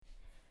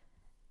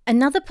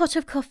Another pot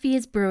of coffee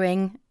is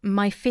brewing.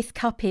 My 5th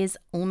cup is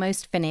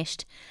almost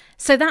finished.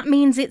 So that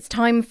means it's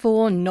time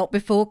for Not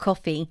Before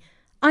Coffee.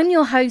 I'm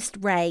your host,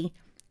 Ray,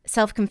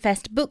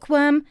 self-confessed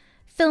bookworm,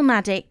 film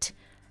addict,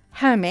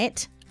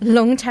 hermit,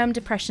 long-term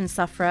depression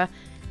sufferer,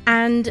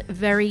 and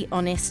very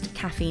honest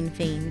caffeine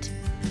fiend.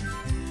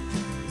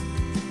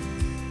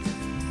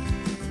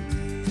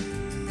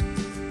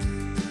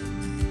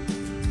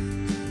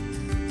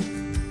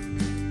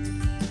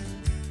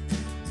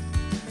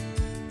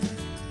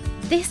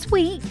 This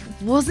week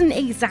wasn't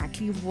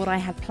exactly what I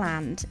had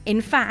planned. In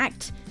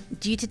fact,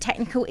 due to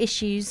technical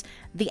issues,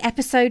 the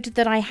episode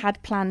that I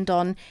had planned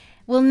on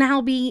will now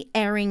be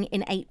airing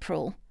in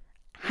April.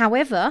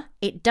 However,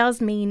 it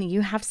does mean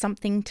you have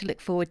something to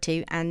look forward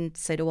to, and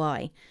so do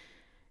I.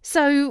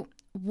 So,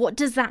 what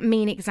does that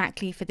mean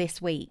exactly for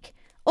this week?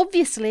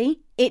 Obviously,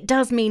 it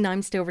does mean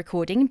I'm still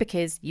recording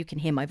because you can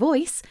hear my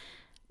voice.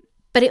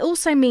 But it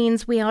also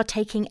means we are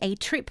taking a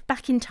trip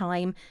back in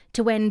time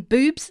to when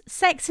boobs,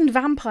 sex and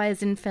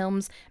vampires in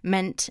films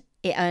meant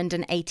it earned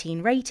an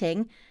 18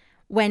 rating,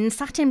 when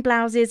satin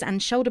blouses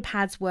and shoulder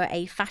pads were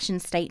a fashion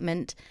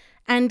statement,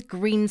 and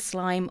green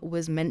slime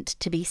was meant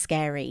to be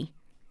scary.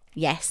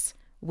 Yes,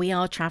 we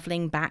are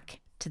travelling back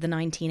to the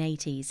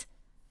 1980s.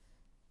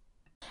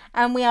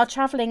 And we are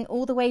travelling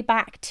all the way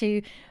back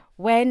to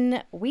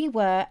when we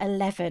were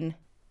 11.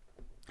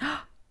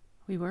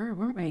 We were,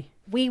 weren't we?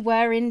 We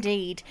were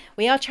indeed.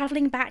 We are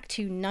travelling back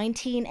to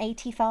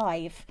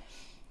 1985.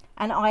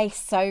 And I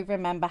so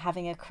remember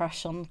having a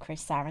crush on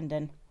Chris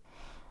Sarandon.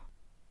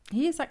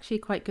 He is actually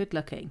quite good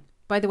looking.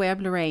 By the way,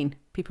 I'm Lorraine.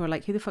 People are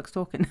like, who the fuck's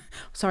talking?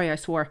 Sorry, I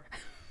swore.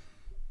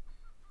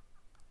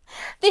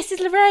 This is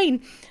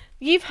Lorraine.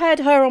 You've heard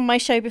her on my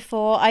show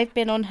before. I've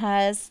been on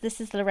hers.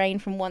 This is Lorraine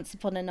from Once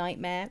Upon a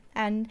Nightmare.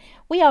 And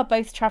we are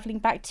both travelling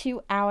back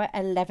to our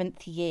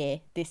 11th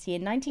year this year,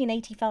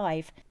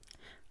 1985.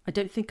 I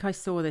don't think I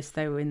saw this,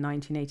 though, in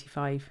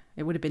 1985.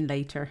 It would have been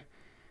later.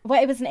 Well,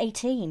 it was an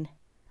 18,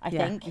 I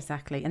think. Yeah,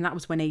 exactly. And that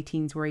was when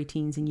 18s were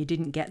 18s and you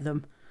didn't get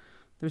them.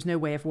 There was no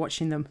way of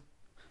watching them.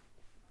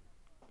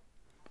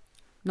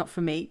 Not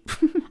for me.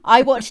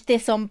 I watched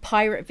this on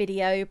Pirate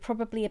Video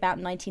probably about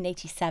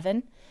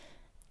 1987.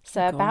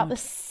 So about the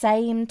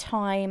same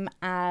time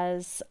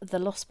as The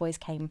Lost Boys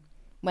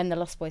when The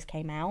Lost Boys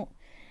came out.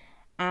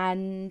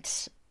 And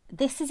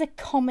this is a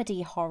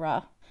comedy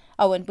horror.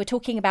 Oh, and we're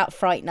talking about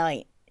Fright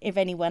Night, if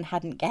anyone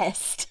hadn't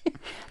guessed.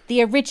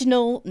 The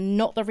original,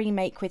 not the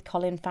remake with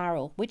Colin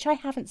Farrell, which I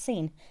haven't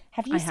seen.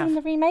 Have you seen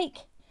the remake?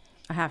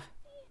 I have.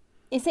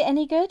 Is it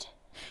any good?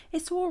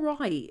 It's all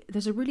right.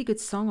 There's a really good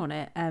song on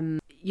it.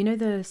 You know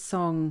the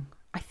song,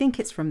 I think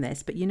it's from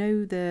this, but you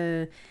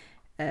know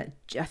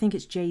I think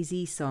it's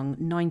Jay-Z's song,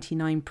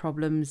 99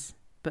 Problems,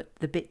 but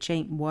the bitch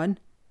ain't one.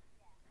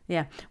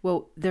 Yeah.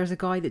 Well, there's a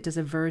guy that does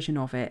a version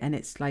of it and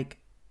it's like,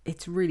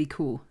 it's really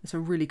cool. It's a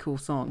really cool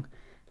song.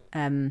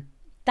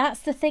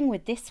 That's the thing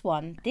with this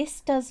one.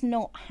 This does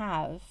not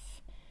have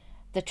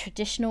the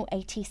traditional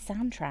 80s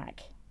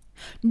soundtrack.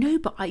 No,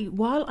 but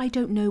while I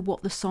don't know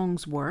what the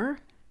songs were,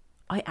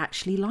 I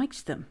actually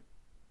liked them.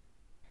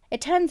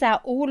 It turns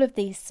out all of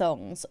the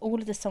songs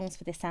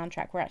for this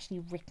soundtrack were actually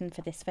written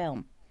for this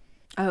film.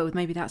 Oh,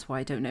 maybe that's why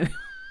I don't know.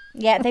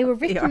 Yeah, they were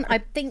written, I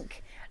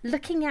think,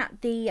 looking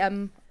at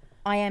the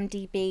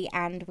IMDb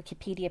and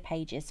Wikipedia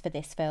pages for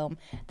this film,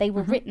 they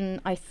were written,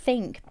 I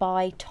think,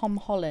 by Tom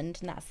Holland,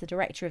 and that's the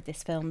director of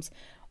this film's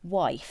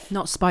wife.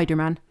 Not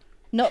Spider-Man.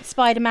 Not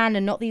Spider-Man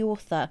and not the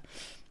author.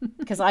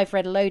 Because I've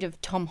read a load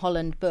of Tom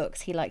Holland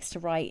books. He likes to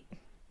write,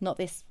 not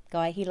this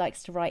guy, he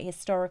likes to write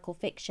historical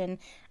fiction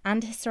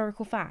and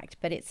historical fact,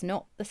 but it's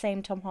not the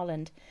same Tom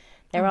Holland.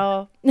 There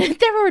are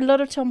a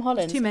lot of Tom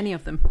Hollands. Too many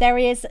of them.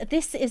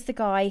 This is the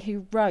guy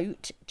who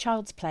wrote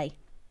Child's Play.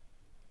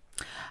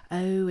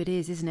 Oh, it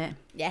is, isn't it?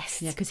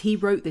 Yes. Yeah, because he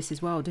wrote this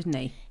as well, didn't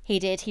he? He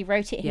did. He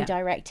wrote it, he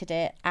directed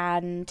it,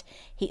 and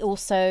he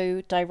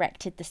also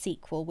directed the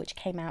sequel, which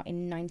came out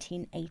in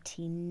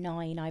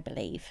 1989, I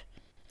believe.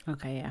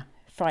 Okay, yeah.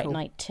 Fright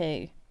Night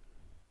 2.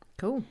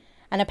 Cool.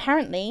 And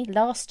apparently,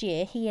 last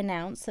year, he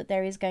announced that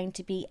there is going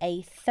to be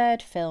a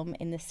third film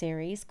in the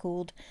series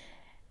called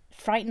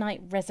Fright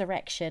Night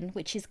Resurrection,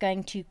 which is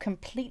going to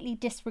completely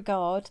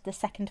disregard the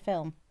second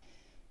film.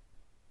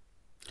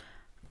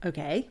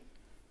 Okay.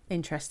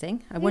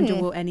 Interesting. I wonder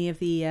will any of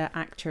the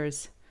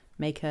actors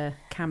make a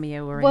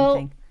cameo or anything?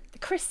 Well,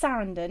 Chris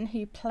Sarandon,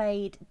 who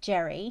played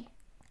Jerry,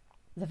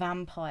 the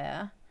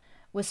vampire,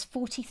 was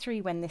 43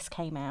 when this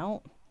came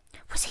out.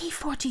 Was he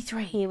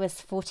 43? He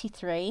was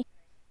 43.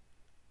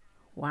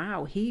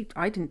 Wow.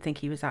 I didn't think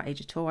he was that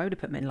age at all. I would have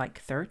put him in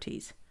like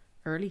 30s,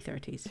 early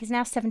 30s. He's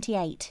now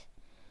 78.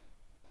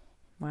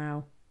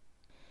 Wow.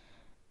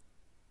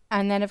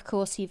 And then, of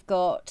course, you've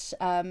got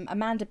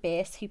Amanda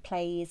Bierce, who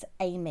plays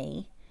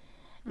Amy.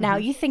 Now,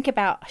 you think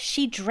about,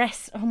 she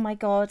dressed, oh my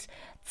God.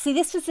 See,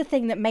 this was the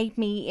thing that made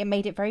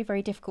it very,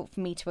 very difficult for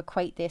me to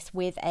equate this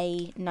with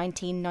a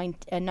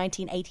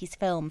 1980s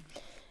film.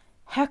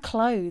 Her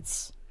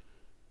clothes.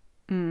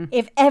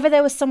 If ever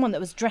there was someone that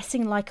was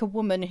dressing like a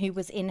woman who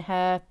was in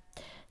her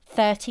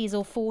 30s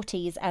or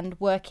 40s and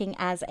working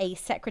as a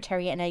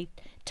secretary in a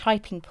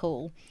typing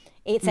pool.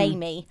 It's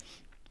Amy.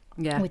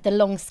 Yeah. With the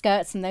long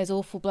skirts and those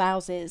awful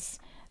blouses.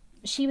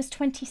 She was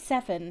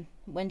 27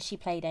 when she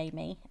played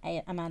Amy,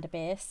 Amanda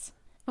Bierce.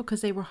 Oh,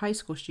 because they were high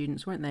school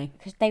students, weren't they?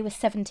 Because they were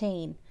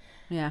 17.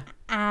 Yeah.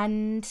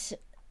 And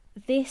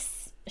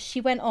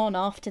she went on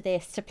after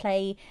this to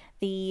play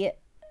the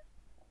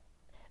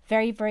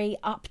very, very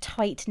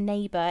uptight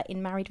neighbour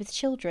in Married with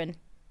Children.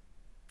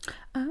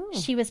 Oh.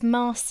 She was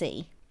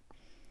Marcy.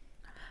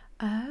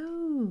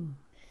 Oh.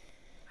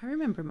 I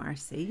remember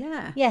Marcy,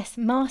 yeah. Yes,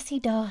 Marcy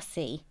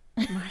Darcy.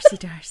 Marcy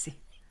Darcy.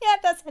 Yeah,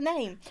 that's her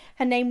name.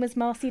 Her name was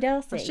Marcy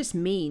Darcy. That's just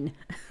mean.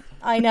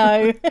 I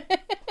know.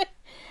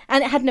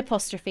 And it had an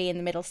apostrophe in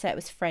the middle, so it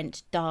was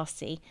French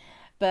Darcy.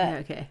 But Yeah,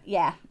 okay.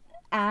 yeah.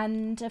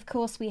 And of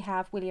course we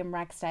have William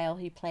Ragsdale,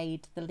 who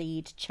played the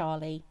lead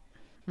Charlie.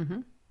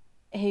 Mm-hmm.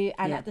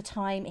 At the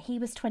time he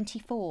was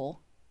 24.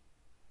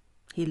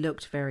 He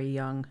looked very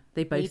young.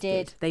 They both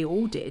did. They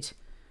all did.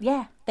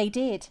 Yeah, they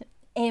did.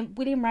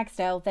 William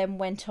Ragsdale then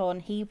went on.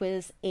 He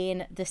was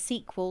in the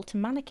sequel to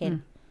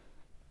Mannequin.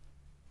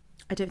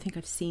 I don't think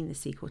I've seen the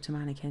sequel to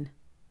Mannequin.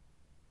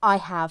 I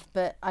have,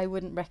 but I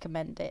wouldn't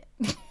recommend it.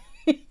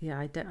 Yeah,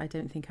 I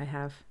don't think I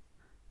have.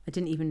 I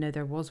didn't even know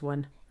there was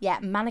one. Yeah,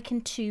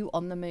 Mannequin 2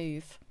 on the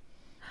move.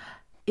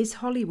 Is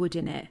Hollywood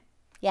in it?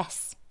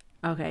 Yes.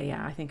 Okay,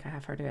 yeah, I think I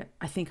have heard of it.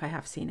 I think I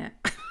have seen it.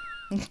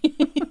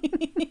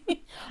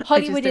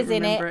 Hollywood is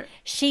in it.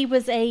 She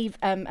was a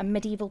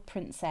medieval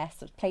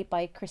princess played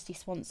by Christy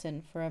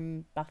Swanson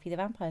from Buffy the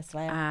Vampire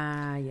Slayer.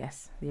 Ah,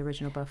 yes, the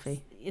original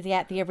Buffy.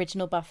 Yeah, the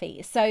original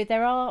Buffy. So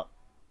there are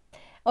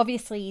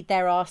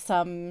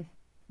some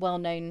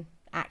well-known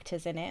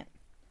actors in it,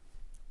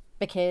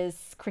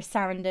 because Chris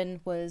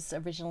Sarandon was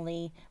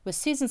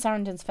Susan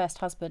Sarandon's first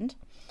husband.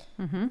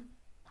 Mm-hmm.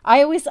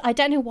 I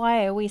don't know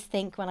why I always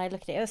think when I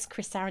look at it, it's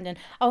Chris Sarandon.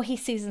 Oh,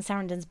 he's Susan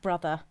Sarandon's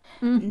brother.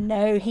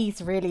 No,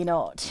 he's really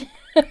not.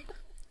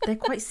 They're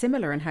quite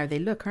similar in how they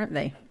look, aren't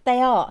they? They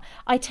are.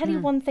 I tell you,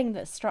 one thing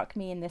that struck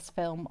me in this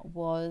film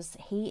was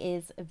he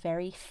is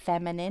very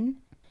feminine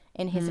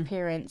in his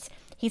appearance.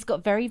 He's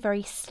got very,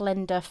 very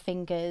slender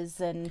fingers,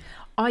 and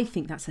I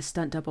think that's a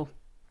stunt double.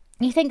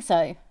 You think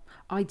so?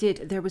 I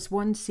did. There was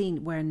one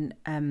scene when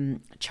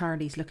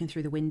Charlie's looking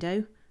through the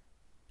window,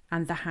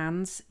 and the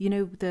hands,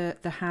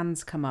 the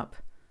hands come up.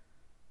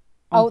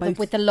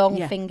 With the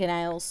long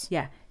fingernails.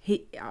 Yeah,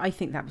 I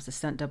think that was a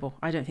stunt double.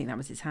 I don't think that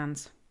was his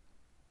hands.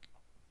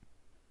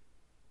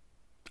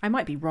 I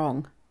might be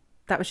wrong.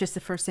 That was just the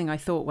first thing I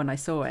thought when I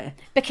saw it.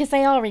 Because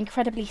they are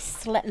incredibly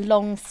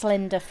long,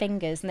 slender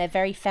fingers, and they're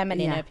very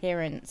feminine in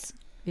appearance.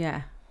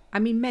 Yeah. I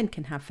mean, men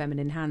can have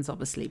feminine hands,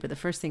 obviously, but the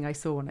first thing I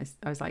saw when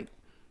I was like,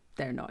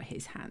 they're not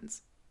his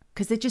hands.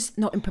 Because they're just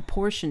not in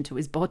proportion to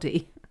his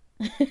body.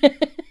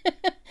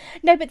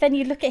 No, but then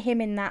you look at him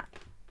in that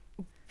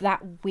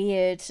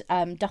weird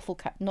duffel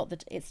coat.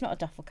 It's not a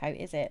duffel coat,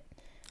 is it?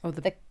 Oh,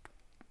 the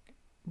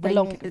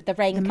raincoat.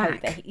 The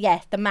Mac.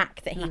 The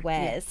Mac that he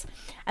wears.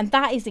 Yeah. And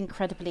that is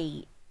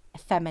incredibly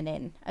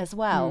feminine as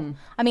well.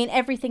 I mean,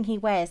 everything he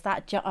wears,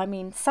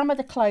 some of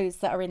the clothes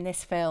that are in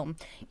this film,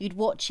 you'd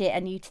watch it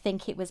and you'd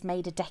think it was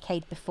made a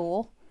decade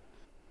before.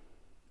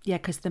 Yeah,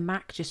 because the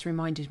Mac just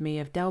reminded me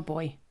of Del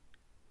Boy.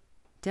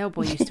 Del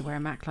Boy used to wear a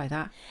Mac like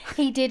that.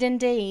 He did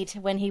indeed,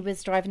 when he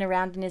was driving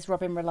around in his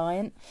Robin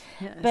Reliant.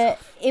 Yes. But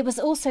it was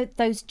also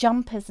those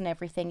jumpers and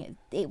everything.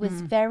 It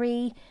was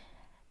very...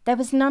 There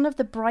was none of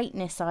the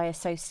brightness I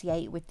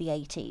associate with the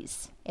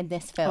 80s in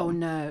this film. Oh,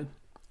 no.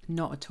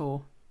 Not at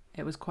all.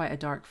 It was quite a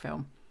dark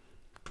film.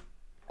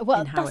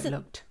 Well, in how it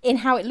looked. In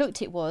how it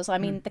looked, it was. I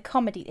mean, the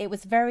comedy, it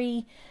was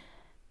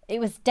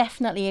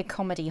definitely a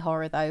comedy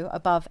horror, though,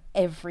 above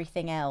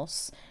everything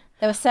else.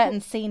 There were certain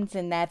scenes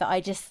in there that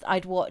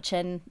I'd watch,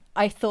 and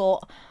I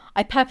thought,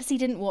 I purposely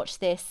didn't watch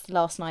this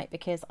last night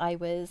because I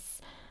was,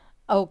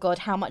 oh God,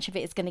 how much of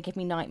it is going to give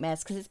me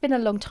nightmares? Because it's been a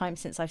long time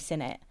since I've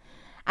seen it.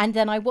 And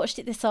then I watched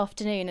it this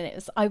afternoon,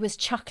 and I was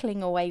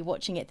chuckling away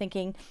watching it,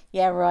 thinking,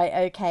 yeah, right,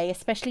 okay.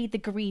 Especially the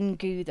green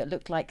goo that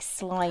looked like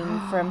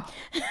slime from...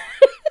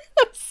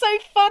 That's so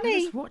funny.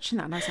 I was watching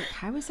that and I was like,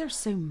 how is there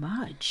so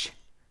much?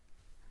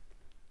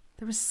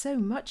 There was so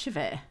much of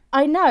it.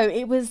 I know,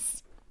 it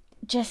was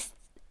just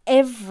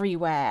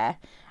everywhere.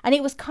 And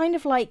it was kind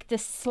of like the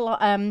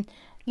slime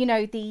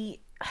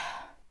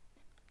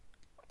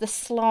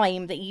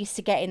that you used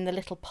to get in the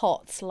little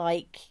pots,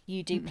 like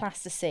you do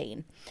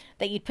plasticine,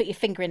 that you'd put your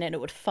finger in it and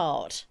it would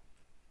fart.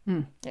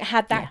 It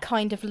had that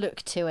kind of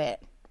look to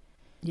it.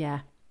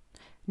 Yeah.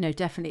 No,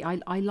 definitely.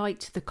 I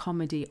liked the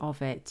comedy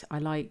of it. I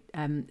liked,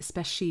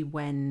 especially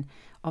when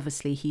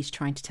obviously he's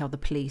trying to tell the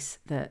police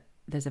that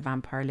there's a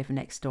vampire living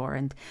next door,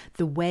 and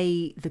the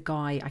way the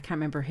guy, I can't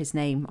remember his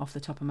name off the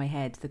top of my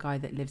head, the guy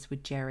that lives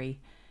with Jerry.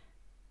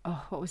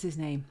 Oh, what was his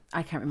name?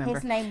 I can't remember.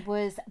 His name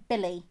was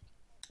Billy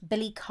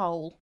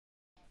Cole.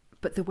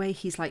 But the way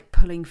he's like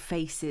pulling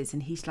faces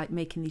and he's like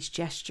making these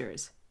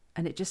gestures,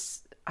 and it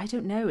just, I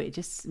don't know, it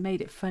just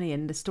made it funny.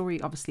 And the story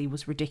obviously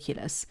was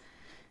ridiculous,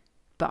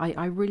 But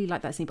I really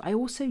like that scene. But I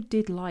also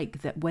did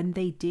like that when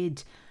they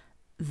did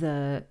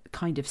the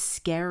kind of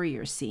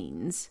scarier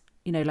scenes,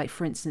 you know, like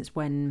for instance,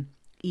 when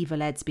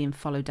Evil Ed's being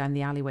followed down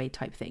the alleyway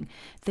type thing.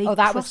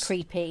 That was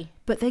creepy.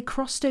 But they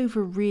crossed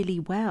over really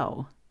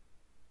well.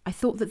 I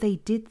thought that they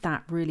did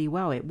that really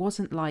well. It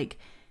wasn't like,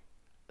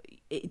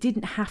 it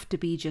didn't have to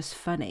be just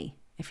funny,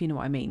 if you know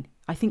what I mean.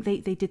 I think they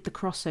did the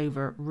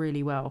crossover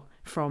really well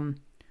from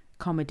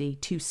comedy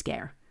to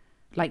scare,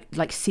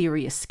 like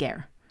serious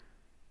scare.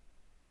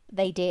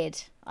 They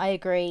did. I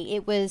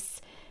agree.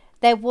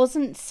 There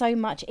wasn't so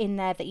much in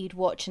there that you'd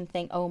watch and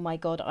think, oh my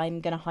God, I'm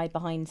going to hide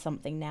behind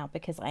something now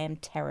because I am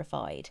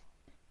terrified.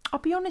 I'll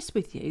be honest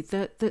with you,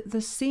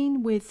 the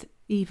scene with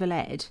Evil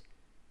Ed,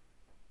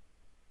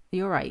 are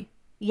you all right?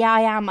 Yeah,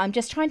 I am. I'm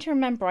just trying to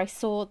remember. I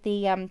saw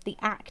the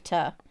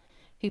actor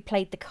who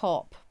played the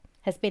cop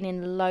has been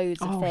in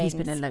loads of things. Oh, he's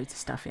been in loads of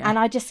stuff, yeah.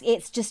 And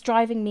it's just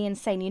driving me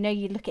insane. You know,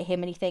 you look at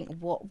him and you think,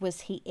 what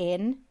was he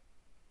in?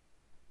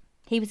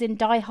 He was in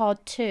Die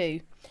Hard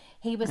 2.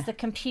 He was the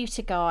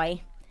computer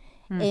guy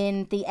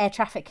in the air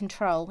traffic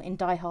control in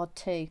Die Hard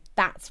 2.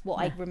 That's what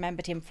I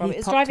remembered him from. It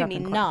was driving me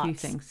nuts. A few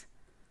things.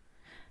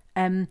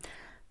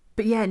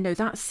 But yeah, no,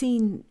 that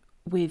scene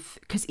with,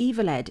 because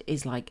Evil Ed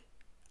is like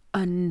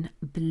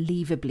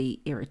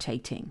unbelievably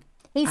irritating.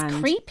 He's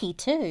creepy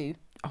too.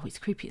 Oh, he's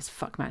creepy as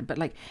fuck, man. But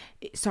like,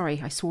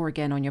 sorry, I swore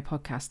again on your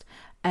podcast.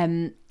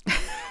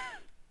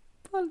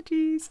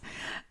 Apologies.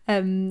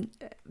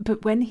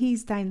 But when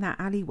he's down that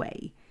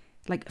alleyway,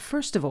 like,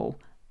 first of all,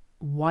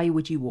 why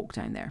would you walk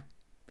down there?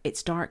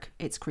 It's dark,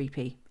 it's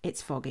creepy,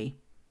 it's foggy,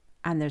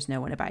 and there's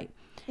no one about.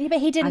 Yeah, but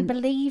he didn't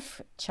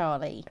believe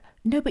Charlie.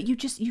 No, but you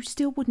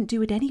still wouldn't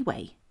do it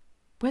anyway.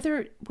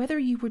 Whether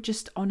you were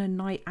just on a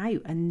night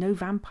out and no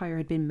vampire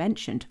had been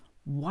mentioned,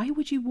 why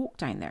would you walk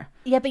down there?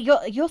 Yeah, but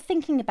you're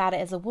thinking about it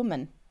as a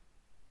woman.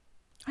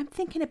 I'm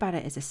thinking about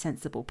it as a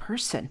sensible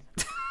person.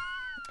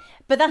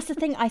 But that's the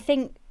thing. I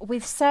think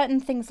with certain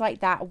things like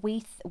that,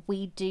 we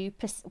do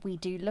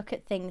look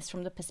at things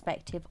from the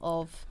perspective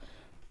of,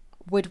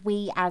 would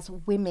we as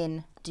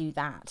women do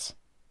that?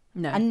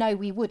 No. And no,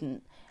 we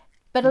wouldn't.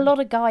 But a lot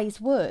of guys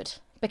would,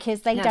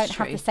 because they don't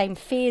have the same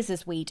fears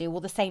as we do,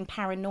 or the same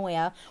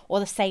paranoia, or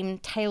the same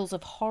tales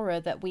of horror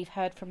that we've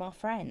heard from our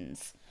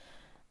friends.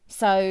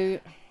 So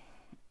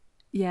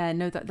yeah,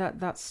 no,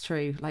 that's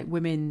true. Like,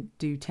 women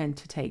do tend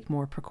to take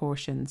more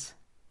precautions,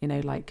 you know,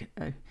 like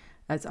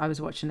as I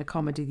was watching a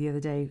comedy the other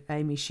day,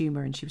 Amy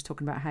Schumer, and she was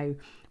talking about how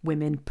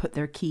women put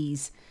their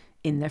keys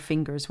in their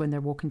fingers when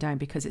they're walking down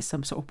because it's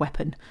some sort of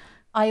weapon.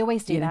 I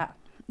always do that.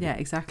 Yeah,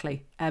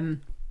 exactly.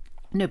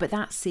 No, but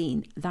that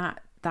scene, that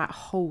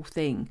whole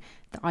thing,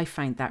 that I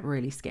found that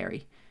really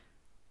scary.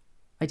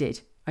 I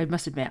did. I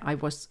must admit, I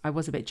was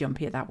a bit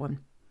jumpy at that one.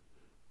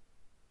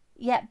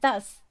 Yeah,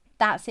 that's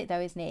it though,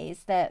 isn't it?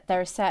 Is that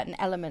there are certain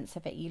elements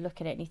of it, you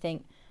look at it and you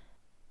think,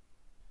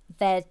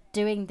 they're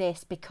doing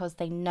this because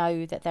they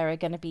know that there are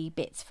going to be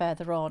bits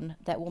further on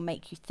that will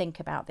make you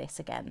think about this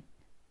again.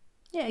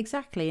 Yeah,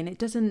 exactly. And it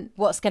doesn't...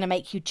 What's going to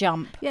make you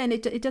jump? Yeah, and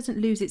it doesn't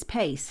lose its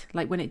pace.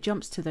 Like, when it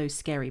jumps to those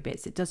scary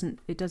bits, it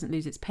doesn't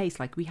lose its pace.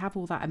 Like, we have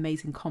all that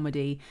amazing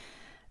comedy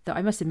that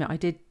I must admit I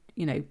did,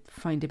 you know,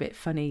 find a bit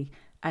funny.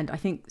 And I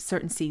think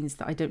certain scenes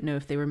that I don't know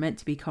if they were meant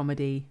to be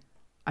comedy,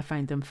 I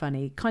found them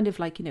funny. Kind of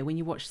like, you know, when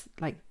you watch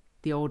like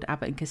the old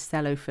Abbott and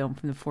Costello film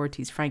from the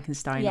 40s,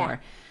 Frankenstein,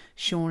 or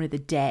Shaun of the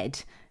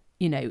Dead,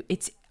 you know,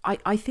 it's...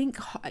 I think,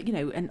 you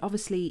know, and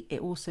obviously it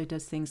also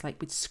does things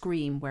like with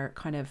Scream, where it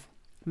kind of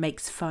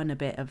makes fun a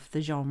bit of the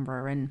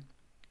genre, and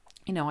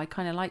you know, I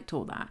kind of liked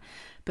all that,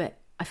 but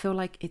I feel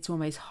like it's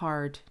almost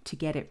hard to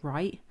get it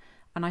right.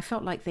 And I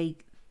felt like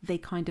they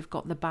kind of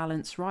got the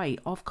balance right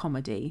of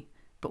comedy,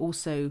 but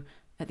also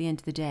at the end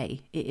of the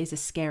day, it is a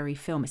scary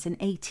film. It's an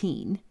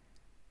 18,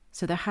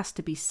 so there has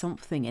to be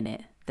something in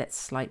it that's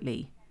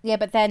slightly... Yeah,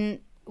 but then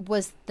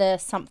was there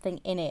something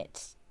in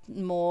it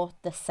more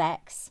the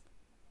sex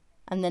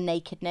and the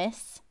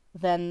nakedness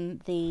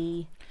than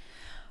the...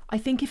 I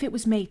think if it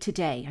was made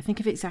today, I think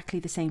if exactly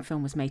the same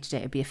film was made today,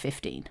 it'd be a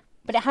 15.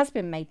 But it has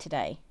been made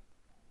today.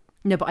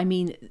 No, but I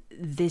mean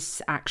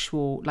this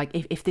actual, like,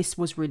 if this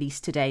was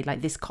released today,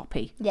 like this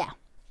copy. Yeah.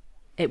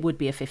 It would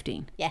be a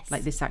 15. Yes.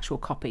 Like this actual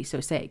copy. So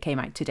say it came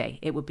out today,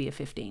 it would be a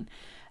 15.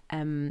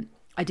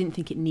 I didn't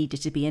think it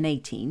needed to be an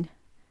 18.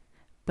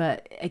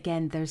 But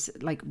again, there's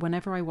like,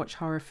 whenever I watch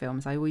horror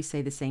films, I always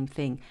say the same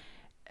thing.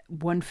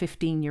 One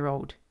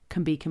 15-year-old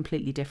can be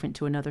completely different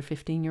to another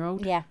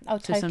 15-year-old. Yeah, oh,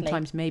 totally. So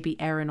sometimes maybe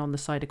erring on the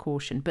side of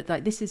caution. But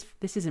like this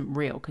isn't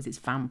real because it's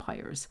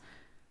vampires,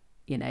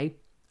 you know?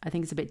 I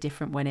think it's a bit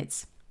different when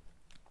it's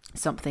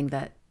something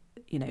that,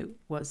 you know,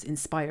 was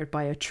inspired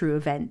by a true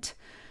event,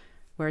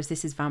 whereas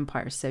this is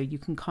vampires. So you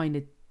could kind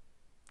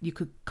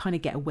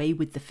of get away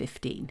with the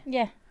 15.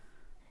 Yeah.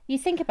 You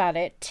think about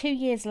it, 2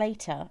 years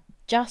later,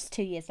 just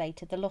 2 years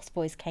later, The Lost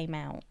Boys came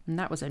out. And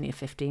that was only a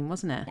 15,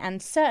 wasn't it?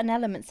 And certain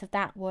elements of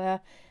that were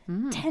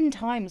 10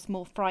 times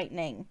more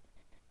frightening.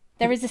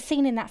 There is a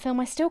scene in that film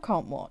I still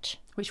can't watch.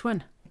 Which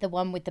one? The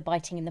one with the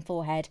biting in the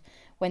forehead,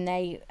 when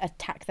they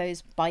attack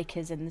those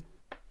bikers in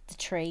the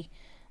tree.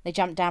 They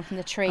jump down from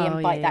the tree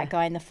and bite that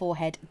guy in the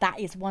forehead. That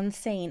is one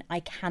scene I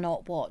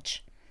cannot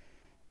watch.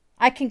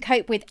 I can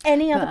cope with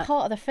any other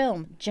part of the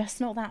film, just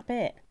not that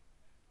bit.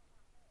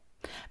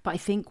 But I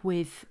think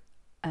with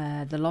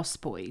The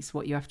Lost Boys,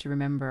 what you have to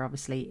remember,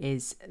 obviously,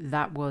 is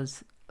that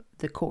was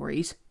the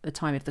Coreys, the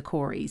time of the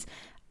Coreys.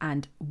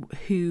 And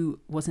who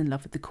was in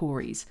love with the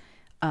Coreys?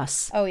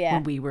 Us. Oh, yeah.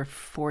 When we were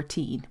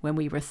 14, when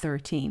we were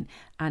 13.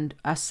 And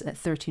us at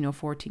 13 or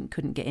 14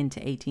 couldn't get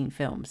into 18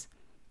 films.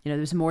 You know,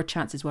 there was more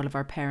chance as well of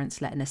our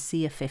parents letting us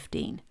see a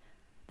 15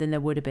 than there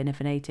would have been if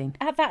an 18.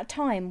 At that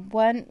time,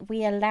 weren't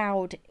we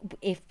allowed,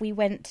 if we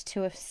went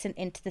to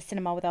into the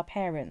cinema with our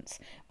parents,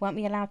 weren't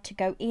we allowed to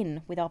go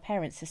in with our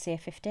parents to see a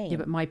 15? Yeah,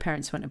 but my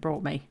parents wouldn't have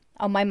brought me.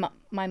 Oh, my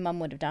mum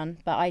would have done,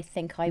 but I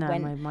think I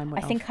went. Mine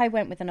I think I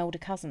went with an older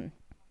cousin.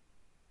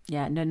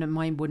 Yeah, no,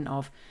 mine wouldn't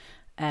have.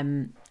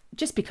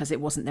 Just because it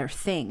wasn't their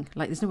thing.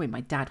 Like, there's no way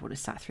my dad would have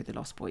sat through The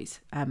Lost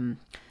Boys. And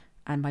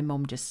my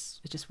mum it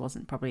just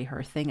wasn't probably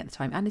her thing at the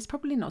time. And it's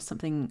probably not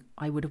something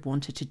I would have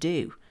wanted to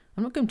do.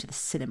 I'm not going to the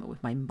cinema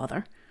with my mother.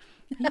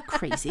 Are you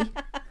crazy?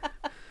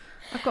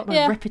 I've got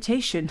my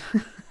reputation.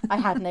 I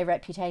had no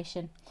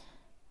reputation.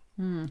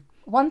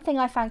 One thing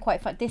I found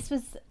quite fun,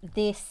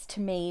 this to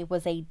me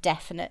was a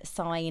definite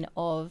sign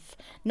of,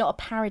 not a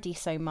parody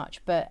so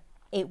much, but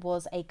it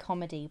was a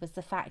comedy, was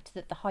the fact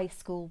that the high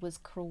school was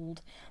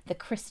called the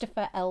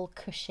Christopher L.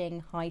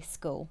 Cushing High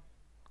School.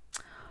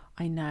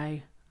 I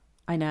know.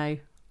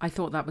 I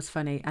thought that was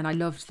funny. And I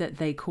loved that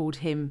they called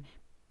him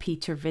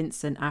Peter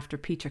Vincent after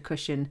Peter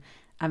Cushing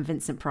and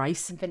Vincent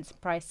Price.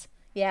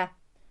 Yeah.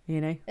 You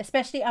know?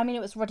 Especially, I mean,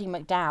 it was Roddy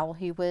McDowall,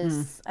 who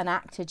was an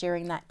actor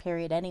during that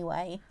period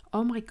anyway.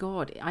 Oh my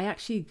God. I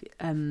actually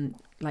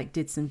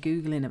did some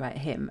Googling about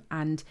him,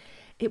 and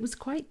it was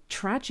quite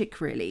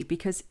tragic, really,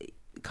 because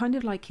kind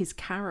of like his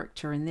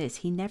character in this,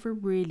 he never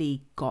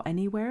really got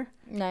anywhere.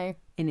 No.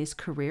 In his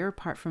career,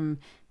 apart from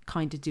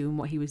kind of doing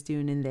what he was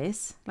doing in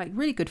this. Like,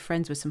 really good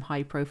friends with some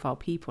high profile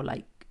people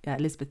like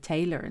Elizabeth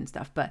Taylor and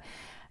stuff, but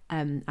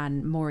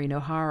and Maureen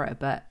O'Hara,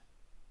 but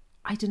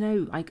I don't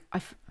know,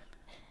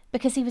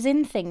 because he was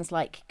in things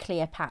like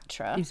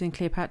Cleopatra. He was in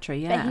Cleopatra,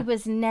 yeah.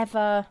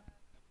 But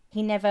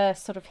he never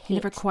sort of hit. He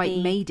never quite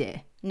made it.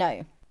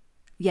 No.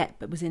 Yeah,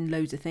 but was in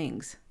loads of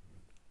things,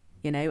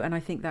 you know, and I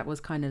think that was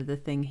kind of the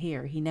thing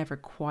here. He never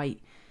quite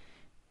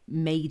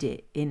made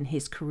it in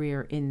his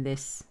career in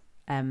this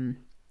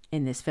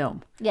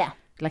film. Yeah.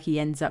 Like, he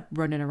ends up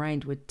running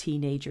around with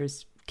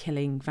teenagers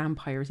killing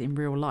vampires in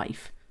real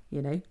life,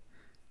 you know?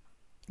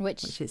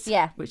 Which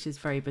is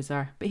very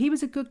bizarre. But he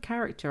was a good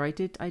character. I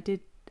did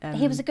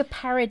he was a good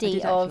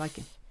parody of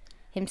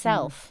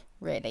himself,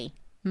 really.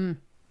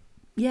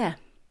 Yeah.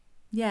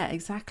 Yeah,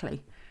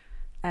 exactly.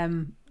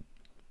 I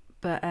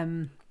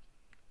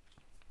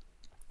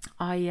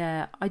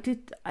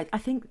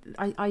think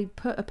I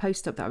put a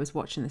post up that I was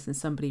watching this and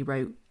somebody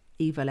wrote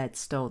Evil Ed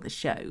stole the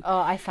show. Oh,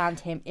 I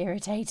found him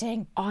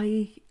irritating.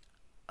 I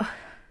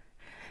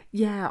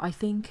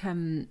think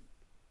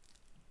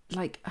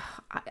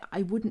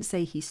I wouldn't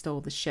say he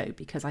stole the show,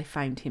 because I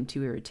found him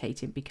too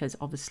irritating, because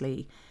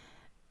obviously,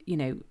 you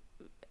know,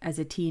 as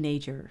a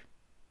teenager,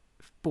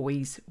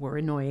 boys were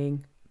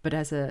annoying, but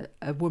as a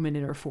woman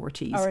in her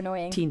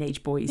 40s,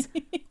 teenage boys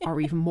are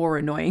even more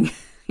annoying.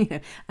 You know,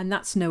 and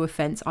that's no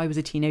offense. I was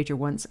a teenager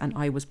once and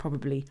I was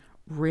probably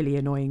really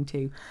annoying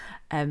too.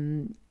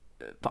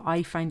 But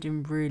I found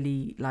him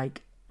really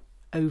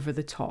over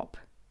the top.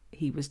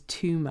 He was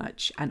too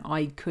much, and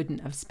I couldn't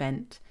have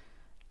spent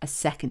a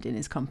second in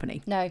his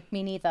company. No,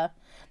 me neither.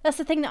 That's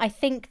the thing, that I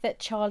think that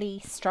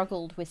Charlie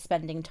struggled with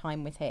spending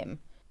time with him.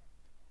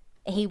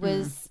 He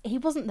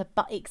wasn't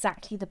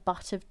exactly the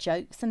butt of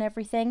jokes and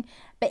everything,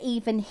 but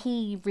even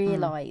he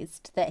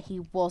realised that he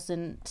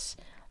wasn't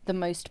the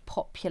most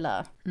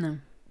popular. No.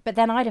 But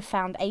then I'd have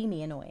found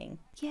Amy annoying.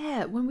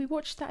 Yeah, when we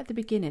watched that at the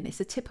beginning, it's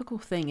a typical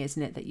thing,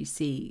 isn't it, that you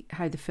see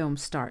how the film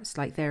starts.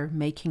 Like, they're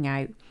making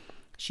out,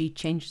 she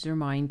changes her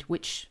mind,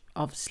 which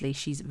obviously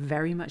she's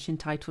very much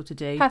entitled to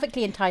do.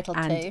 Perfectly entitled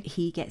to. And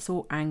he gets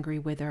all angry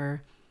with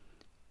her.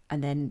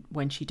 And then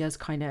when she does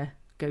kind of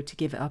go to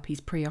give it up,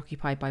 he's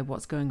preoccupied by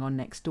what's going on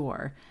next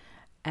door.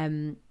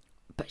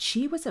 But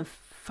she was a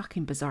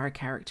fucking bizarre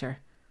character.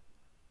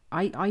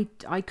 I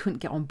couldn't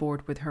get on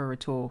board with her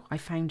at all. I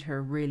found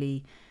her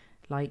really,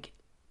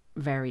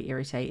 very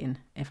irritating,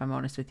 if I'm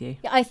honest with you.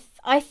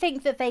 I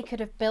think that they could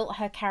have built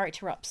her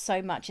character up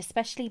so much,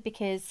 especially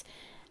because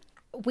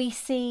we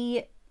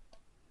see,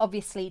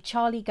 obviously,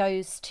 Charlie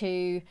goes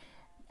to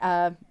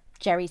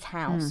Jerry's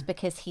house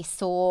because he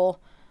saw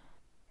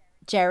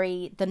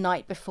Jerry the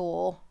night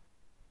before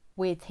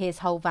with his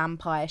whole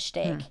vampire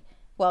shtick.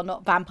 Well,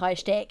 not vampire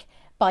shtick,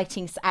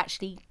 biting,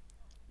 actually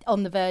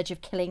on the verge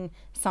of killing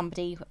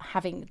somebody,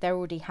 there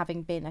already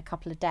having been a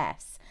couple of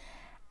deaths.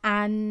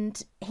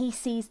 And he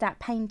sees that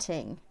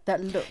painting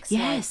that looks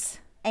like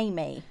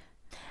Amy.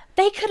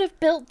 They could have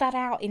built that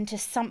out into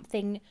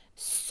something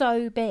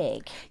so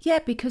big. Yeah,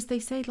 because they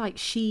say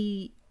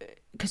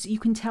because you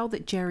can tell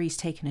that Jerry's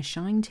taken a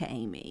shine to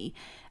Amy,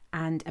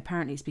 And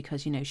apparently it's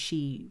because, you know,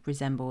 she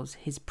resembles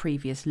his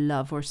previous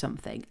love or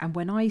something. And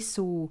when I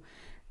saw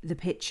the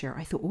picture,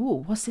 I thought,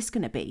 oh, what's this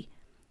going to be?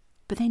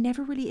 But they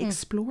never really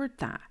explored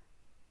that.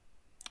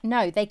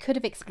 No, they could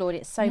have explored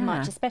it so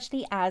much,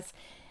 especially as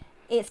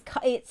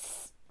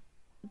it's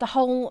the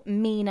whole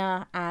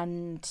Mina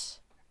and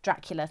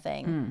Dracula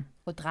thing,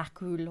 or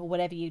Dracul, or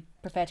whatever you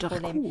prefer to call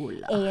him,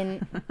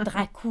 in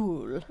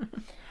Dracul,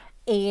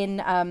 in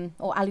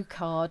or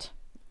Alucard,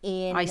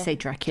 in I say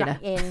Dracula,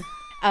 in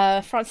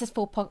Francis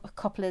Ford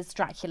Coppola's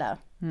Dracula.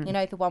 You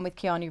know, the one with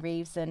Keanu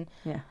Reeves. And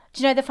do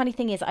you know, the funny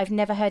thing is, I've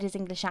never heard his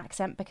English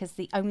accent, because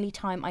the only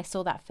time I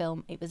saw that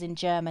film, it was in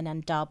German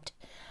and dubbed.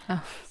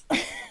 Oh.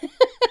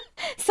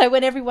 So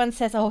when everyone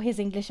says, oh, his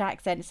English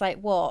accent, it's like,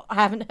 what? I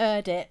haven't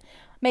heard it.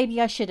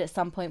 Maybe I should at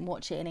some point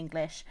watch it in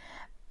English.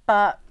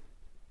 But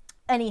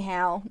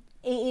anyhow,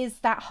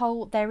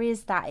 there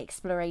is that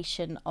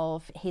exploration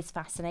of his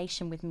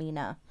fascination with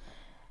Mina.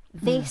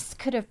 This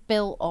could have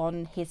built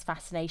on his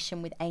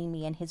fascination with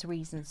Amy and his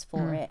reasons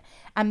for it,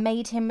 and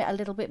made him a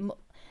little bit more.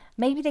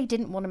 Maybe they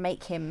didn't want to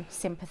make him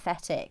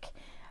sympathetic,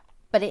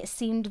 but it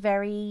seemed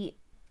very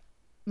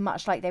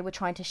much like they were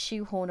trying to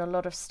shoehorn a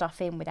lot of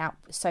stuff in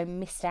so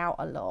missed out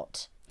a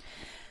lot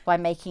by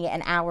making it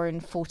an hour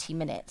and 40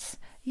 minutes.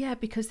 Yeah,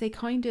 because they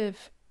kind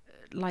of,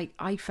 like,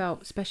 I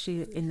felt,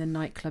 especially in the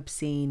nightclub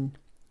scene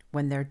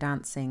when they're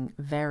dancing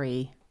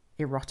very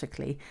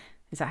erotically.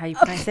 Is that how you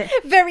pronounce it?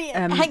 Very.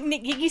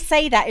 Nick, you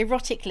say that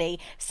erotically.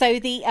 So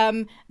the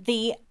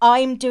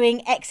I'm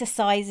doing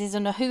exercises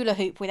on a hula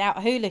hoop without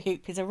a hula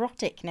hoop is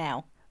erotic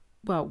now.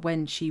 Well,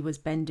 when she was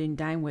bending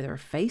down with her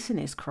face in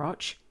his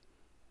crotch,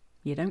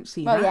 you don't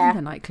see that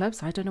in the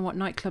nightclubs. I don't know what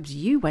nightclubs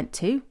you went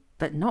to,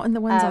 but not in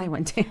the ones I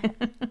went to.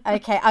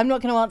 Okay, I'm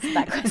not going to answer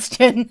that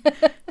question.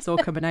 It's all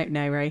coming out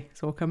now, Ray.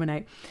 It's all coming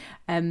out.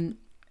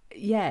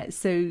 Yeah.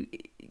 So,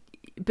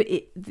 but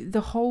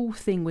the whole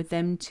thing with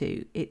them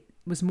two, it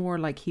was more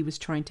like he was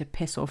trying to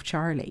piss off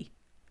Charlie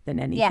than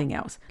anything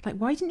else. Like,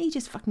 why didn't he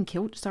just fucking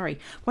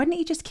why didn't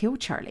he just kill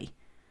Charlie?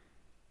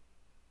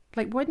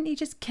 Like, why didn't he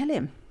just kill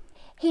him?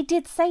 He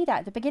did say that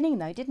at the beginning,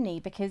 though, didn't he?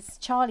 Because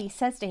Charlie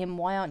says to him,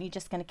 why aren't you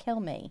just going to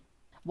kill me?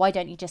 Why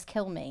don't you just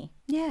kill me?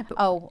 Yeah, but...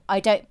 Oh, I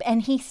don't...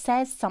 And he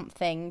says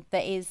something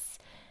that is...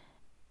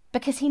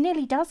 Because he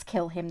nearly does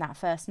kill him that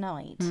first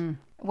night.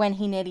 When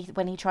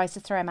he tries to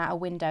throw him out a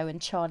window, and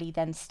Charlie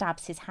then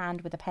stabs his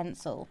hand with a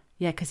pencil.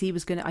 Yeah, because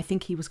I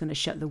think he was going to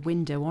shut the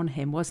window on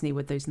him, wasn't he,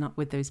 with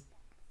those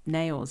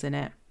nails in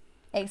it.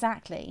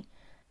 Exactly.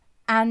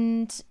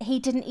 And he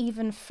didn't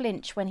even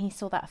flinch when he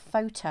saw that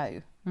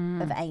photo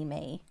of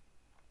Amy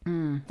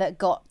that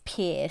got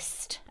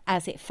pierced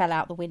as it fell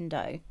out the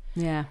window.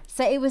 Yeah.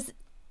 So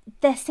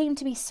there seemed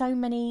to be so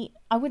many,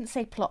 I wouldn't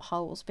say plot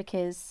holes,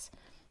 because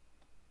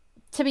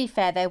to be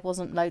fair, there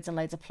wasn't loads and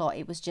loads of plot.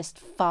 It was just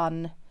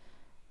fun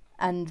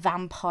and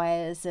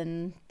vampires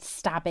and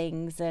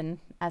stabbings, and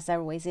as there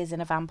always is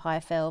in a vampire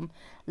film,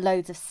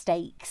 loads of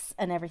stakes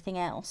and everything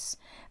else.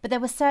 But there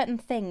were certain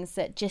things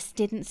that just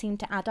didn't seem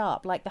to add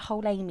up, like the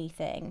whole Amy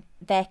thing.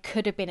 There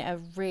could have been a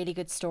really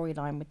good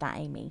storyline with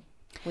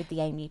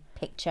the Amy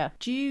picture.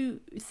 Do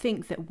you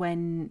think that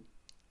when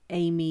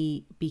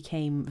Amy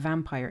became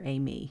vampire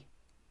Amy,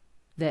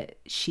 that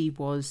she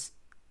was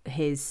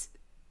his...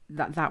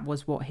 That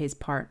was what his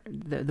part,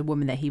 the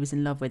woman that he was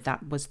in love with,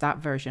 that was that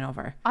version of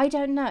her? I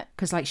don't know.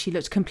 Because, like, she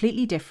looked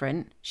completely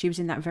different. She was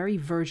in that very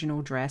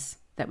virginal dress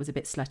that was a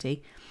bit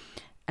slutty.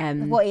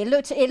 Well, it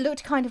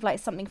looked kind of like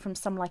something from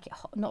Some Like It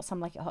Hot, not Some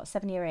Like It Hot,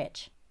 7 Year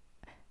Itch.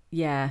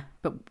 Yeah,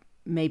 but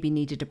maybe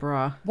needed a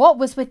bra. What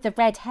was with the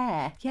red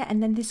hair? Yeah,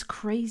 and then this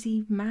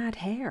crazy mad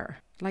hair.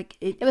 Like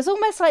it was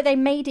almost like they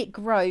made it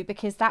grow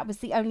because that was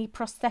the only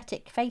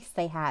prosthetic face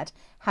they had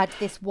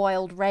this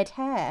wild red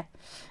hair.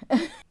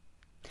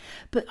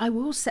 But I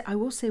will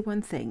say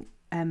one thing.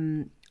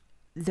 When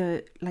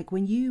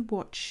you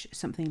watch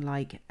something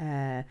like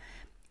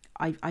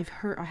I've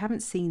heard, I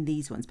haven't seen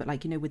these ones, but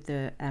like, you know, with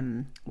the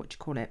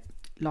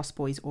Lost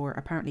Boys, or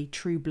apparently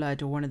True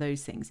Blood, or one of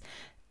those things,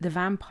 the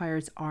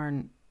vampires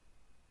aren't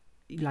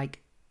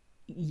like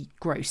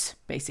gross,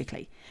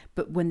 basically.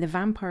 But when the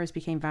vampires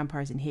became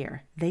vampires in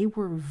here, they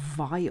were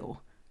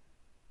vile.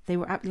 They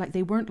were like,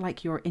 they weren't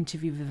like your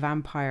Interview with a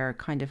Vampire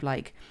kind of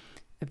like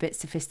a bit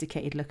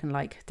sophisticated looking,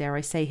 like, dare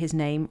I say his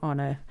name on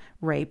a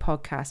Ray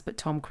podcast, but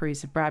Tom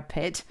Cruise and Brad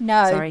Pitt.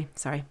 No.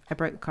 Sorry. I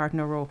broke the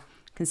cardinal rule.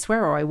 I can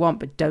swear all I want,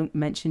 but don't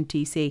mention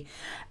TC.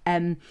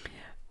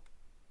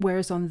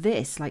 Whereas on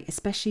this, like,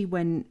 especially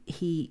when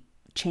he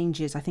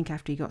changes, I think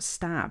after he got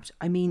stabbed,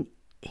 I mean,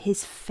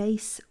 his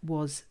face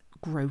was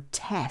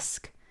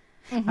grotesque.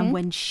 Mm-hmm. And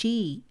when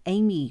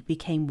Amy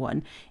became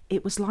one,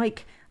 it was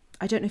like,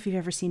 I don't know if you've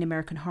ever seen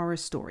American Horror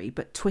Story,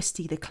 but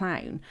Twisty the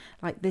Clown,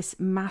 like this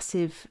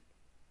massive,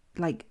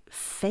 like,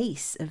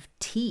 face of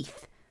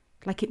teeth.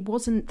 Like,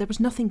 there was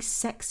nothing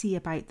sexy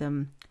about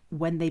them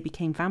when they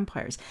became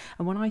vampires.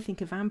 And when I think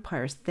of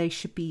vampires, there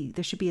should be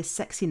a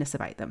sexiness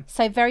about them.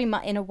 So very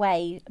much, in a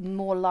way,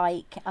 more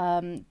like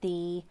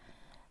the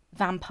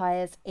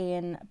vampires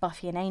in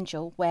Buffy and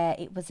Angel, where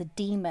it was a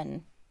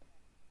demon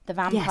The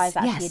vampire's Yes,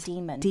 actually yes. a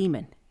demon.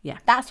 Demon. Yeah.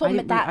 That's what I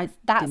didn't re- I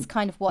that's didn't-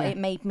 kind of what yeah. it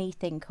made me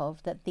think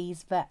of, that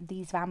these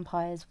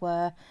vampires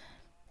were,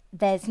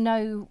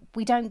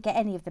 we don't get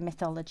any of the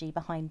mythology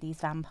behind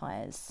these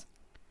vampires.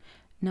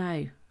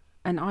 No.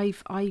 And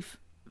I've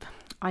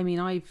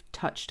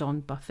touched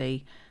on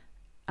Buffy,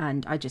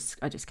 and I just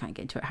can't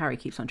get into it. Harry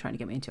keeps on trying to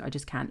get me into it. I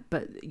just can't.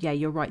 But yeah,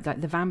 you're right. Like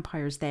the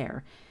vampires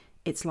there,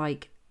 it's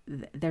like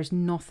there's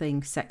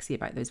nothing sexy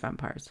about those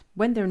vampires.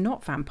 When they're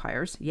not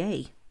vampires,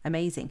 yay,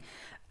 amazing.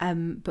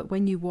 But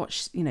when you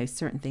watch,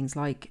 certain things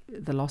like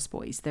The Lost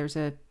Boys, there's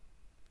a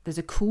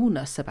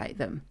coolness about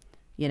them.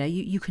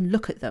 You can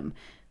look at them.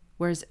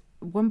 Whereas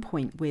one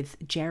point with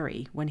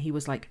Jerry, when he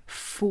was like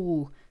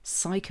full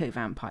psycho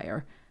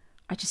vampire,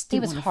 I just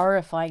didn't He was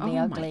horrifyingly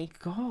ugly.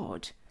 Oh my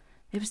God.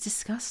 It was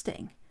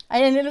disgusting.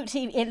 And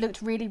it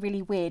looked really,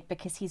 really weird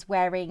because he's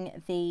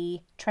wearing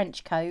the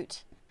trench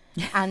coat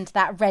and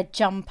that red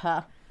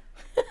jumper.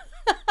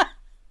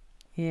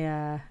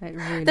 Yeah, it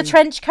really. The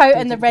trench coat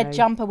and the didn't red go.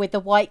 jumper with the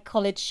white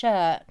collared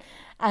shirt,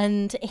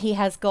 and he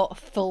has got a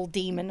full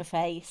demon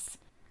face.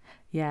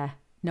 Yeah.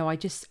 No, I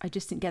just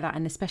didn't get that.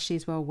 And especially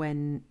as well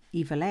when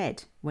Evil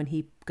Ed, when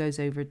he goes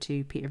over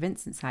to Peter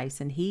Vincent's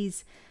house and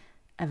he's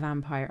a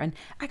vampire. And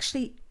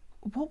actually,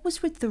 what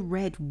was with the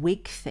red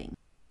wig thing?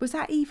 Was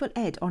that Evil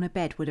Ed on a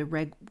bed with a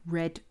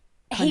red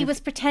He was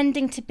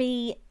pretending to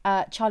be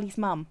Charlie's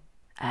mum.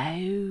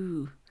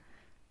 Oh,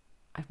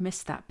 I've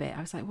missed that bit.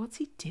 I was like, what's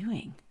he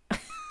doing?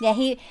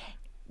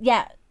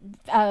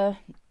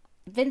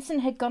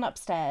 Vincent had gone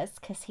upstairs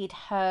because he'd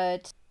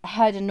heard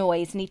a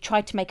noise, and he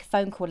tried to make a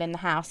phone call in the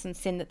house and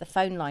seen that the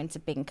phone lines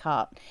had been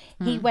cut.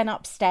 He went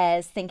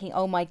upstairs thinking,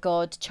 oh my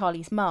God,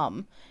 Charlie's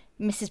mum,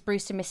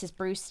 Mrs.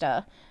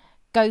 Brewster,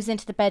 goes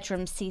into the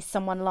bedroom, sees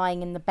someone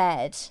lying in the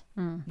bed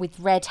with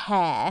red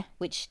hair,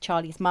 which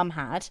Charlie's mum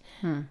had.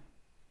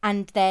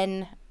 And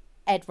then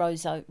Ed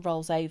rolls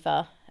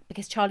over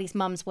because Charlie's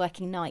mum's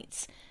working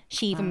nights.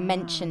 She even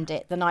mentioned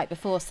it the night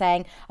before,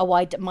 saying,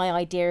 my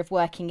idea of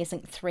working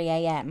isn't 3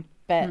 a.m.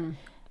 But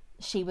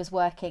she was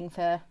working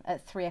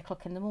at 3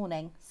 o'clock in the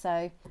morning.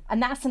 So,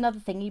 and that's another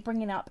thing. You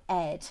bringing up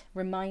Ed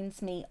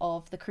reminds me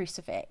of the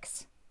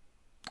crucifix.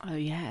 Oh,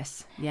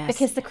 yes. Yes.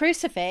 Because the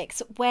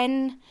crucifix,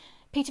 when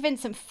Peter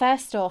Vincent,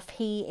 first off,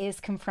 he is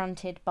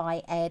confronted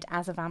by Ed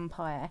as a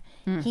vampire.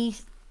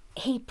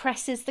 He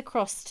presses the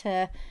cross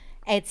to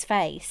Ed's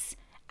face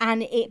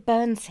and it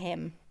burns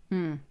him.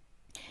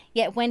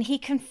 Yet when he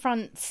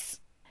confronts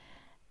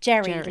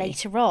Jerry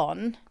later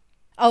on,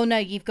 oh no,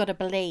 you've got to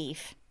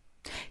believe.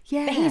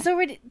 Yeah. But he's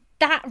already,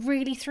 that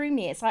really threw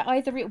me. It's like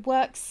either it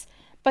works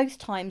both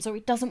times or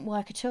it doesn't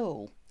work at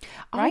all.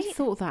 Right? I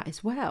thought that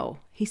as well.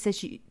 He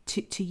says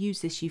to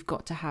use this, you've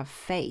got to have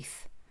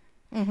faith.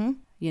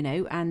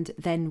 And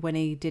then when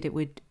he did it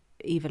with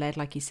Evil Ed,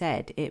 like you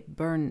said, it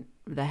burned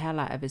the hell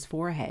out of his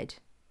forehead.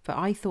 But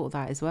I thought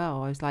that as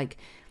well. I was like,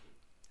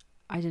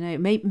 I don't know,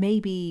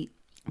 maybe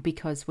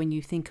because when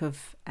you think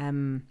of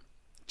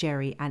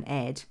Jerry and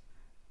Ed,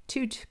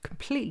 two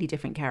completely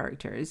different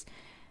characters,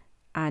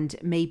 and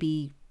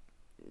maybe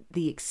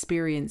the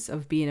experience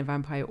of being a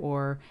vampire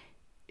or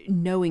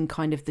knowing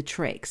kind of the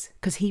tricks,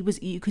 because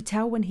you could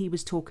tell when he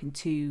was talking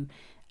to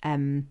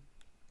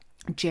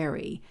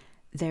Jerry,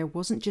 there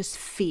wasn't just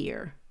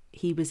fear.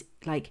 He was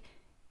like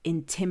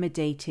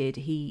intimidated.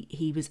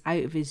 He was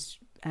out of his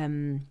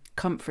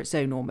comfort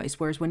zone almost.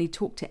 Whereas when he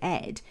talked to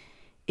Ed,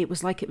 it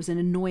was like it was an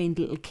annoying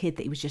little kid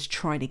that he was just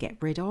trying to get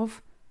rid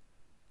of.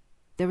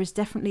 There was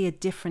definitely a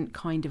different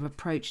kind of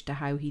approach to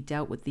how he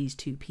dealt with these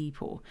two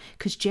people.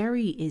 Because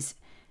Jerry is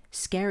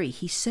scary.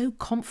 He's so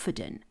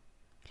confident.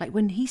 Like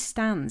when he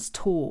stands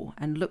tall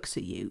and looks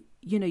at you,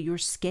 you're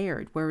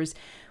scared. Whereas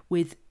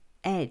with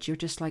Ed, you're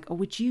just like, oh,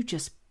 would you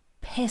just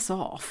piss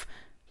off?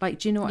 Like,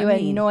 do you know what I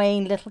mean? You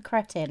annoying little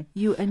cretin.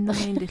 You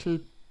annoying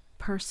little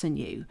person,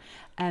 you.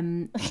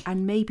 And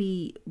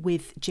maybe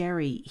with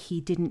Jerry,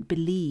 he didn't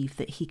believe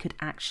that he could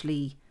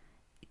actually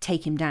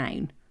take him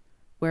down.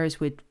 Whereas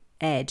with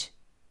Ed,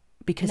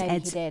 because Maybe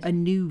Ed's a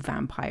new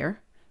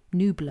vampire,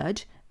 new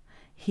blood,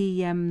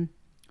 he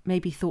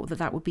maybe thought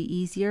that would be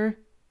easier.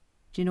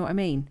 Do you know what I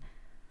mean?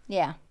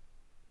 Yeah.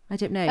 I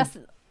don't know.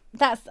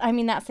 That's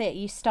it.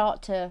 You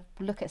start to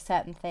look at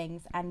certain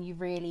things and you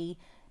really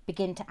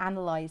begin to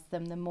analyse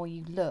them the more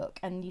you look,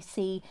 and you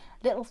see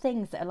little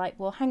things that are like,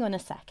 well, hang on a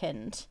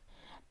second.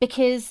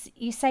 Because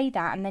you say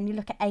that and then you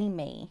look at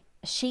Amy.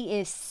 She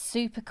is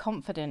super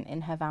confident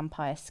in her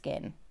vampire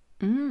skin.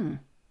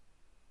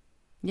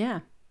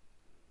 Yeah.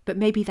 But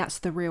maybe that's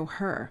the real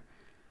her,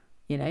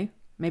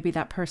 Maybe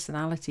that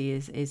personality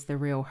is the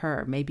real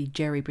her. Maybe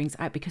Jerry brings it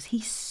out because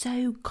he's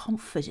so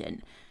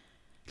confident.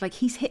 Like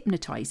he's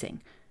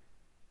hypnotizing.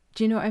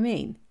 Do you know what I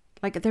mean?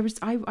 Like there was,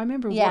 I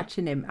remember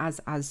watching him as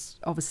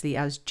obviously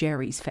as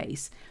Jerry's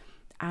face,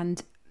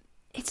 and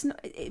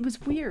it was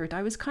weird.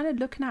 I was kind of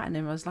looking at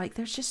him. I was like,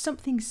 there's just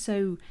something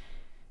so,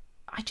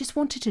 I just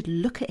wanted to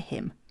look at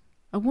him.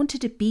 I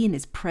wanted to be in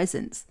his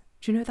presence.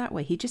 Do you know that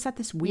way? He just had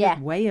this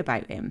weird way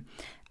about him.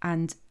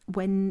 And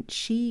when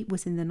she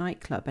was in the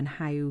nightclub and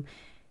how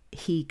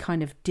he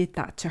kind of did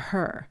that to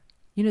her.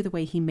 You know, the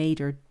way he made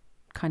her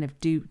kind of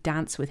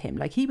dance with him.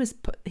 Like he was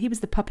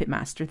the puppet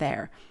master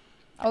there.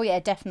 Oh yeah,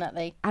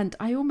 definitely. And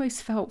I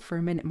almost felt for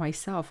a minute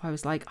myself, I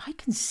was like, I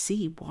can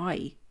see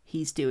why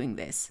he's doing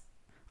this.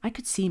 I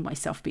could see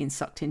myself being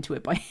sucked into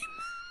it by him.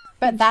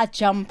 But that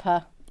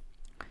jumper.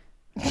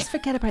 Just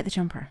forget about the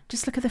jumper.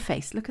 Just look at the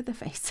face. Look at the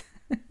face.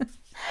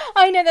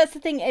 I know, that's the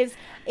thing, is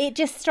it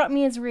just struck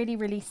me as really,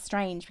 really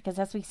strange because,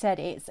 as we said,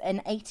 it's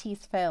an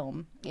 80s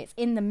film. It's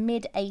in the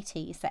mid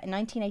 80s, set in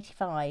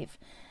 1985,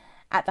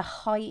 at the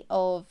height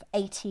of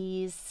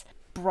 80s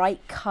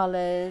bright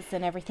colours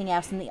and everything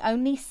else. And the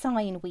only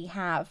sign we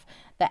have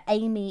that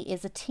Amy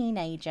is a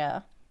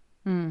teenager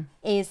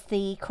is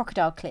the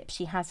crocodile clip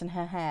she has in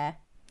her hair.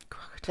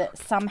 That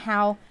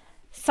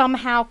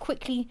somehow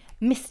quickly,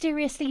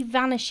 mysteriously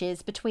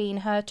vanishes between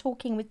her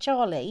talking with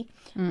Charlie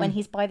when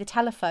he's by the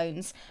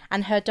telephones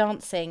and her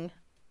dancing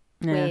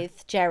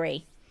with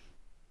Jerry.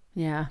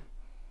 Yeah.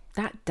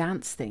 That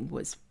dance thing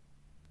was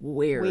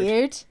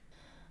weird.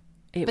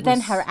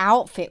 Then her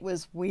outfit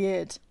was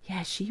weird.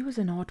 Yeah, she was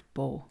an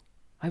oddball.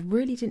 I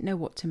really didn't know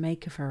what to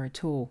make of her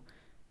at all.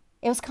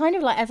 It was kind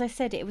of like, as I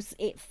said,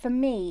 for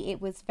me, it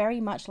was very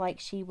much like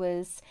she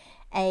was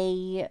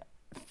a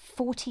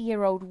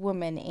 40-year-old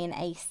woman in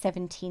a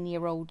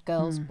 17-year-old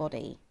girl's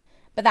body.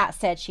 But that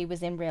said, she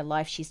was in real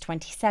life, she's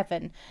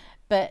 27,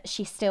 but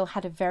she still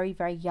had a very,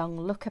 very young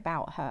look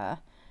about her.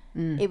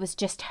 It was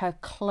just her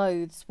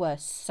clothes were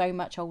so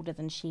much older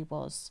than she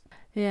was.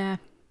 Yeah,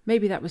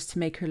 maybe that was to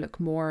make her look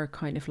more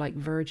kind of like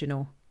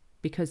virginal,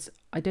 because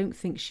I don't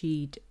think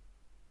she'd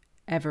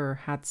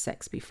ever had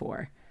sex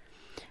before.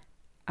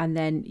 And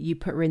then you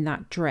put her in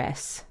that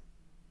dress,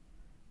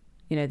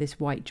 you know, this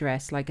white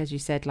dress, like, as you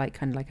said, like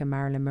kind of like a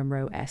Marilyn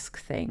Monroe-esque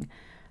thing.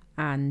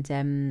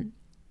 And,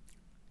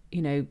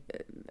 you know,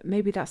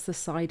 maybe that's the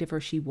side of her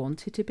she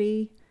wanted to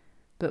be.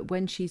 But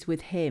when she's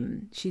with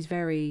him, she's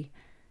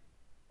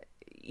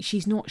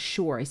not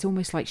sure. It's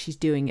almost like she's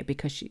doing it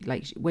because she,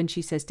 like, when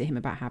she says to him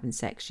about having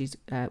sex, she's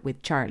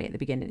with Charlie at the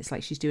beginning, it's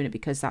like she's doing it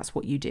because that's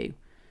what you do.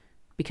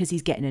 Because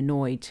he's getting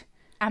annoyed.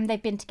 And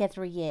they've been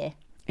together a year.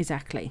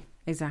 Exactly.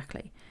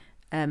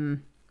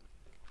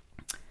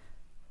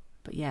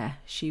 But yeah,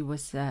 she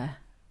was. There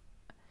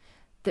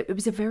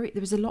was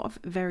a lot of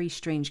very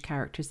strange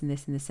characters in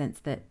this, in the sense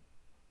that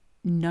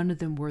none of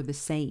them were the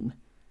same.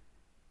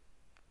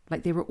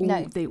 Like they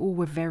all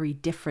were very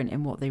different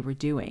in what they were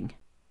doing.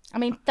 I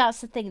mean,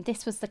 that's the thing.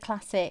 This was the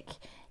classic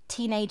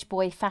teenage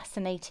boy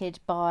fascinated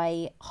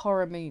by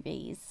horror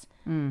movies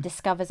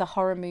discovers a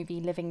horror movie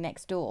living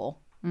next door.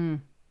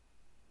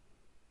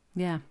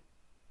 Yeah.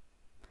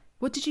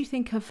 What did you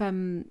think of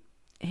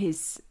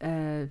his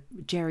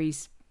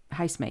Jerry's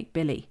housemate,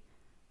 Billy?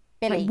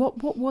 Like,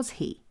 what was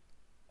he?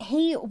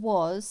 He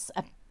was,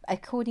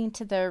 according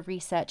to the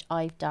research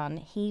I've done,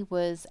 he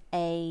was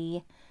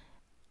a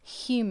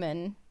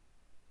human.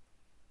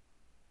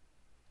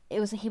 He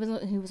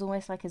was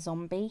almost like a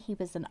zombie. He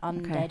was an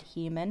undead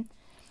human.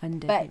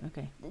 Okay.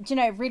 Do you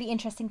know, a really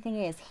interesting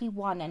thing is he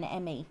won an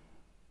Emmy.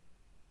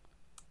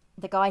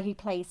 The guy who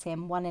plays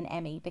him won an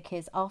Emmy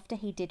because after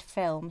he did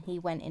film, he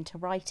went into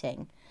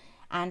writing.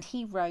 And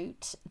he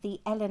wrote the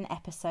Ellen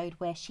episode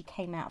where she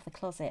came out of the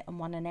closet and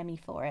won an Emmy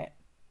for it.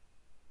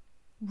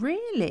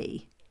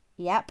 Really?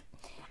 Yep.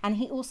 And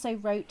he also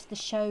wrote the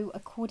show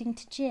According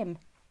to Jim.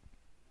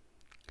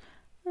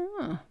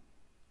 Oh.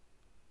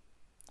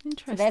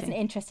 Interesting. So there's an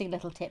interesting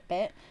little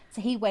tidbit.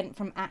 So he went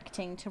from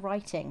acting to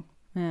writing.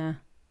 Yeah.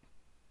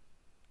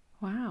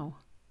 Wow.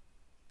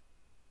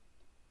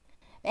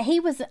 He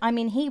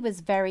was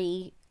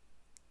very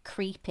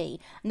creepy.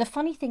 And the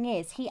funny thing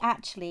is, he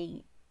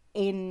actually,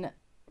 in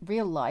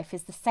real life,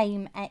 is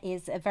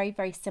a very,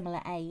 very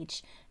similar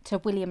age to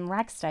William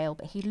Ragsdale,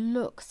 but he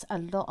looks a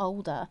lot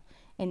older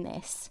in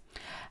this.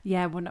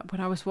 Yeah, when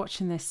I was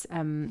watching this,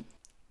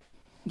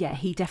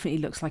 he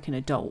definitely looks like an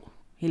adult.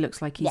 He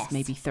looks like he's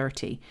maybe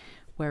 30,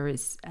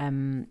 whereas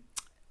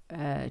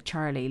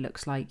Charlie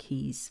looks like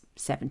he's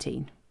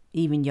 17,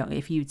 even young.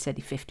 If you'd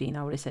said 15,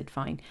 I would have said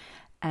fine.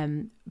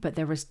 But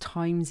there was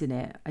times in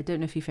it, I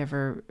don't know if you've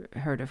ever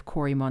heard of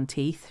Corey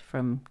Monteith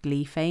from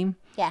Glee fame.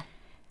 Yeah.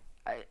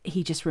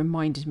 He just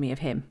reminded me of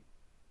him.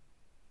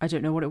 I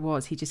don't know what it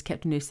was. He just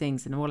kept doing those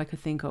things, and all I could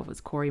think of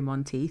was Corey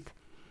Monteith.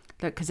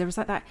 Like, because there was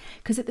like that.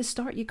 Because at the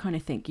start you kind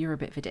of think you're a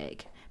bit of a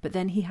dick, but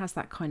then he has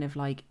that kind of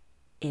like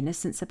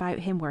innocence about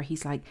him where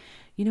he's like,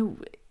 you know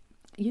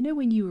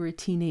when you were a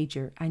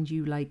teenager and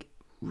you like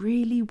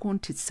really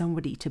wanted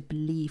somebody to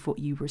believe what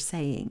you were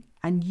saying,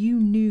 and you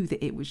knew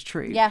that it was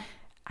true. Yeah.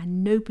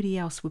 And nobody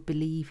else would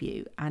believe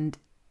you. And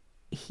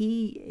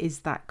he is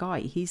that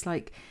guy. He's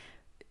like,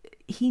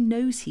 he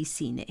knows he's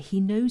seen it. He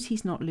knows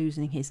he's not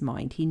losing his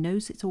mind. He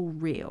knows it's all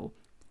real,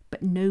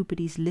 but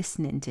nobody's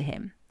listening to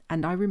him.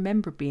 And I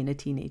remember being a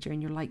teenager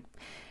and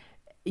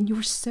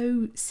you're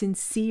so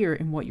sincere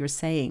in what you're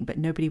saying, but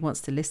nobody wants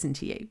to listen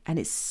to you. And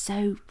it's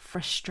so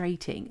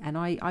frustrating. And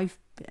I've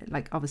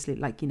like, obviously,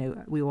 like, you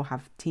know, we all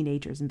have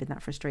teenagers and been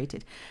that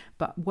frustrated.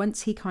 But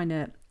once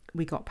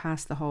we got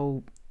past the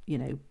whole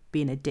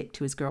being a dick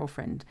to his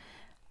girlfriend,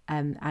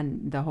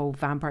 and the whole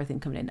vampire thing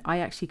coming in, I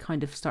actually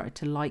kind of started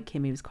to like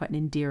him. He was quite an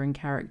endearing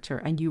character,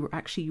 and you were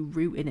actually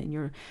rooting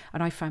it,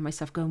 and I found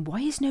myself going, why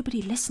is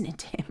nobody listening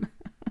to him?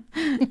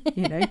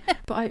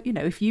 But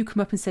if you come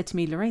up and said to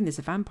me, Lorraine, there's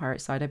a vampire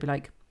outside, I'd be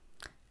like,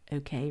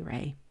 okay,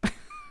 Ray.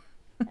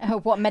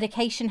 What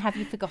medication have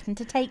you forgotten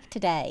to take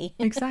today?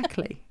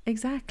 Exactly.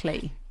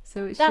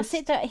 So it.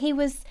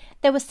 That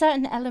there were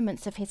certain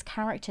elements of his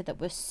character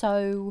that were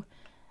so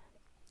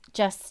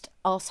just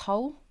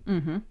asshole.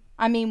 Mm-hmm.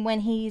 I mean, when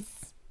he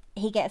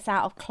gets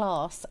out of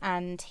class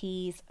and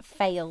he's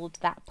failed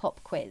that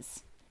pop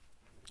quiz.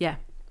 Yeah.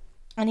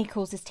 And he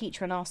calls his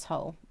teacher an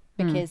asshole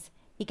because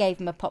he gave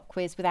him a pop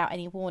quiz without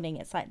any warning.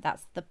 It's like,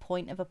 that's the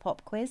point of a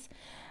pop quiz.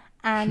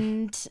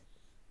 And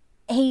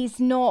he's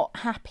not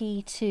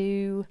happy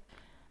to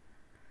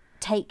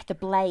take the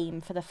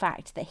blame for the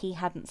fact that he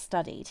hadn't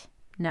studied.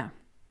 No.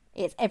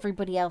 It's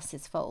everybody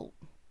else's fault.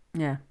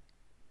 Yeah.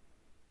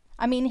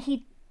 I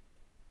mean,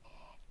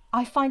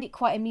 I find it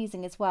quite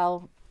amusing as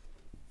well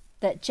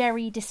that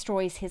Jerry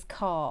destroys his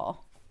car.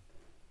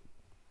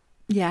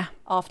 Yeah.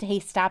 After he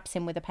stabs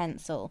him with a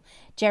pencil.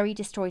 Jerry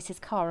destroys his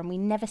car and we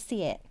never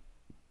see it.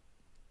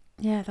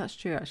 Yeah, that's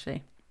true,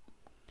 actually.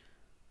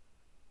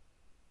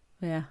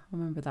 Yeah, I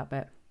remember that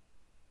bit.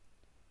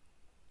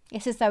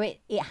 It's as though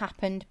it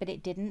happened, but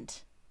it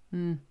didn't.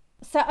 Mm.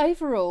 So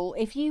overall,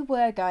 if you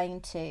were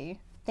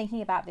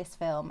thinking about this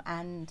film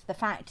and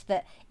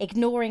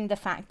ignoring the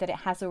fact that it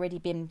has already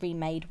been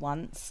remade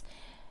once,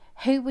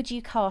 who would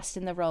you cast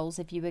in the roles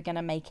if you were going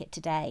to make it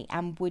today?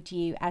 And would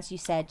you, as you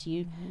said,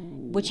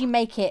 would you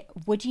make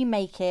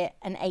it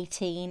an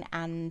 18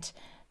 and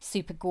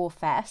super gore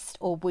fest,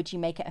 or would you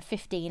make it a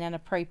 15 and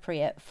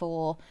appropriate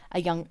for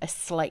a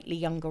slightly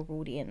younger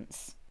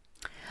audience?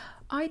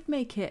 I'd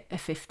make it a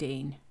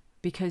 15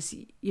 because,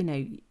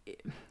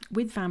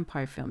 with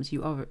vampire films,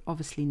 you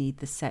obviously need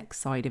the sex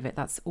side of it.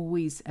 That's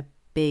always a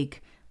big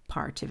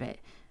part of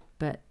it.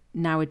 But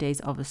nowadays,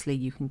 obviously,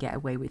 you can get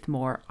away with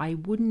more. I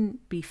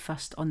wouldn't be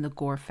fussed on the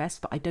gore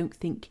fest, but I don't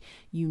think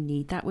you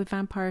need that with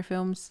vampire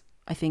films.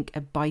 I think a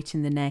bite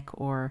in the neck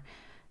or,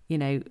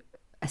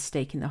 a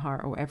stake in the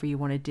heart or whatever you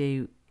want to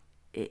do,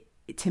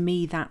 to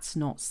me, that's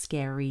not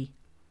scary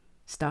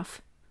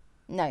stuff.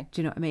 No.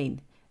 Do you know what I mean?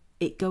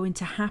 It going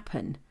to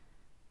happen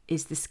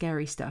is the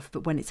scary stuff,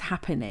 but when it's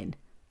happening,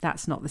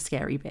 that's not the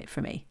scary bit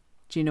for me.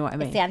 Do you know what I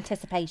mean? It's the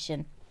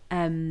anticipation.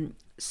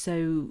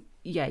 So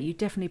yeah, you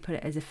definitely put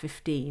it as a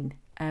 15.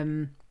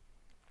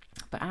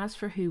 But as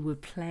for who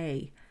would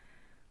play,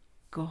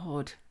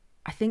 God,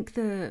 I think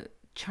the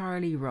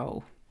Charlie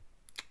role.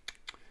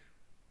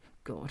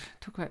 God,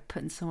 talk about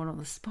putting someone on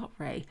the spot,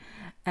 Ray.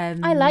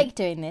 I like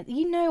doing this.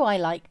 I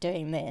like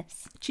doing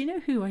this. Do you know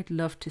who I'd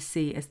love to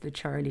see as the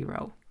Charlie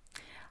role?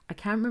 I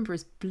can't remember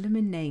his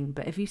blooming name,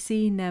 but have you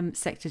seen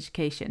Sex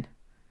Education?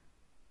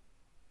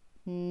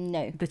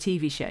 No. The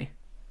TV show?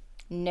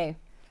 No.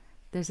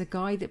 There's a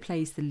guy that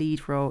plays the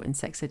lead role in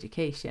Sex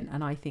Education,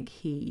 and I think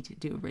he'd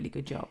do a really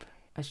good job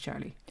as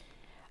Charlie.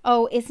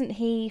 Oh, isn't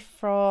he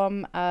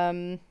from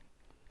The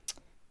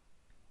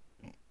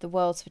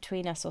Worlds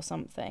Between Us or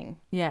something?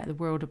 Yeah, The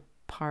World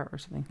Apart or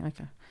something.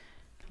 Okay.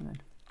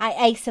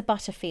 Asa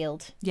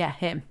Butterfield. Yeah,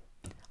 him.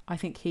 I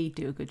think he'd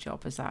do a good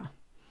job as that.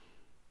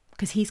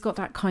 Because he's got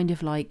that kind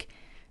of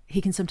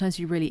he can sometimes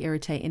be really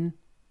irritating,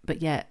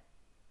 but yet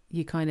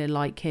you kind of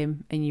like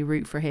him and you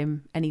root for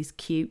him, and he's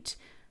cute,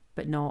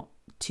 but not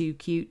too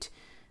cute.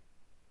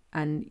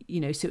 And,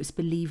 so it's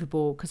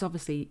believable, because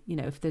obviously,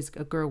 if there's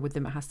a girl with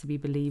them, it has to be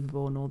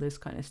believable and all this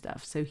kind of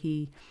stuff. So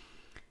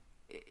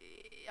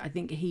I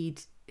think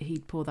he'd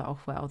pull that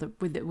off well.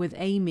 With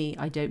Amy,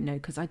 I don't know,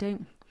 because I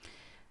don't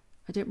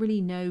really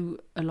know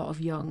a lot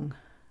of young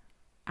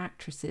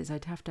actresses.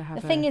 I'd have to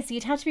have the thing is,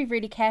 you'd have to be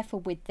really careful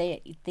with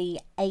the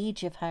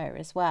age of her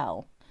as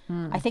well.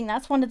 I think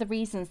that's one of the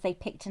reasons they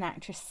picked an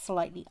actress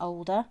slightly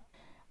older,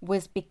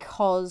 was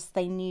because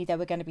they knew there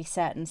were going to be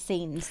certain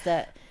scenes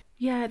that...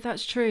 Yeah,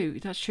 that's true,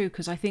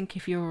 because I think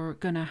if you're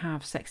going to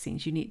have sex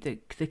scenes, you need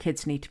the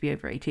kids need to be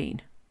over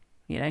 18,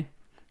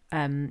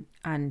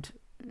 and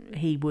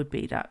he would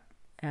be that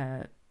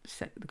the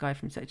guy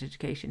from Sex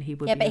Education. He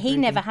would be, but he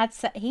never had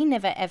you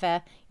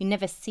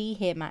never see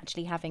him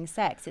actually having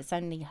sex. It's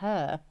only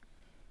her.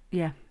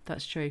 Yeah,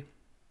 that's true.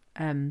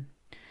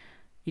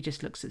 He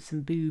just looks at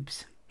some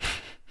boobs.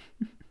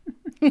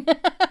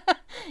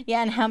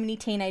 Yeah, and how many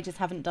teenagers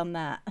haven't done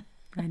that?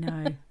 I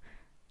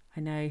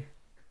know.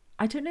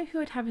 I don't know who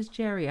I'd have as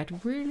Jerry.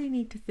 I'd really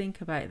need to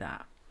think about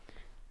that.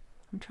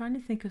 I'm trying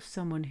to think of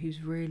someone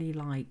who's really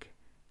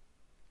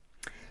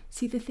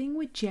See, the thing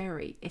with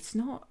Jerry, it's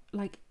not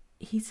like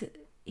he's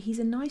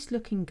a nice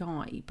looking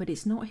guy, but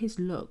it's not his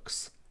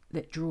looks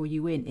that draw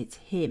you in. It's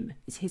him.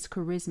 It's his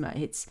charisma.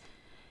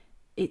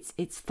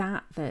 It's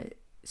that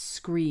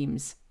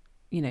screams,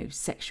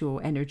 sexual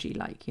energy,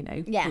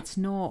 Yeah. It's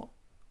not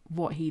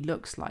what he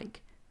looks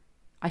like.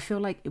 I feel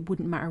like it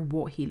wouldn't matter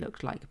what he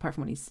looked like, apart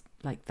from when he's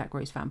like that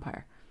gross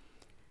vampire,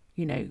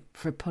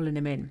 for pulling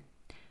him in.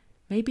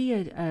 Maybe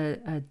a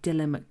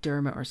Dylan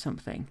McDermott or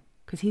something,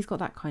 because he's got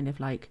that kind of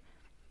like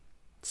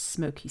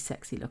smoky,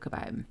 sexy look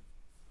about him.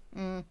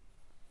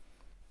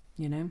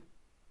 You know?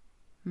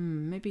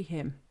 Maybe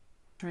him.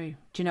 True.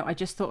 Do you know, I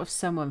just thought of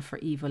someone for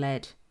Evil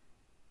Ed,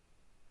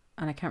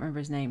 and I can't remember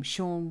his name.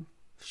 Sean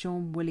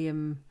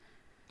William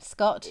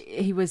Scott.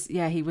 He was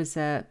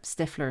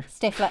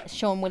Stifler.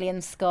 Sean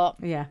William Scott.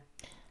 Yeah.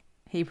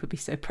 He would be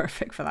so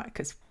perfect for that,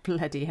 because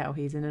bloody hell,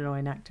 he's an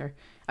annoying actor.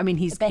 I mean,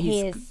 he's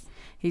good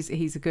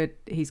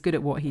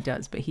at what he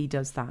does, but he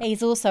does that.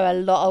 He's also a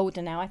lot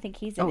older now. I think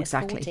he's in his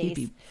 40s. He'd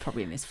be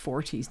probably in his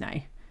 40s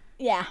now.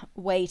 Yeah,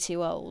 way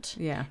too old.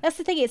 Yeah. That's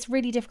the thing, it's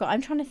really difficult.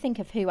 I'm trying to think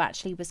of who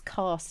actually was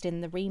cast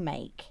in the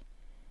remake.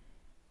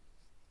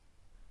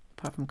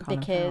 Apart from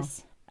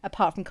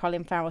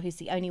Colin Farrell, who's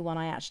the only one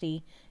I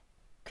actually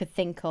could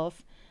think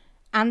of.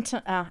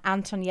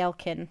 Anton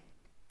Yelkin.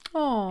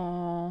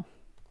 Oh.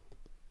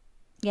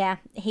 Yeah,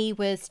 he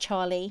was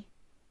Charlie.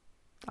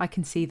 I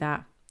can see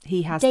that.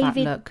 He has that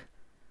look.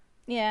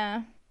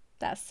 Yeah,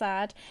 that's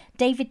sad.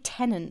 David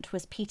Tennant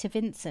was Peter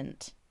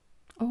Vincent.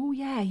 Oh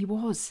yeah, he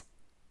was.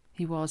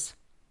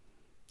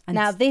 And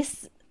now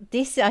this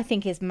I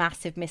think is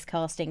massive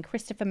miscasting.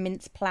 Christopher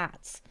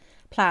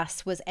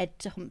Mintz-Plasse was Ed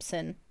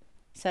Thompson.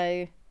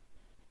 So,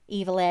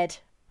 Evil Ed.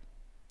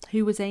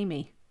 Who was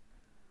Amy?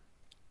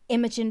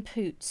 Imogen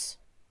Poots.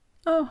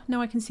 Oh,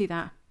 no, I can see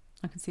that.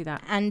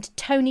 And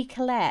Toni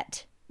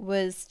Collette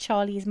was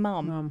Charlie's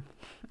mum.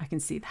 I can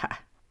see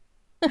that.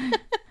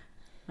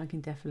 I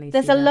can definitely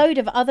There's see a that. load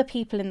of other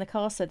people in the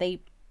cast, so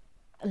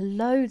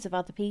loads of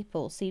other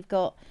people. So you've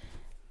got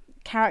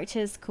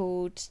characters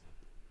called...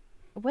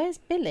 Where's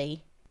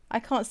Billy? I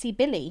can't see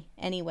Billy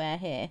anywhere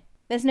here.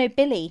 There's no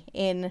Billy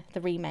in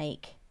the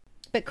remake.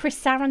 But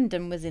Chris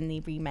Sarandon was in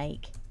the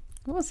remake.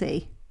 Was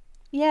he?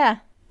 Yeah.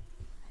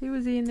 Who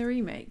was he in the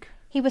remake?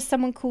 He was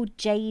someone called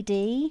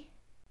JD.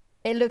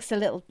 It looks a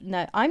little...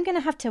 No, I'm going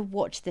to have to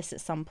watch this at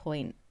some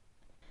point.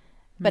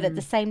 But at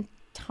the same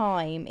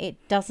time,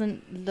 it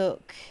doesn't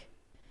look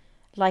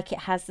like it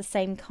has the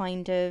same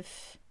kind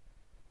of...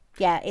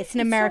 Yeah, it's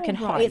an American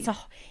horror.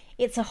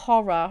 It's a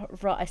horror,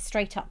 a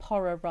straight up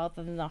horror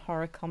rather than a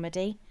horror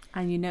comedy.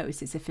 And you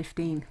notice it's a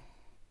 15.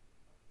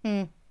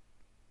 You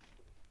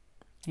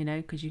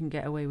know, because you can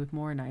get away with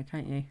more now,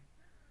 can't you?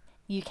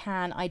 You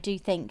can. I do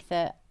think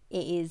that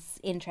it is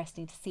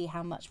interesting to see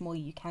how much more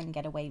you can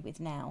get away with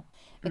now.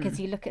 Because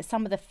you look at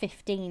some of the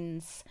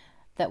 15s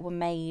that were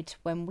made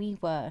when we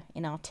were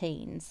in our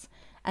teens,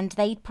 and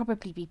they'd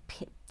probably be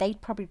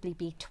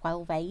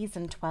 12As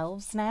and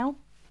 12s now.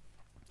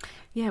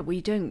 Yeah,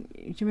 do you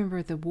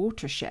remember The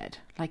Watershed?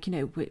 Like, you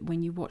know,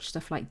 when you watch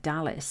stuff like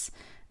Dallas,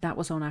 that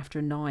was on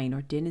after 9,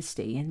 or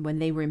Dynasty, and when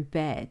they were in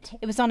bed...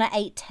 It was on at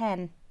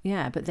 8:10.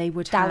 Yeah, but they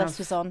would Dallas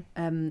was on.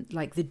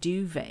 Like the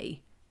duvet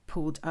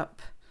pulled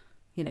up,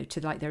 you know,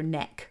 to like their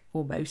neck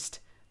almost.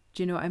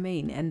 Do you know what I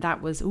mean? And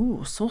that was,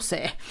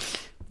 saucy.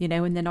 You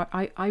know, and then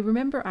I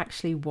remember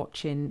actually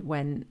watching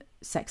when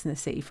Sex and the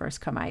City first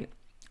come out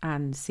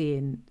and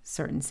seeing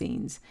certain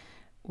scenes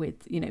with,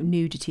 you know,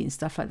 nudity and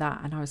stuff like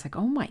that. And I was like,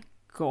 oh my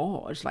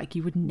God, like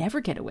you would never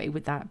get away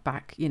with that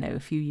back, you know, a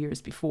few years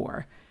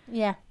before.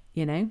 Yeah.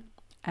 You know?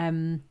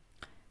 And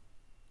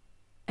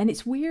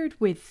it's weird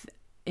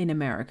in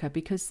America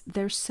because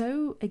they're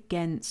so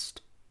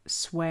against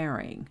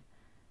swearing.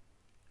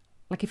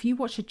 Like if you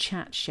watch a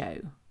chat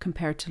show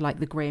compared to like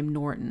the Graham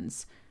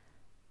Nortons,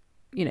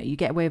 you know, you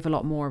get away with a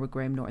lot more with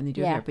Graham Norton than you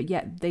do here. But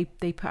yet they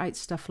put out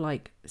stuff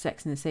like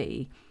Sex and the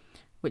City,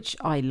 which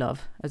I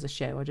love as a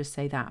show, I'll just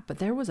say that. But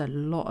there was a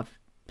lot of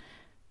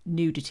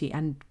nudity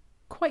and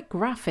quite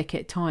graphic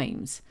at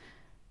times.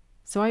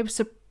 So I was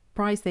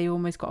surprised they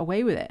almost got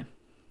away with it.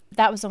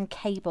 That was on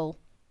cable.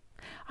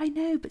 I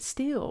know, but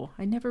still,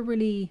 I never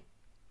really...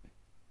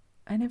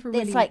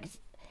 It's like,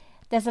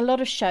 there's a lot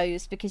of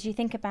shows, because you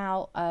think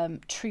about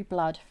True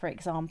Blood, for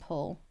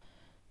example,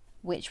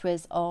 which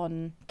was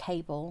on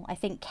cable. I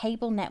think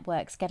cable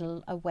networks get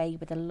away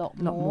with a lot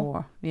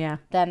more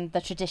than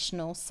the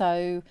traditional.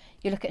 So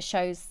you look at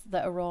shows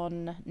that are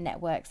on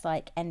networks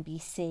like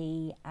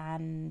NBC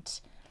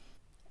and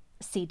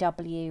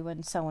CW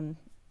and so on.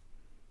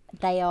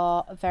 They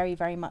are very,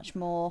 very much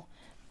more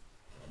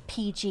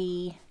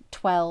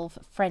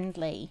PG-12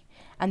 friendly.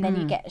 And then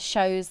you get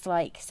shows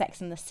like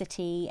Sex and the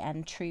City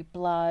and True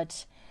Blood.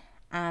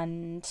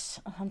 And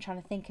I'm trying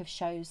to think of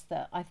shows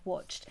that I've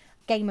watched.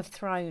 Game of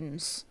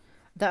Thrones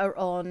that are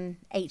on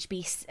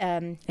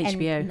HBO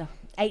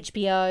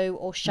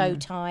or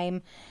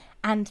Showtime,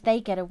 and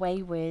they get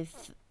away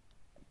with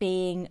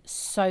being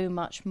so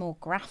much more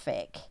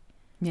graphic.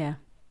 Yeah,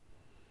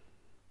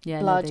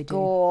 blood,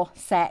 gore,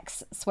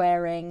 sex,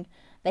 swearing.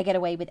 They get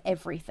away with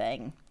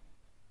everything.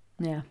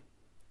 Yeah,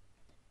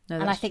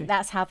 and I think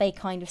that's how they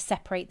kind of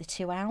separate the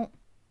two out.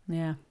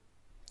 Yeah,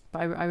 but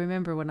I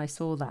remember when I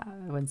saw that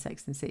when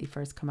Sex and the City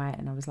first come out,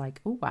 and I was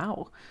like, oh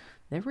wow.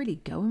 They're really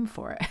going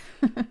for it.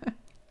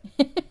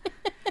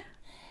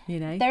 You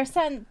know? That's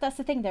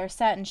the thing, there are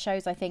certain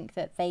shows I think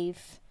that there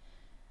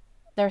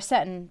are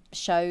certain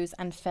shows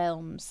and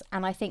films,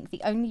 and I think the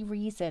only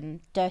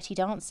reason Dirty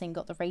Dancing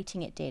got the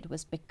rating it did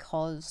was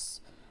because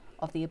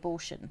of the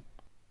abortion.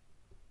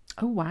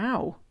 Oh,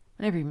 wow.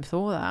 I never even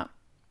thought of that.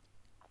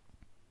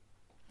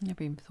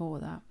 Never even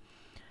thought of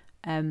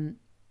that.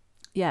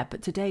 Yeah,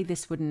 but today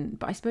this wouldn't...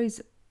 But I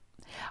suppose...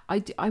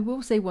 I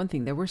will say one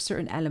thing. There were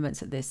certain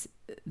elements of this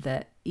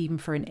that even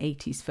for an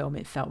 80s film,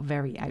 it felt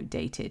very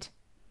outdated.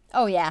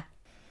 Oh, yeah.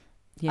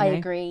 You know? I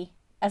agree.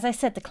 As I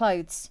said, the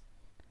clothes.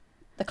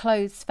 The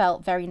clothes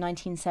felt very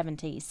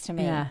 1970s to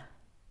me. Yeah.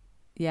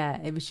 Yeah,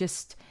 it was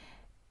just...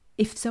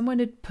 If someone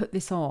had put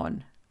this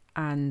on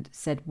and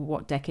said,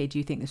 what decade do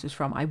you think this was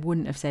from? I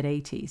wouldn't have said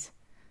 80s.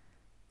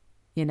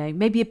 You know,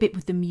 maybe a bit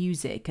with the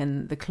music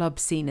and the club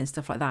scene and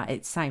stuff like that.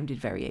 It sounded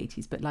very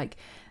 80s, but like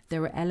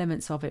there were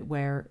elements of it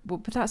where, well,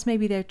 but that's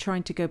maybe they're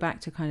trying to go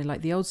back to kind of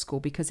like the old school,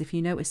 because if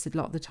you noticed a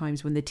lot of the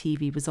times when the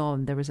TV was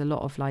on, there was a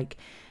lot of like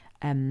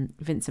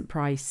Vincent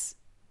Price,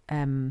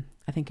 I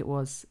think it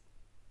was,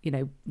 you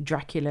know,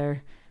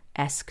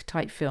 Dracula-esque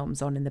type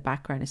films on in the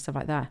background and stuff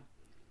like that.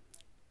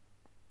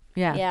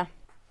 Yeah.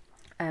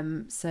 Yeah.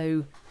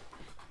 So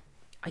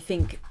I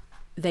think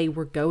they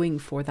were going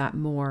for that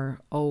more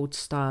old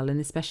style, and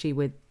especially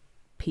with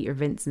Peter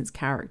Vincent's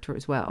character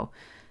as well,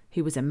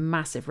 who was a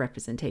massive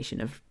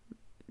representation of,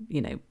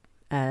 you know,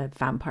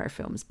 vampire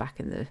films back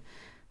in the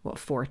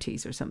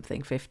 40s or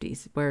something,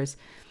 50s. Whereas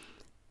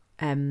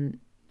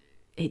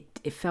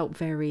it felt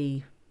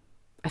very...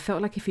 I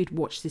felt like if you'd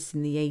watched this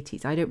in the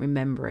 80s, I don't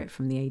remember it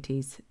from the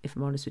 80s, if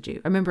I'm honest with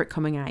you. I remember it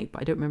coming out,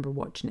 but I don't remember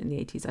watching it in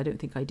the 80s. I don't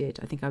think I did.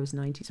 I think I was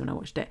 90s when I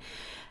watched it.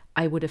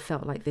 I would have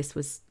felt like this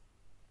was...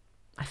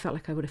 I felt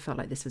like I would have felt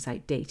like this was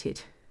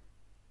outdated.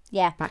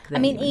 Yeah. Back then.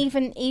 I mean,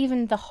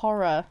 even the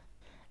horror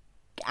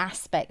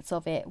aspects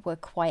of it were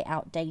quite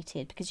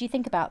outdated, because you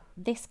think about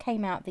this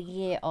came out the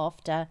year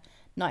after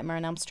Nightmare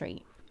on Elm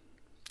Street.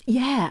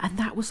 Yeah, and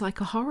that was like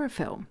a horror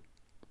film.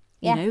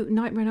 Yeah. You know,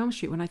 Nightmare on Elm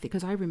Street,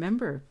 because I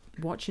remember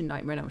watching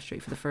Nightmare on Elm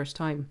Street for the first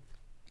time.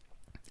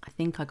 I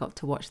think I got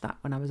to watch that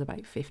when I was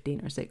about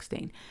 15 or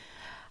 16.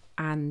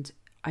 And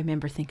I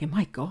remember thinking,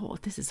 my God,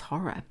 this is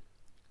horror.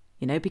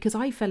 You know, because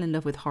I fell in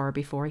love with horror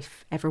before I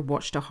ever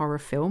watched a horror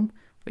film,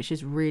 which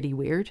is really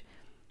weird.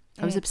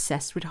 I was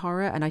obsessed with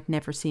horror and I'd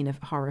never seen a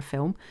horror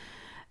film.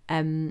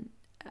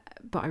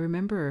 But I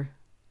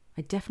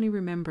definitely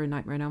remember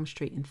Nightmare on Elm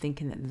Street and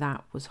thinking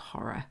that was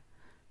horror,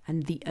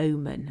 and The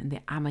Omen and the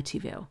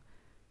Amityville.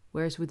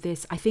 Whereas with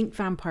this, I think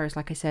vampires,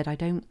 like I said,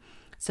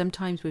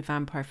 sometimes with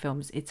vampire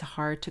films, it's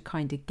hard to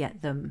kind of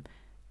get them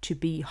to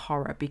be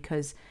horror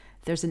because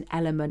there's an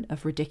element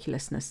of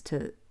ridiculousness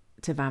to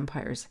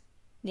vampires.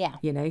 Yeah.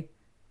 You know?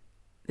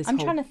 I'm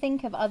trying to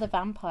think of other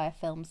vampire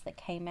films that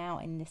came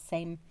out in the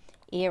same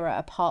era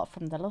apart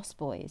from The Lost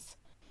Boys.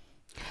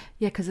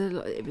 Yeah, because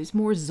it was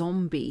more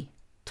zombie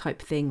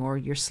type thing, or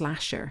your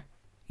slasher,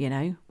 you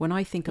know? When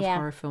I think of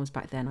horror films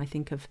back then, I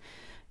think of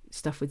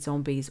stuff with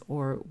zombies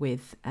or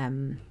with,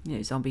 you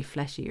know, zombie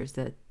flesh eaters,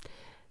 the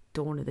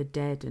Dawn of the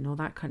Dead and all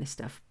that kind of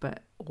stuff.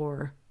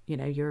 Or, you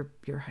know, your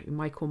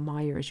Michael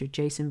Myers, your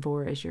Jason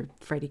Voorhees, your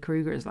Freddy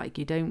Kruegers. Like,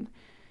 you don't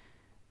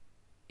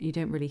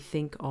really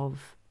think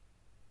of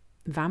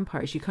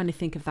vampires. You kind of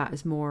think of that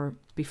as more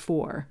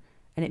before,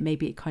 and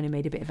it kind of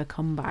made a bit of a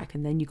comeback.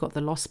 And then you got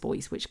The Lost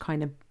Boys, which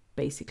kind of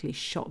basically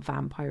shot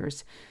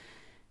vampires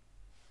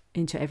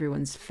into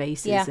everyone's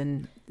faces,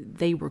 and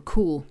they were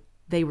cool.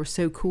 They were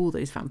so cool,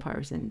 those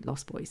vampires in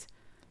Lost Boys,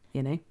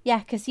 you know? Yeah,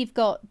 because you've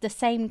got the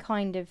same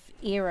kind of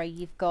era.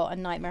 You've got A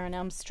Nightmare on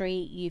Elm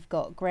Street, you've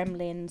got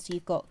Gremlins,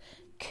 you've got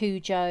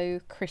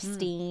Cujo,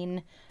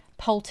 Christine,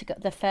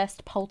 the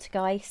first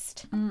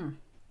Poltergeist,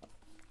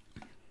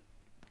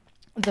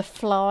 The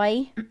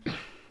Fly,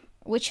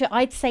 which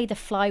I'd say The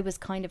Fly was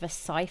kind of a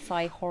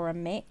sci-fi horror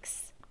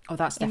mix. Oh,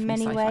 that's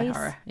definitely sci-fi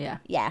horror, yeah.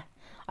 Yeah,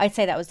 I'd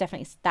say that was a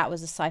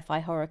sci-fi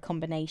horror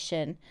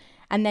combination.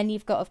 And then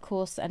you've got, of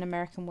course, An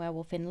American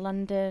Werewolf in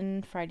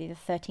London, Friday the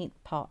 13th,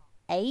 Part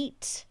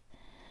 8.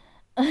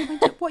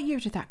 What year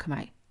did that come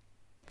out?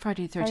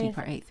 Friday the 13th,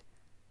 Part 8?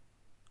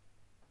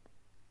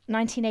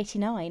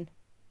 1989.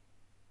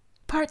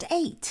 Part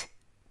 8?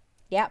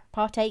 Yep,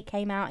 Part 8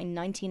 came out in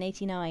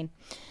 1989.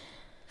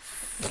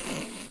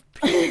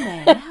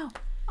 Hell.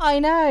 I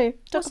know.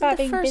 Talk Wasn't about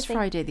the being first busy.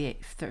 Friday the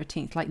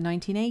 13th like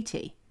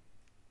 1980?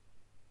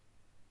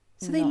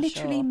 So they Not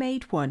literally sure.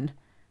 made one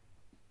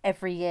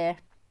Every year.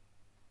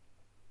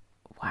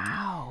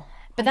 Wow.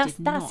 But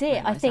that's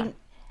it. I think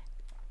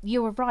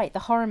you were right. The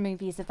horror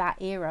movies of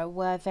that era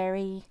were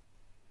very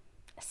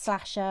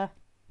slasher,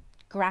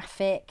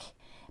 graphic,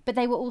 but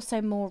they were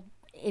also more,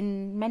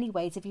 in many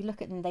ways, if you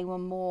look at them, they were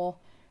more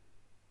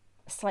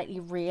slightly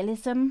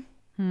realism.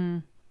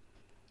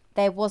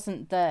 There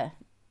wasn't the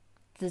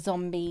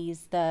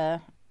zombies,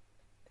 the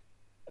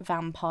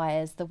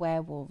vampires, the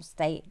werewolves.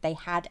 They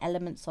had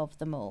elements of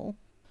them all,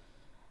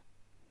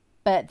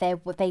 but they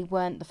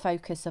weren't the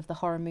focus of the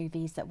horror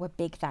movies that were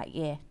big that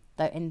year,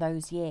 in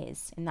those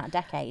years, in that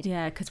decade.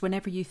 Yeah, because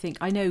whenever you think,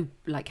 I know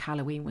like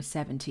Halloween was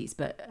 70s,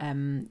 but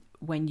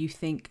when you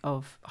think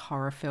of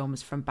horror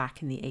films from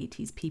back in the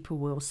 80s, people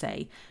will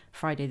say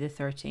Friday the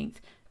 13th,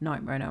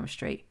 Nightmare on Elm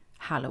Street,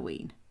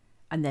 Halloween,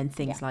 and then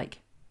things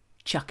like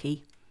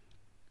Chucky,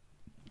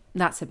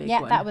 That's a big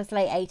Yeah, one. that was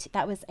late 80.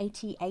 That was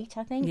 88,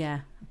 I think.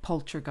 Yeah,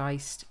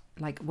 Poltergeist.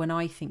 Like when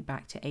I think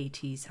back to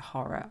 80s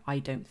horror, I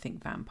don't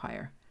think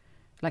vampire.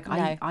 Like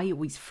No. I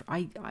always,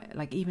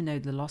 like, even though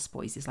The Lost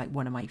Boys is like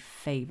one of my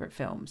favorite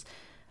films,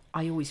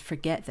 I always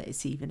forget that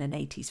it's even an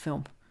 80s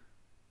film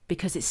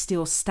because it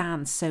still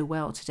stands so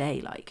well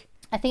today. Like,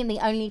 I think the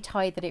only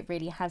tie that it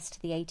really has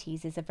to the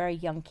 80s is a very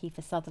young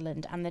Kiefer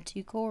Sutherland and the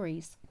two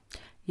Coreys.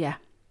 yeah,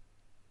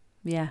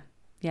 yeah,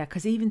 yeah.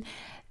 Because even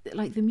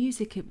like the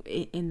music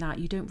in that,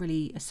 you don't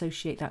really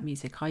associate that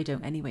music. I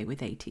don't anyway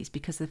with 80s,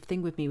 because the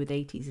thing with me with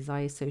 80s is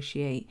I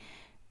associate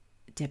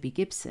Debbie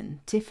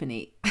Gibson,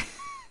 Tiffany,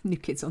 New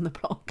Kids on the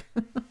Block.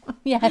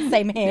 Yeah,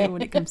 same here.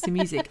 When it comes to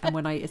music. And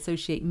when I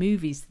associate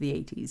movies to the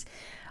 80s,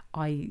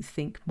 I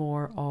think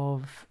more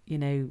of,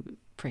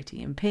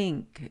 Pretty in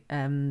Pink,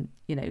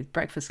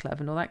 Breakfast Club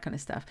and all that kind of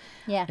stuff.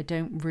 Yeah. I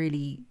don't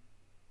really,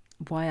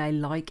 why I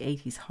like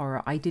 80s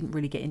horror, I didn't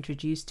really get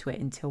introduced to it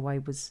until I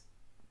was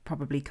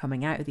probably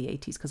coming out of the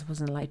 80s, because I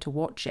wasn't allowed to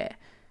watch it,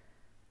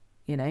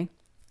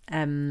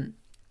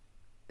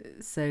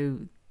 so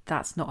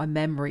that's not a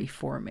memory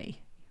for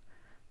me.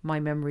 My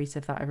memories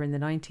of that are in the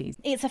 90s.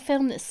 It's a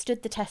film that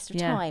stood the test of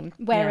Yeah. time,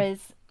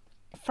 whereas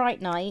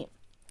Fright Night,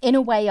 in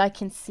a way I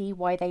can see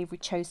why they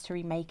chose to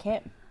remake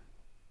it,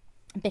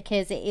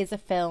 because it is a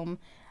film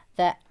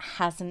that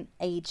hasn't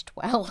aged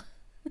well.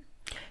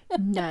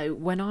 No,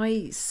 when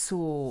I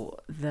saw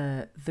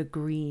the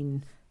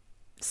green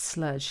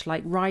sludge,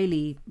 like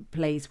Riley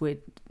plays with,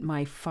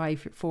 my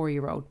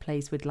 4-year-old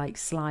plays with like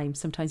slime.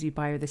 Sometimes we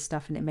buy her this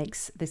stuff and it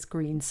makes this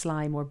green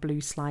slime or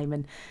blue slime,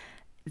 and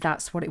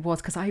that's what it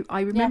was. Because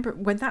I remember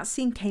when that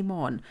scene came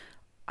on,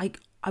 I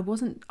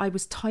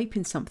was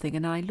typing something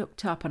and I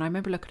looked up, and I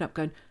remember looking up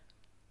going,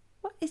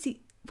 what is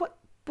he,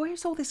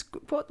 where's all this,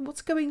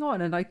 what's going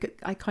on? And I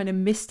kind of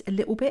missed a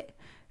little bit,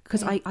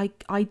 because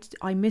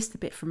I missed a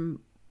bit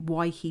from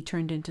why he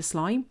turned into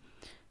slime.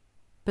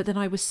 But then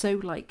I was so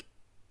like,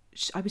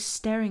 I was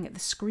staring at the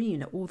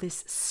screen at all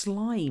this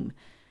slime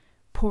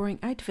pouring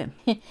out of him.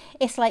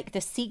 It's like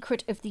The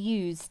Secret of the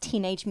Ooze,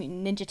 Teenage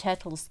Mutant Ninja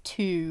Turtles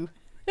 2.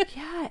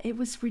 Yeah, it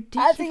was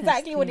ridiculous. That's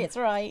exactly what it's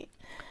right.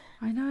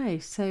 I know.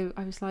 So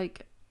I was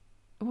like,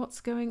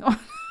 what's going on?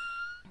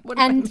 What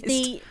have I And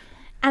missed?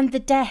 the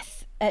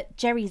death,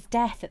 Jerry's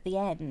death at the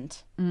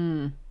end.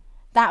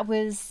 That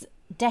was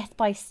death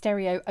by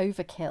stereo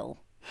overkill.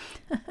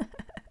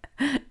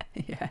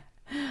 Yeah,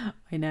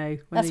 I know.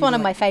 That's one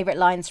of my favourite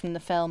lines from the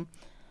film.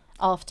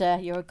 After,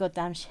 you're a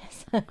goddamn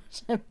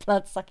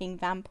blood-sucking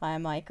vampire,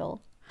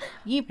 Michael.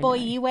 You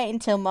wait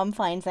until Mum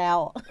finds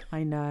out.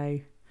 I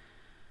know.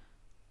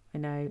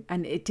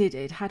 And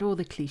it had all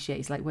the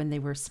cliches, like when they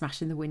were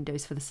smashing the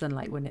windows for the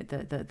sunlight, when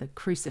the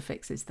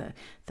crucifixes,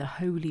 the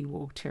holy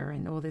water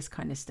and all this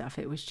kind of stuff.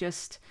 It was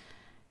just,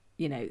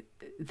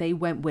 they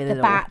went with it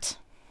all.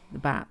 The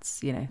bats,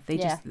 they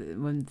just,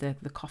 when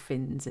the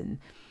coffins, and,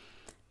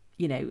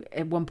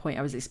 at one point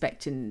I was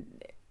expecting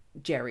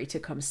Jerry to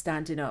come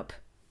standing up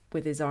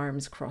with his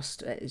arms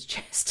crossed at his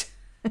chest.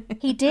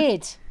 He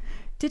did.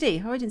 Did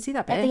he? Oh, I didn't see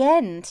that bit. At the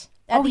end.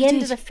 At the end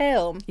did. of the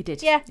film. He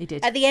did. Yeah. He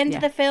did. At the end Yeah.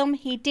 of the film,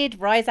 he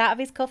did rise out of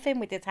his coffin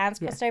with his hands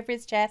crossed over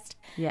his chest.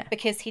 Yeah.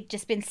 Because he'd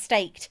just been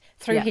staked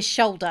through Yeah. his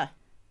shoulder.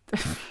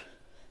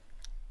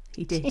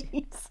 He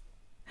did.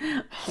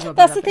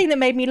 That's the thing that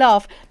made me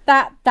laugh.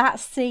 That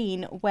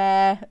scene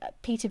where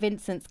Peter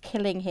Vincent's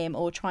killing him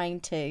or trying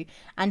to,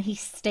 and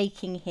he's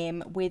staking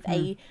him with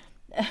a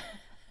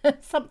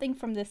something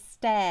from the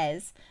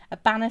stairs, a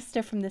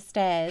banister from the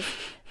stairs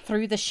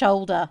through the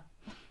shoulder.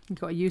 You've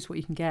got to use what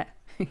you can get.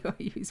 You've got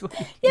to use what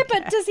you can Yeah, get.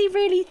 but does he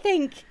really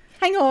think,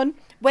 hang on,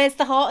 where's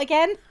the heart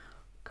again?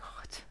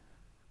 God,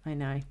 I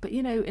know. But,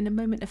 in a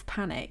moment of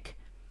panic,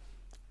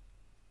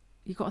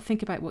 you got to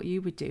think about what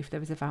you would do if there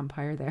was a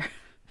vampire there.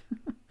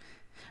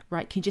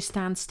 Right, can you just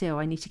stand still?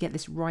 I need to get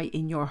this right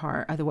in your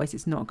heart. Otherwise,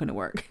 it's not going to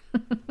work.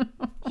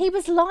 He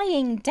was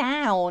lying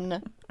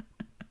down.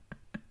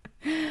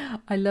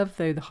 I love,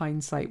 though, the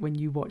hindsight when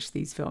you watch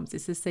these films.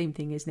 It's the same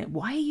thing, isn't it?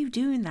 Why are you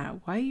doing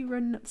that? Why are you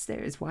running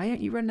upstairs? Why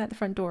aren't you running out the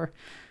front door?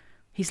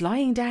 He's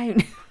lying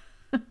down.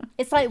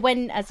 It's like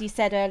when, as you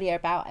said earlier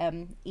about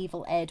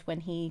Evil Ed,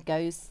 when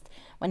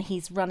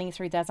he's running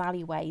through those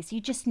alleyways,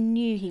 you just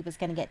knew he was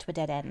going to get to a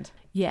dead end.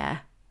 Yeah,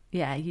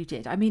 you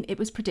did. I mean, it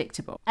was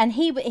predictable. And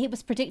it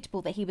was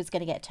predictable that he was going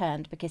to get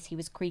turned because he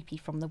was creepy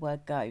from the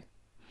word go.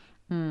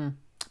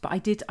 But I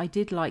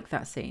did like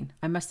that scene.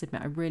 I must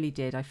admit, I really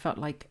did. I felt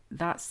like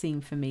that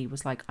scene for me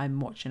was like I'm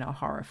watching a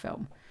horror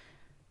film.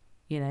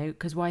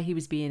 Because while he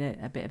was being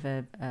a bit of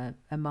a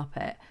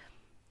muppet,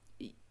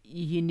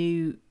 you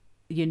knew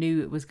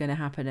it was going to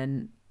happen,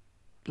 and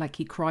like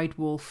he cried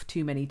wolf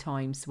too many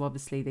times, so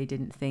obviously they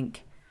didn't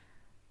think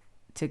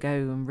to go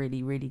and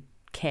really, really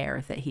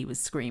care that he was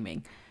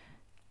screaming.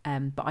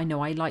 But I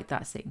know I liked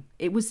that scene.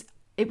 It was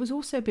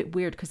also a bit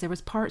weird because there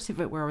was parts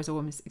of it where I was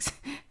almost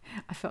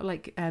I felt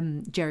like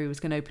Jerry was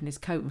going to open his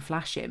coat and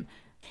flash him,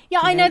 Yeah,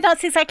 I know,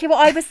 that's exactly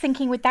what I was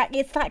thinking with that.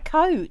 It's that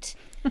coat.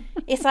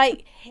 It's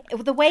like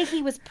the way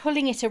he was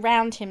pulling it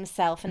around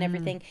himself and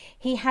everything.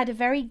 He had a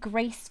very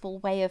graceful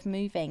way of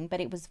moving,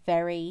 but it was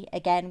very,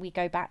 again, we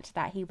go back to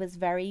that. He was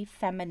very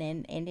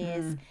feminine in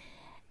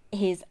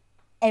his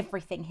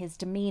everything. His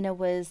demeanor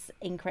was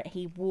incredible.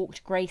 He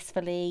walked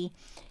gracefully.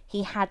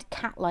 He had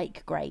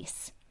cat-like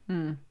grace.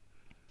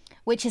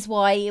 Which is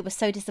why it was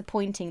so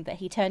disappointing that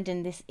he turned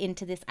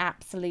into this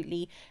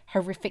absolutely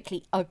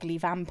horrifically ugly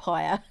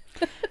vampire.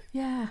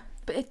 Yeah,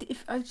 but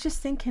if I was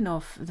just thinking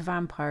of the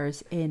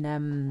vampires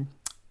in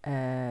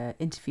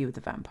Interview with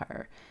the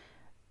Vampire,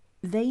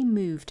 they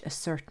moved a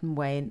certain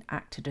way and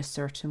acted a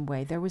certain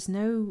way. There was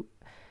no,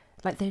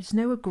 like, there's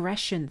no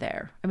aggression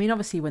there. I mean,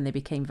 obviously, when they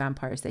became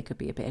vampires, they could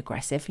be a bit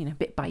aggressive, a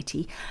bit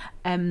bitey.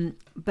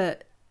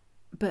 But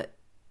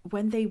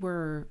when they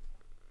were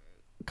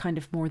kind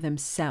of more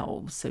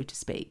themselves, so to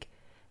speak,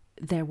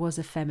 there was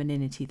a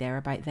femininity there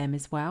about them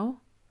as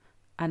well.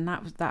 And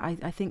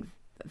I think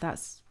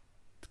that's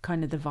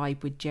kind of the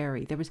vibe with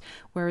Jerry.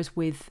 Whereas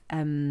with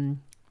the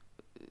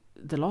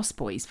Lost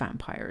Boys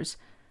vampires,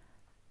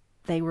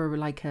 they were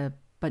like a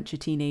bunch of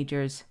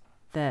teenagers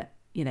that,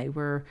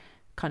 were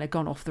kind of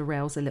gone off the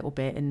rails a little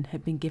bit and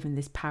had been given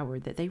this power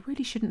that they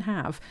really shouldn't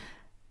have.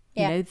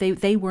 Yeah.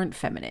 They weren't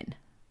feminine.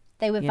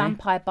 They were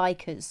vampire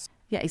bikers.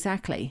 Yeah,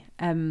 exactly.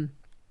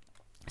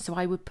 So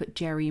I would put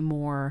Jerry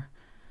more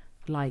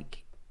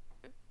like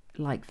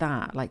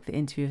that, like the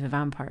Interview with a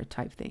Vampire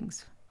type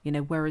things,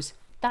 whereas...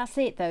 That's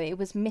it, though. It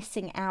was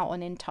missing out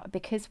on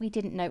because we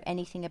didn't know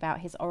anything about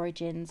his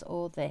origins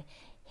or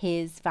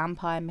his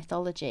vampire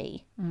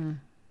mythology.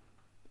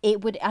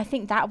 I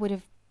think that would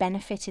have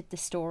benefited the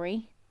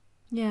story.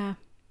 Yeah.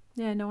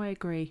 No, I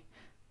agree.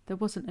 There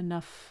wasn't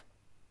enough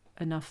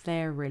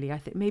there, really. I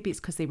think maybe it's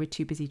because they were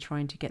too busy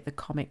trying to get the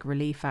comic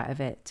relief out of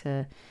it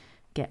to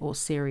get all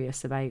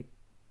serious about,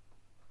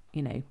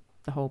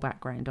 the whole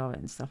background of it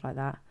and stuff like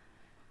that.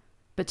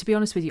 But to be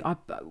honest with you,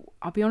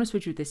 I'll be honest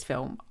with you with this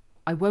film,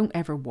 I won't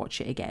ever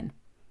watch it again.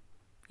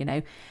 Me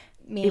it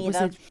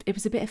either.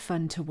 was a bit of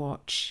fun to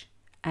watch.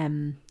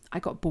 I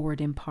got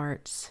bored in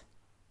parts.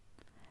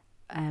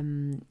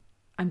 I'm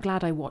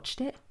glad I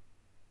watched it,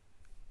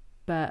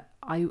 but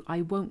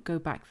I won't go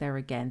back there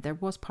again. There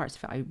was parts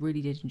of it I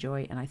really did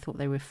enjoy, and I thought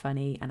they were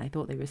funny, and I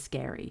thought they were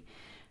scary.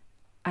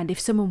 And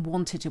if someone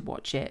wanted to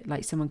watch it,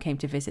 like someone came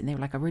to visit and they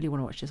were like, I really want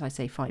to watch this, I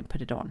say, fine,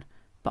 put it on.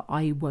 But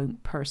I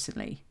won't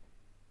personally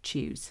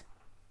choose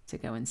to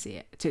go and see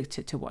it,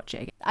 to watch it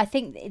again. I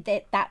think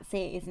that's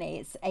it, isn't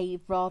it? It's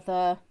a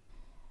rather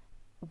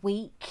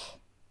weak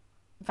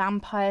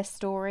vampire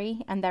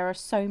story, and there are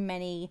so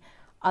many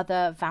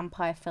other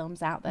vampire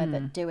films out there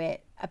that do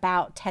it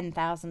about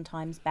 10,000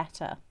 times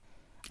better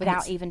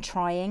without even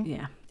trying.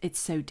 Yeah, it's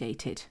so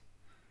dated.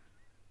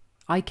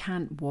 I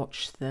can't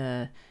watch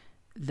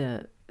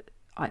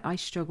I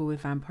struggle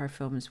with vampire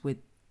films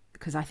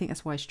because I think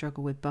that's why I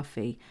struggle with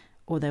Buffy,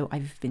 although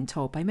I've been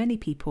told by many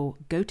people,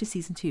 go to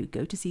season 2.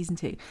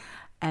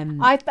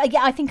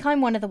 I think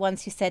I'm one of the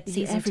ones who said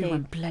season 2.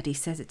 Everyone bloody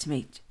says it to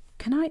me.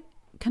 Can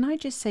I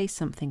just say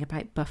something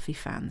about Buffy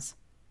fans?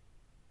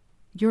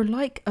 You're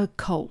like a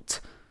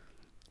cult.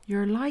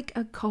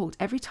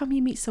 Every time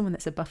you meet someone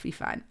that's a Buffy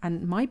fan,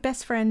 and my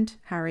best friend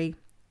Harry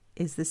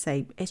is the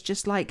same. It's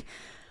just like,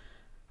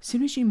 as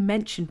soon as you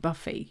mention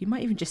Buffy, you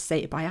might even just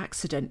say it by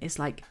accident. It's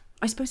like,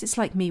 I suppose it's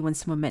like me when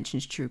someone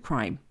mentions true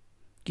crime.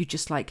 You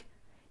just like,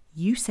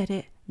 you said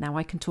it, now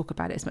I can talk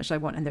about it as much as I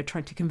want, and they're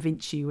trying to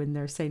convince you and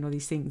they're saying all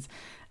these things.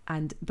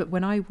 But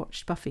when I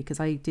watched Buffy, because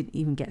I didn't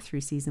even get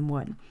through season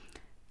 1,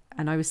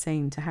 and I was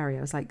saying to Harry,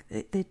 I was like,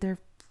 they're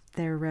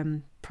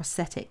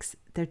prosthetics.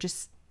 They're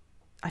just,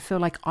 I feel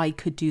like I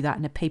could do that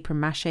in a paper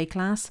mache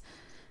class.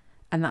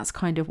 And that's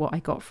kind of what I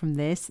got from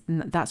this.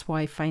 And that's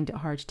why I find it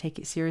hard to take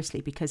it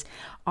seriously, because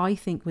I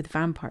think with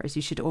vampires,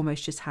 you should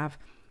almost just have,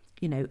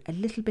 a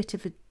little bit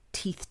of a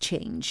teeth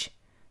change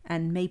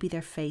and maybe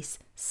their face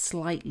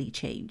slightly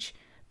change.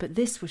 But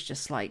this was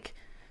just like,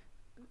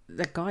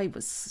 the guy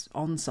was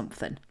on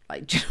something.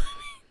 Like, do you know what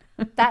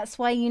I mean? That's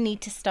why you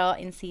need to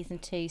start in season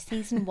 2.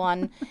 Season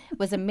 1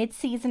 was a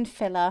mid-season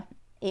filler.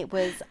 It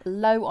was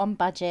low on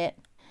budget.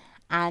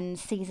 And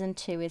season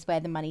 2 is where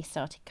the money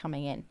started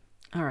coming in.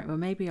 All right, well,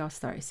 maybe I'll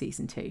start at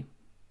season 2,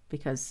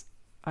 because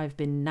I've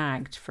been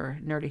nagged for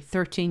nearly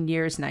 13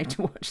 years now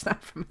to watch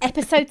that from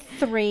episode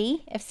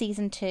 3 of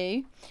season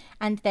 2,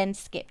 and then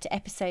skip to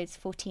episodes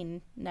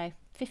 15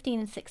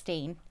 and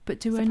 16. But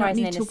do I not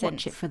need to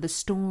watch it for the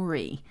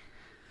story?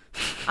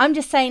 I'm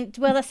just saying,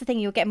 well, that's the thing,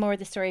 you'll get more of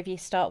the story if you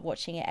start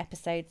watching it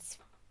episodes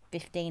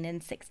 15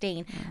 and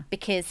 16,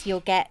 because you'll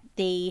get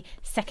the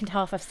second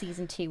half of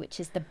season 2, which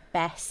is the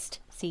best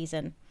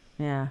season.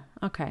 Yeah,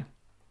 okay.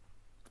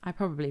 I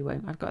probably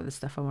won't. I've got other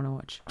stuff I want to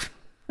watch.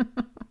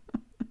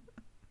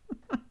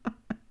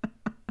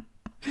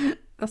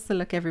 That's the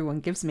look everyone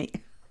gives me.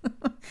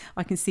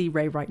 I can see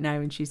Ray right now,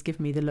 and she's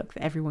giving me the look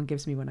that everyone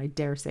gives me when I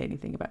dare say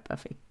anything about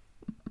Buffy.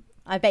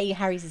 I bet you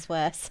Harry's is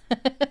worse.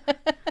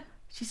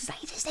 She says,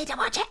 you just need to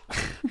watch it.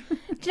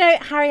 Do you know,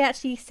 Harry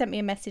actually sent me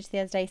a message the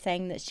other day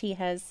saying that she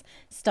has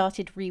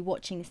started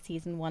rewatching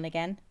season 1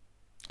 again.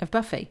 Of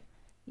Buffy?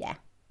 Yeah.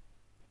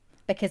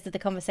 Because of the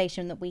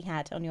conversation that we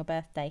had on your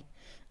birthday.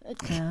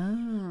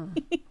 Oh.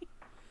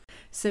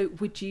 So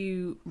would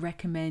you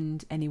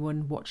recommend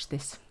anyone watch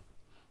this?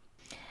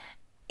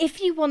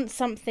 If you want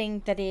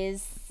something that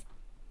is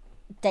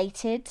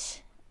dated,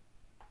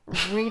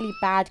 really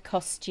bad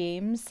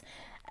costumes,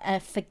 a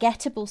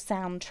forgettable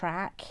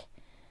soundtrack,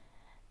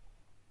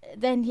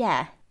 then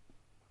yeah.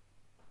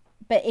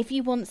 But if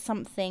you want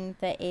something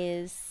that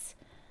is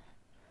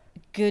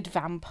good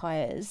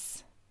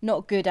vampires,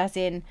 not good as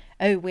in,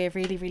 oh, we're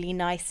really, really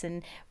nice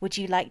and would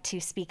you like to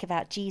speak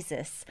about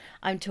Jesus?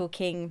 I'm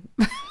talking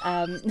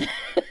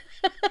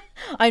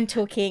I'm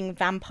talking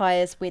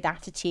vampires with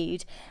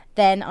attitude.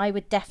 Then I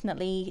would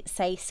definitely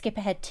say skip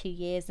ahead 2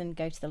 years and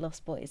go to The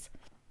Lost Boys.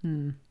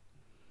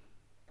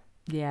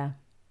 Yeah.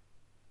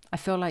 I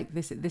feel like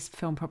this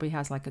film probably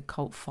has like a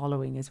cult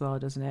following as well,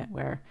 doesn't it?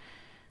 Where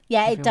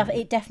yeah, it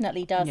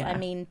definitely does. Yeah. I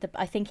mean,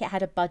 I think it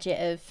had a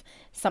budget of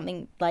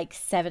something like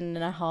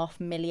 7.5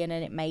 million,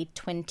 and it made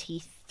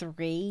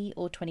 23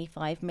 or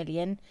 25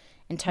 million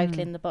in total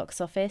in the box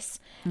office.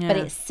 Yeah. But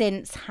it's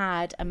since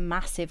had a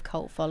massive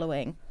cult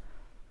following.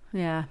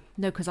 Yeah.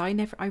 No, because I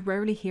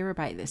rarely hear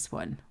about this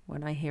one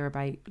when I hear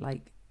about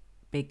like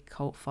big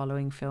cult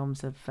following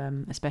films of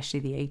especially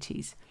the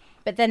 80s.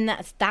 But then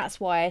that's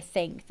why I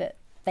think that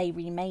they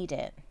remade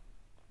it.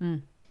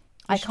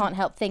 I can't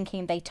help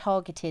thinking they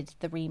targeted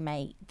the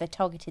remake. They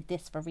targeted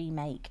this for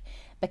remake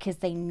because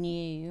they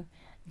knew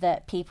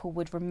that people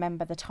would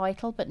remember the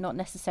title but not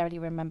necessarily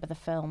remember the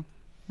film.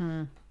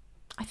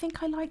 I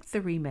think I liked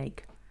the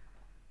remake.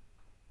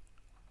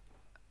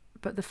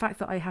 But the fact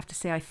that I have to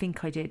say I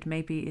think I did,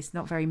 maybe it's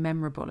not very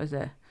memorable, is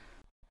it?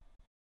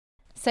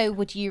 So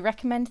would you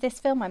recommend this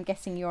film? I'm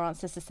guessing your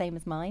answer's the same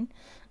as mine.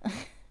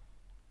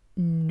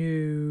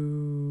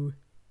 No.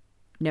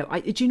 No,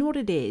 do you know what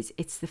it is?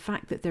 It's the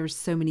fact that there's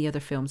so many other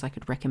films I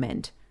could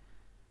recommend.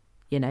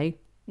 You know?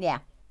 Yeah.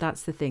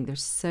 That's the thing.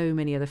 There's so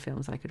many other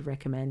films I could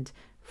recommend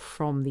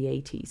from the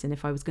 80s. And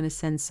if I was going to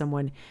send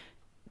someone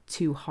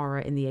to horror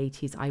in the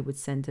 80s, I would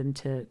send them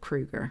to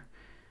Kruger.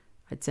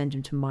 I'd send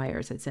them to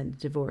Myers. I'd send them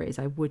to Voorhees.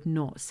 I would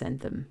not send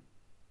them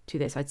to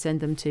this. I'd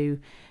send them to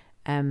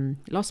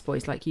Lost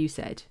Boys, like you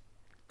said.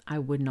 I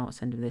would not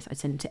send them this. I'd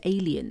send them to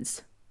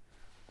Aliens.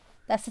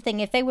 That's the thing.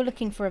 If they were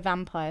looking for a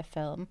vampire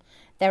film,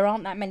 there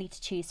aren't that many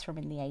to choose from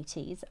in the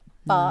 80s.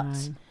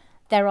 But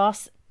there are,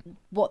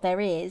 what there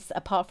is,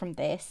 apart from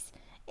this,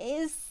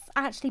 is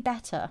actually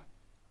better.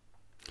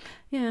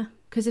 Yeah,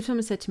 because if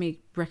someone said to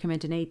me,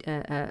 recommend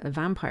a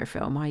vampire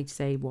film, I'd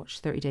say watch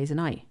 30 Days a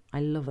Night.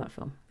 I love that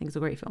film. I think it's a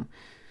great film.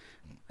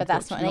 But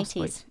that's not an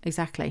 80s.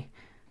 Exactly.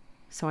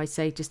 So I'd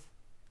say just,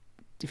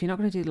 if you're not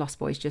going to do Lost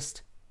Boys,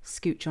 just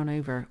scooch on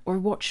over. Or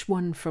watch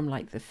one from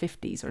like the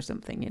 50s or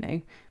something, you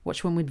know.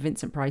 Watch one with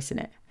Vincent Price in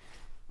it.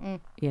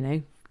 You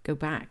know, go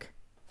back.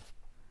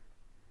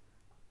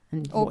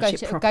 And or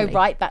watch it properly.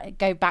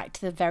 Go back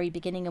to the very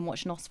beginning and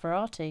watch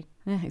Nosferatu.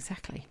 Yeah,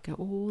 exactly. Go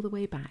all the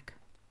way back.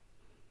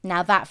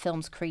 Now that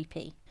film's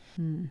creepy.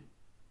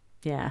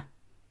 Yeah.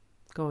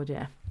 God,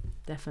 yeah.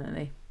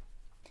 Definitely.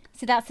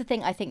 So that's the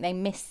thing I think they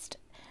missed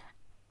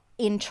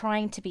in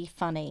trying to be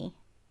funny.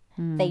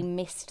 They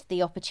missed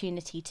the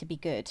opportunity to be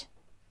good.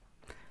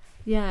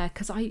 Yeah,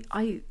 because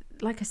I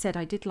like I said,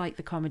 I did like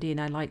the comedy and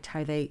I liked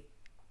how they,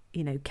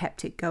 you know,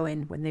 kept it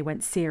going when they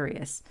went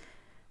serious.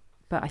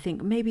 But I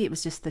think maybe it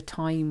was just the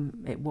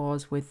time it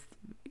was with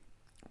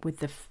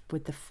the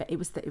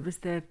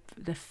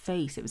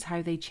face. It was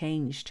how they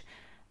changed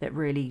that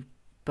really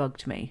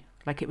bugged me.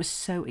 Like it was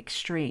so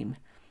extreme.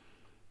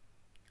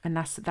 And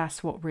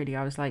that's what really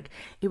I was like,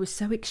 it was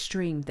so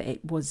extreme that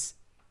it was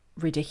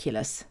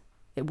ridiculous.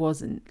 It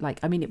wasn't like,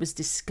 I mean, it was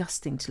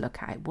disgusting to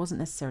look at. It wasn't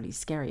necessarily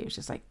scary. It was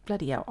just like,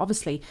 bloody hell.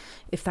 Obviously,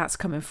 if that's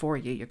coming for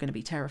you, you're going to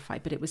be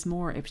terrified. But it was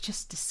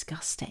just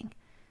disgusting.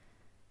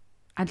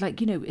 And like,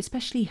 you know,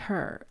 especially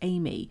her,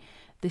 Amy,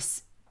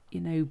 this,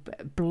 you know,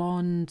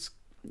 blonde,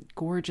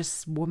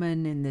 gorgeous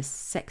woman in this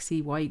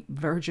sexy white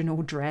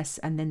virginal dress.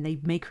 And then they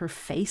make her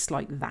face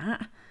like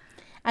that.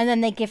 And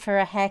then they give her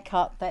a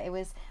haircut that it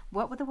was,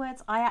 what were the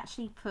words? I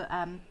actually put,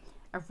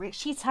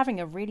 she's having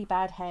a really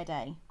bad hair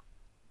day.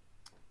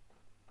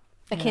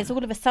 Because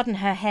all of a sudden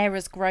her hair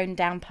has grown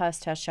down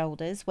past her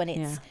shoulders when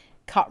it's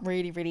cut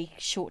really, really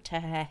short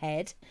to her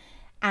head.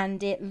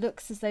 And it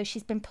looks as though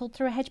she's been pulled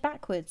through a hedge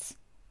backwards.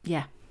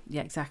 Yeah,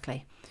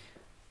 exactly.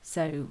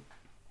 So,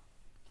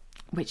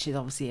 which is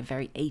obviously a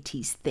very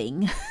 80s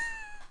thing.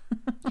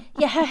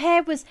 Yeah, her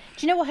hair was,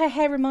 do you know what her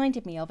hair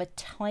reminded me of? A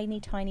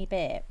tiny, tiny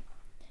bit.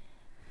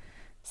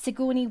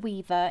 Sigourney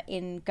Weaver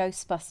in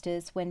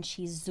Ghostbusters when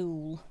she's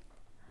Zool.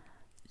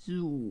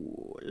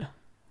 Zool.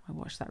 I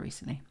watched that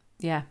recently.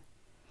 Yeah.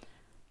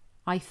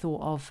 I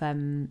thought of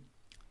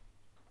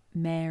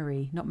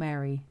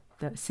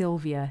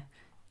Sylvia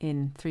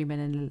in 3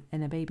 Men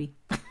and a Baby.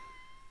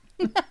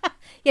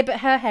 Yeah,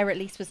 but her hair at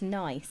least was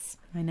nice.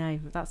 I know,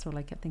 but that's all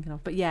I kept thinking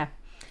of. But yeah,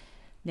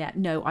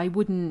 no, I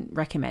wouldn't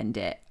recommend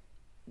it.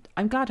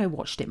 I'm glad I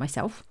watched it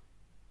myself.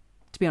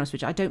 To be honest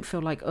with you, I don't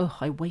feel like, oh,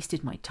 I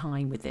wasted my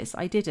time with this.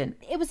 I didn't.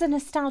 It was a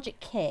nostalgic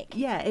kick.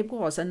 Yeah, it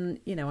was. And,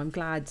 you know, I'm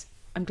glad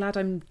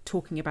I'm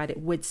talking about it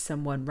with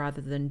someone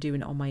rather than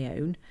doing it on my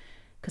own.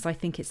 Because I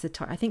think it's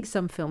I think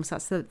some films,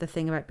 that's the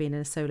thing about being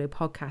a solo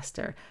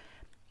podcaster.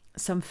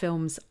 Some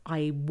films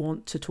I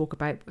want to talk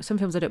about. Some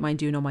films I don't mind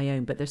doing on my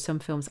own, but there's some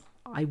films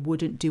I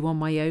wouldn't do on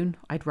my own.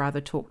 I'd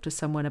rather talk to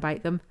someone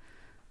about them.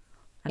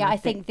 And yeah, I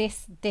think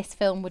this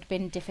film would have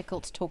been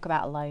difficult to talk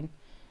about alone,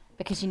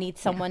 because you need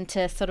someone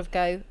to sort of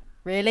go,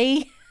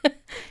 really?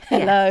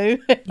 Hello?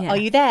 Yeah. Are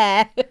you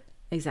there?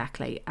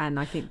 Exactly. And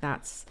I think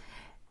that's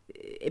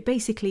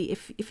basically,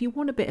 if you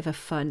want a bit of a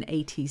fun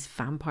 80s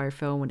vampire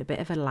film with a bit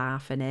of a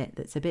laugh in it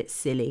that's a bit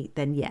silly,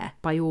 then yeah,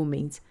 by all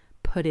means,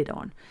 put it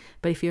on.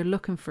 But if you're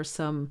looking for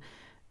some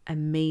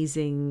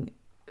amazing,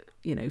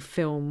 you know,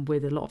 film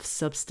with a lot of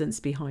substance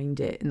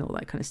behind it and all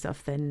that kind of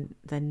stuff, then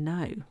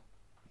no.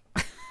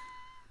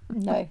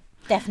 No,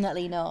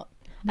 definitely not.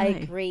 No. I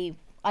agree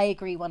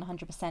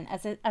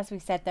 100%. As we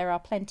said, there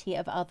are plenty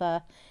of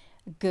other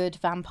good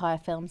vampire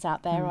films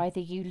out there. Either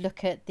you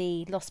look at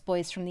the Lost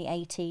Boys from the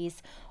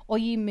 80s, or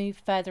you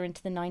move further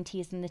into the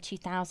 90s and the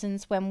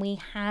 2000s, when we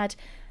had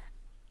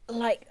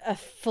like a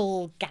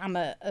full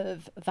gamut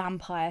of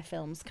vampire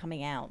films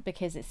coming out,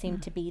 because it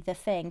seemed to be the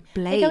thing.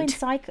 Blade. They go in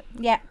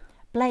yeah,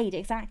 Blade,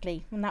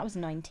 exactly. And that was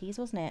 90s,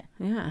 wasn't it?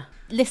 Yeah.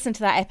 Listen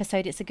to that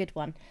episode, it's a good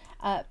one.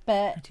 But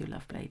I do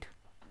love Blade.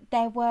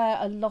 there were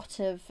a lot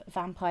of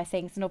vampire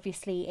things, and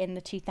obviously in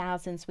the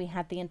 2000s we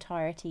had the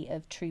entirety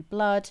of True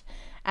Blood,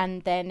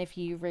 and then if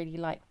you really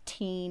like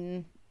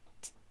teen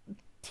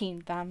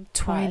vampire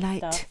Twilight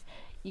stuff,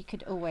 you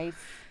could always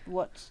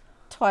watch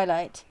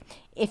Twilight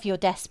if you're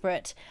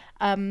desperate.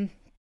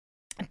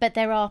 But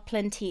there are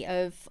plenty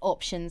of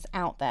options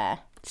out there.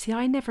 See,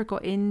 I never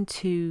got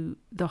into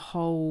the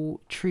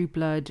whole True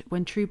Blood.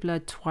 When True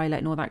Blood, Twilight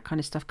and all that kind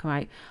of stuff come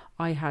out,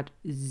 I had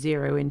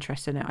zero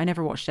interest in it. I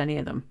never watched any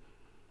of them.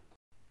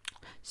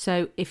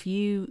 So if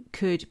you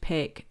could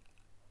pick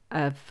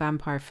a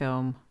vampire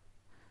film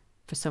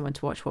for someone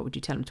to watch, what would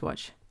you tell them to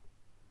watch?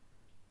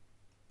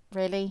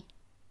 Really?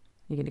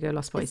 You're going to go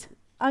Lost Boys?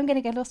 I'm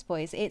going to go Lost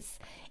Boys. It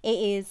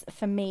is,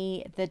 for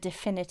me, the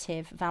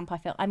definitive vampire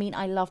film. I mean,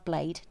 I love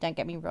Blade, don't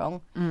get me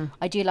wrong.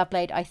 I do love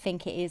Blade. I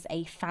think it is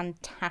a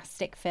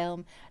fantastic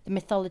film. The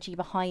mythology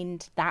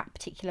behind that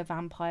particular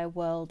vampire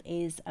world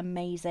is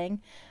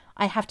amazing.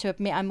 I have to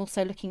admit, I'm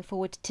also looking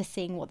forward to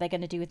seeing what they're going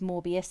to do with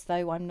Morbius,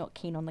 though I'm not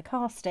keen on the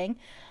casting.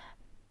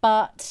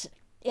 But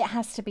it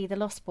has to be The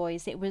Lost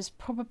Boys. It was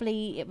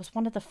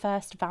one of the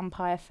first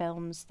vampire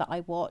films that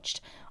I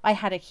watched. I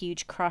had a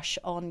huge crush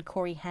on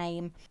Corey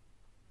Haim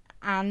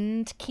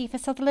and Kiefer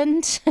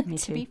Sutherland,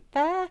 to be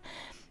fair.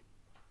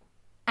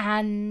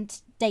 And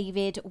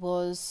David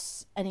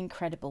was an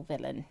incredible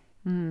villain.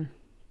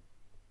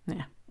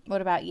 Yeah.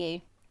 What about you?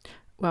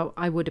 Well,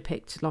 I would have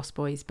picked Lost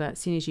Boys, but as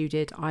soon as you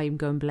did, I'm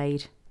going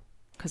Blade,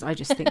 because I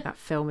just think that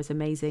film is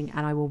amazing,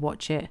 and I will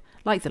watch it,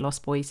 like The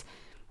Lost Boys,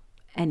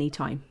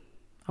 anytime.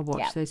 I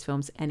watch those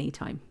films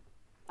anytime.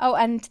 Oh,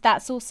 and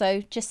that's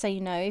also, just so you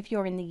know, if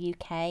you're in the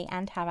UK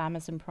and have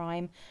Amazon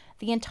Prime,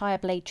 the entire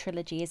Blade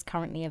trilogy is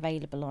currently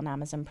available on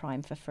Amazon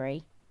Prime for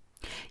free.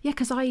 Yeah,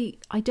 because I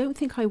don't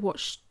think I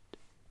watched...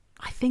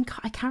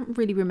 I can't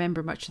really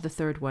remember much of the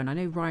third one. I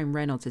know Ryan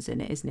Reynolds is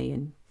in it, isn't he?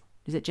 And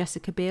is it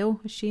Jessica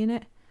Biel? Is she in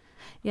it?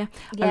 Yeah.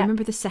 I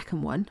remember the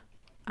second one,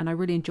 and I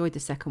really enjoyed the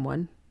second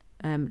one.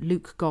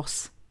 Luke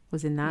Goss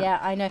was in that. Yeah,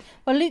 I know.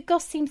 Well, Luke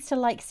Goss seems to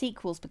like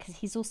sequels because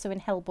he's also in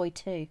Hellboy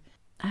 2.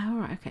 Oh,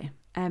 right, okay.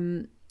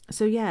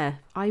 So yeah,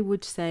 I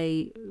would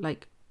say,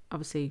 like,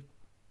 obviously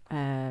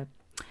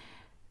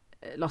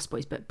Lost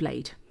Boys, but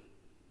Blade.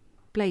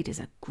 Blade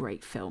is a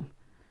great film.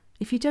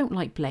 If you don't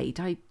like Blade,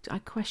 I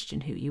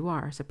question who you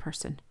are as a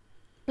person.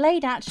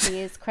 Blade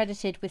actually is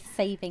credited with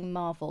saving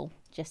Marvel,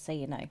 just so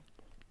you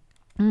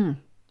know.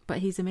 But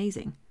he's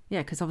amazing.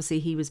 Yeah, because obviously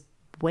he was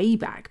way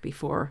back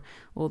before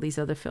all these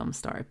other films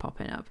started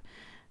popping up.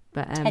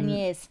 But 10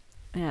 years.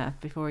 Yeah,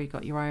 before you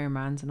got your Iron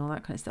Mans and all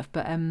that kind of stuff.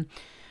 But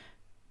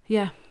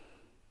yeah,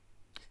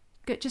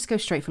 just go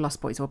straight for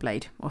Lost Boys or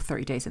Blade or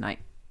 30 Days a Night.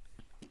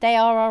 They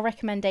are our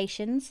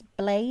recommendations: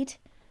 Blade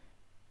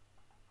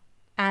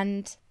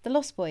and The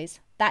Lost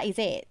Boys. That is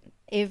it.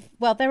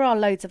 There are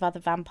loads of other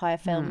vampire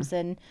films,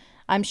 and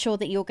I'm sure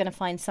that you're going to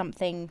find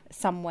something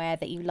somewhere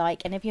that you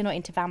like. And if you're not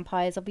into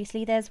vampires,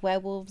 obviously there's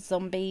werewolves,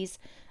 zombies,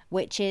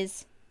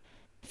 witches,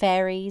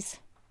 fairies.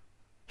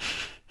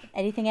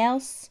 Anything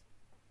else?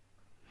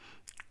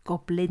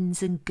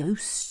 Goblins and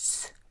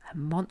ghosts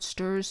and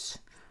monsters.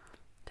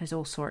 There's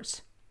all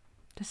sorts.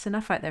 There's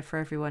enough out there for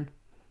everyone.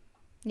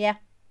 Yeah.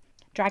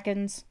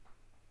 Dragons.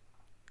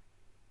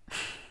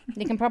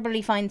 You can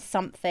probably find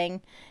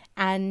something.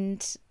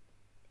 And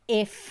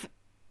if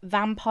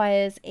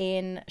vampires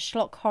in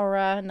schlock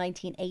horror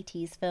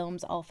 1980s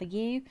films are for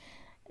you,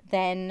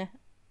 then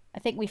I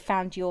think we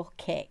found your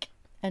kick,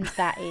 and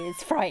that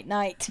is Fright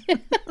Night.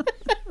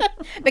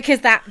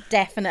 Because that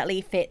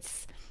definitely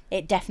fits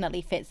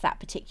that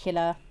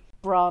particular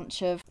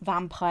branch of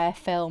vampire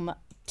film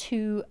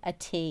to a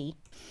T.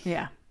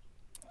 Yeah.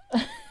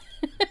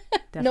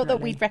 Not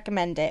that we'd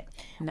recommend it.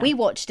 No. We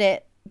watched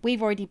it.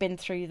 We've already been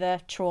through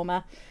the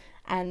trauma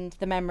and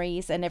the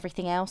memories and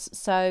everything else.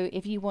 So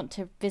if you want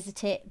to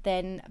visit it,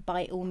 then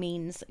by all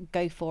means,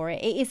 go for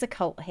it. It is a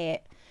cult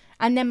hit,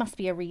 and there must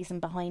be a reason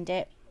behind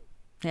it.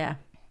 Yeah.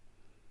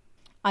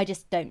 I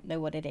just don't know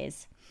what it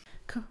is.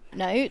 Cool.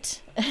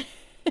 Note,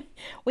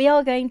 we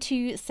are going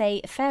to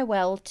say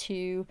farewell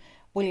to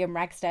William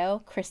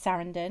Ragsdale, Chris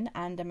Sarandon,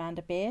 and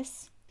Amanda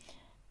Bierce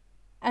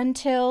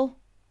until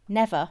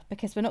never,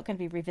 because we're not going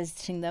to be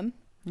revisiting them.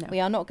 No. We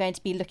are not going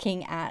to be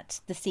looking at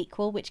the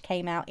sequel, which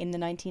came out in the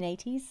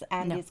 1980s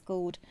and is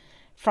called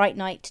Fright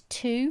Night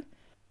 2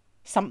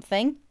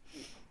 something.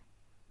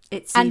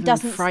 It's and even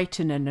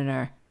frightening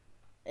her.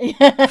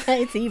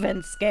 It's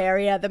even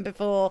scarier than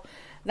before.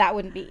 That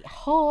wouldn't be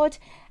hard.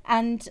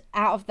 And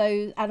out of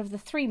the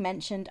three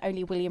mentioned,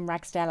 only William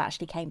Ragsdale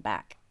actually came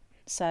back.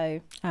 So.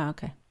 Oh,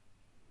 okay.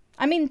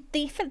 I mean,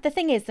 the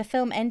thing is, the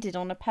film ended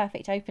on a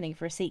perfect opening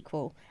for a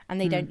sequel,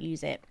 and they don't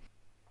use it.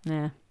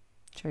 Yeah,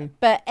 true.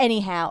 But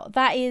anyhow,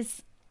 that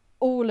is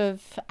all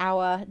of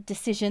our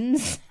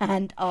decisions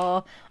and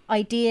our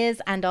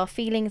ideas and our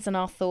feelings and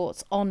our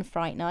thoughts on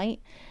Fright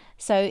Night.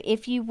 So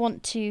if you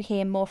want to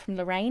hear more from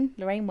Lorraine,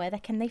 where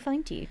can they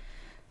find you?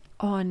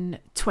 On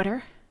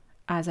Twitter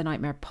as A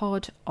Nightmare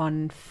Pod,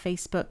 on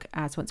Facebook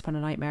as Once Upon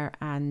a Nightmare,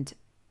 and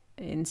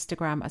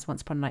Instagram as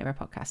Once Upon a Nightmare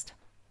Podcast.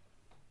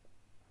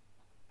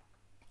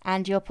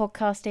 And your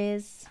podcast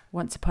is?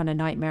 Once Upon a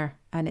Nightmare,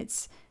 and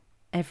it's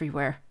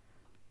everywhere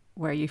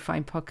where you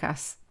find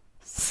podcasts.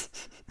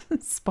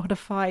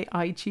 Spotify,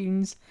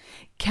 iTunes,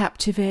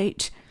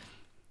 Captivate,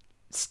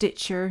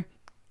 Stitcher,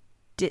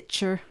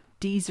 Ditcher,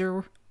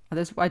 Deezer.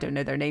 I don't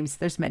know their names.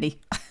 There's many.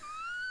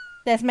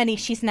 There's many.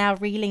 She's now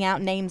reeling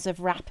out names of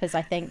rappers,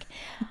 I think.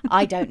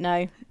 I don't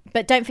know.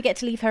 But don't forget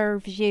to leave her a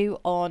review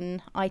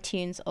on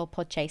iTunes or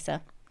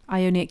Podchaser.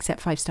 I only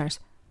accept 5 stars.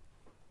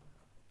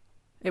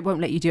 It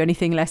won't let you do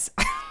anything less.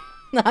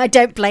 I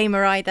don't blame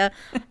her either.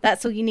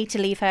 That's all you need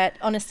to leave her.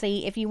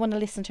 Honestly, if you want to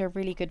listen to a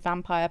really good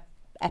vampire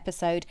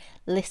episode,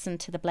 listen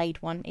to the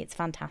Blade one. It's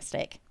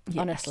fantastic. Yes.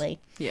 Honestly.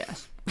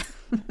 Yes.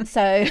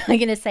 So I'm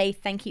going to say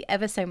thank you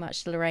ever so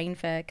much to Lorraine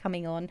for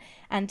coming on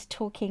and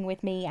talking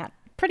with me at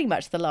pretty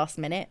much the last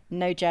minute,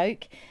 no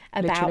joke,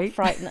 about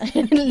Fright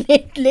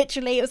Night.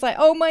 Literally, it was like,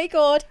 oh my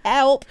God,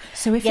 help.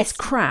 So if it's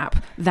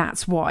crap,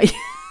 that's why.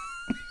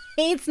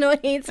 It's not,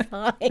 it's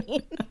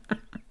fine.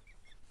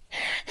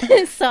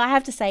 So I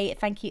have to say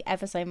thank you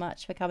ever so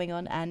much for coming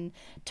on and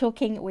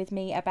talking with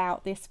me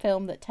about this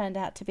film that turned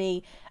out to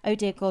be, oh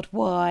dear God,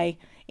 why,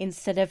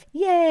 instead of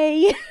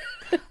yay.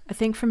 I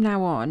think from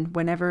now on,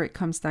 whenever it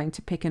comes down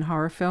to picking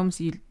horror films,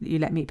 you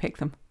let me pick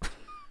them.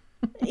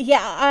 Yeah,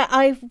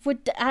 I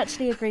would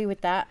actually agree with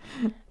that.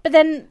 But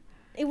then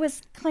it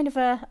was kind of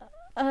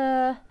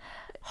a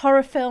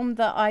horror film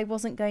that I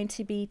wasn't going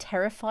to be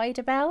terrified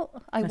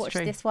about. I watched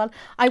this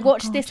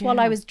while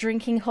I was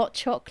drinking hot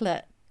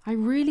chocolate. I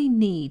really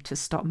need to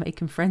stop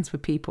making friends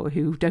with people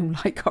who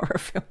don't like horror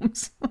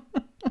films.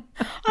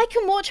 I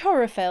can watch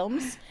horror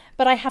films,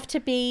 but I have to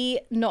be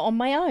not on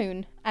my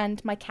own,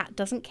 and my cat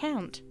doesn't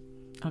count.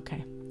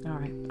 Okay, all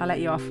right. I'll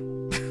let you off.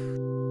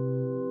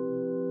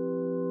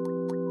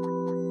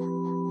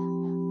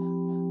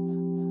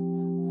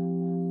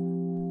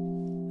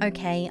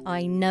 Okay,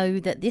 I know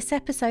that this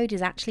episode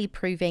is actually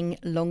proving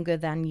longer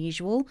than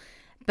usual,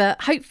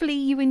 but hopefully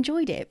you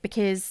enjoyed it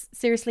because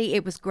seriously,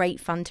 it was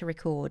great fun to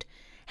record.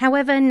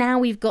 However, now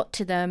we've got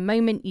to the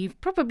moment you've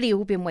probably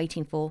all been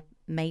waiting for,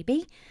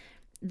 maybe.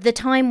 The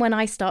time when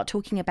I start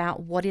talking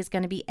about what is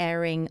going to be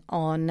airing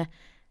on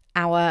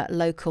our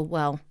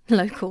local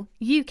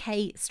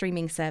UK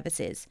streaming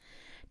services.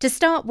 To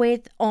start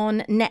with,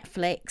 on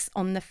Netflix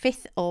on the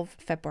 5th of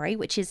February,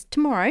 which is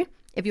tomorrow,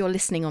 if you're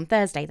listening on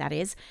Thursday, that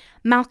is,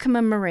 Malcolm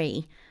and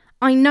Marie.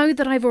 I know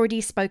that I've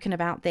already spoken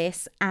about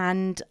this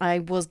and I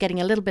was getting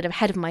a little bit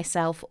ahead of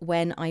myself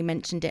when I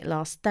mentioned it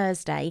last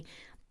Thursday,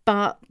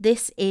 but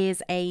this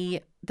is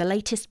the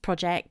latest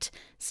project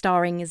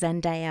starring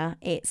Zendaya.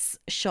 It's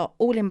shot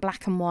all in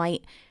black and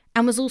white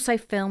and was also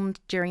filmed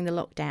during the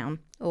lockdown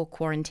or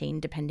quarantine,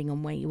 depending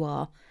on where you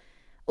are.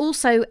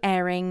 Also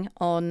airing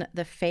on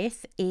the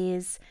 5th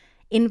is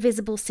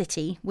Invisible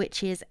City,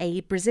 which is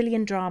a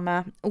Brazilian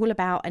drama all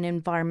about an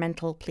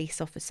environmental police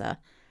officer.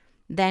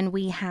 Then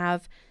we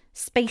have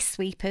Space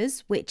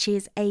Sweepers, which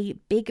is a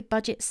big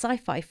budget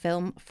sci-fi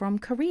film from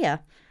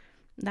Korea.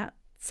 That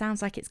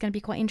sounds like it's going to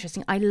be quite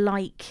interesting. I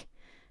like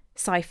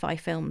sci-fi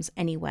films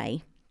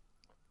anyway.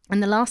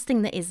 And the last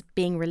thing that is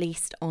being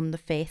released on the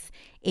 5th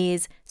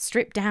is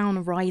Strip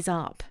Down, Rise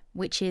Up,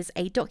 which is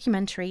a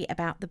documentary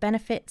about the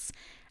benefits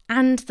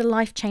and the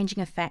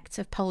life-changing effects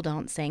of pole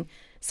dancing.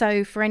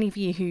 So for any of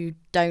you who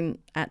don't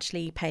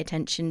actually pay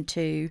attention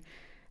to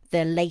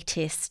the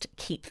latest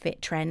keep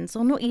fit trends,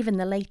 or not even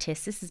the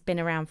latest, this has been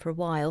around for a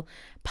while,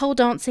 pole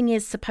dancing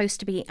is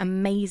supposed to be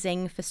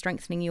amazing for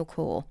strengthening your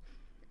core.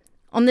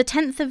 On the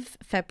 10th of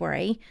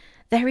February,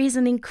 there is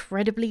an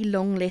incredibly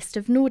long list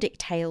of Nordic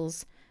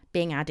tales,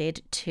 being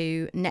added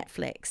to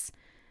Netflix.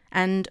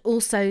 And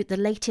also the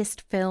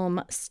latest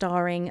film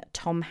starring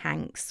Tom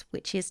Hanks,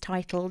 which is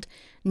titled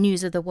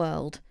News of the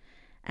World.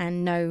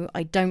 And no,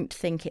 I don't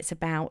think it's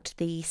about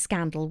the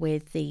scandal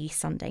with the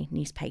Sunday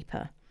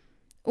newspaper.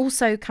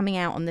 Also coming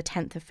out on the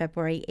 10th of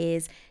February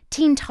is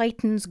Teen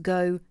Titans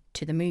Go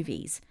to the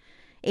Movies.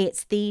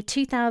 It's the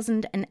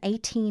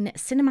 2018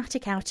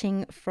 cinematic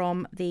outing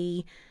from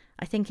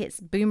I think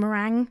it's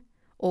Boomerang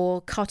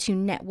or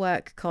Cartoon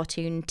Network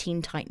cartoon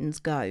Teen Titans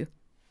Go.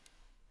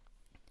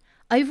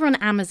 Over on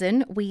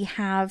Amazon, we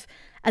have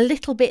a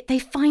little bit, they're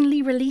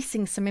finally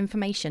releasing some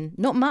information.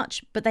 Not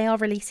much, but they are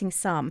releasing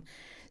some.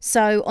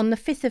 So on the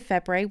 5th of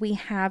February, we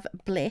have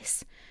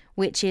Bliss,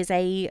 which is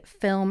a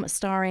film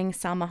starring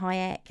Salma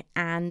Hayek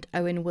and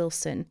Owen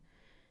Wilson.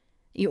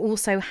 You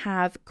also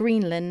have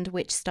Greenland,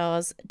 which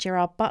stars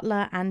Gerard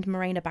Butler and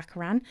Morena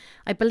Baccarin.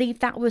 I believe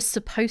that was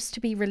supposed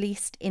to be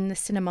released in the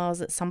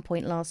cinemas at some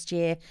point last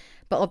year,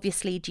 but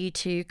obviously due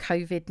to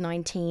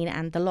COVID-19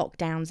 and the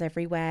lockdowns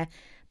everywhere,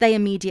 they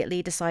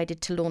immediately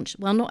decided to launch,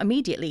 well, not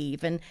immediately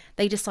even,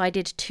 they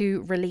decided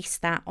to release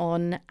that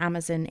on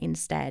Amazon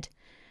instead.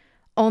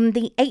 On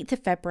the 8th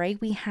of February,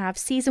 we have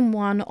season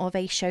 1 of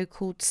a show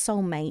called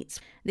Soulmates.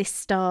 This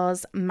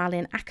stars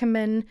Malin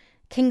Ackerman,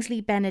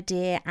 Kingsley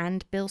Ben-Adir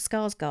and Bill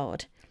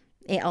Skarsgård.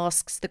 It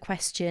asks the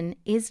question,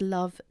 is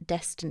love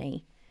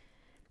destiny?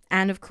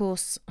 And of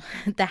course,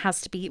 there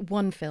has to be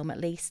one film at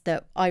least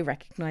that I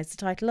recognise the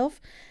title of.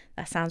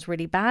 That sounds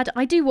really bad.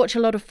 I do watch a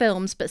lot of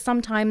films, but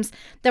sometimes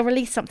they'll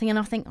release something and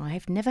I think,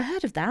 I've never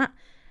heard of that.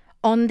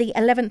 On the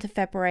 11th of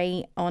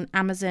February on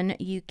Amazon,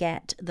 you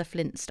get The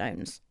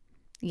Flintstones.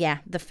 Yeah,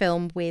 the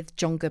film with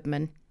John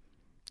Goodman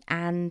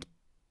and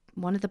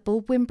one of the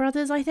Baldwin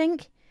brothers, I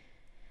think.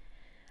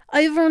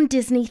 Over on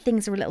Disney,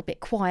 things are a little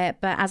bit quiet,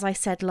 but as I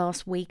said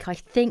last week, I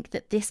think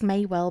that this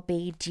may well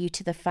be due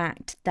to the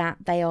fact that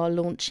they are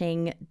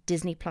launching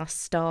Disney Plus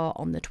Star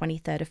on the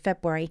 23rd of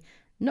February.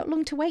 Not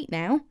long to wait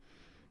now.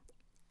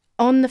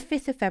 On the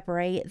 5th of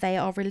February, they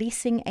are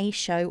releasing a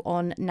show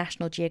on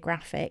National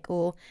Geographic,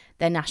 or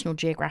their National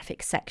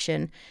Geographic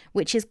section,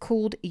 which is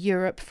called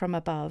Europe from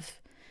Above.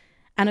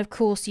 And of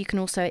course, you can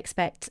also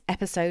expect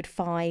episode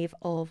 5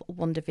 of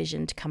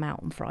WandaVision to come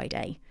out on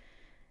Friday.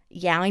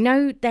 Yeah, I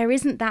know there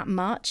isn't that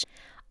much.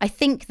 I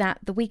think that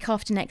the week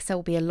after next there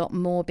will be a lot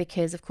more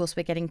because, of course,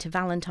 we're getting to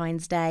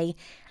Valentine's Day.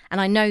 And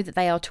I know that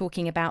they are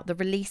talking about the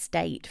release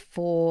date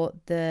for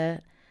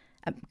the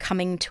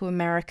Coming to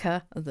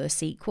America, the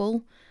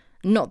sequel.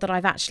 Not that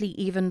I've actually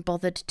even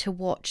bothered to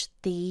watch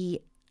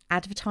the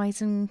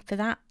advertising for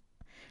that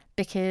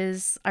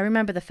because I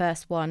remember the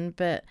first one,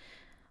 but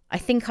I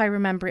think I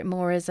remember it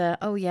more as I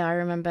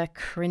remember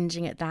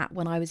cringing at that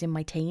when I was in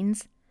my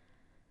teens.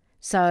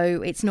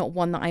 So it's not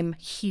one that I'm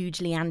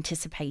hugely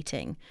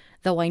anticipating,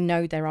 though I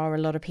know there are a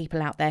lot of people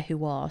out there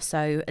who are.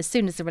 So as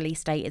soon as the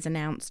release date is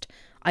announced,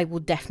 I will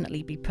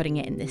definitely be putting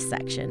it in this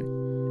section.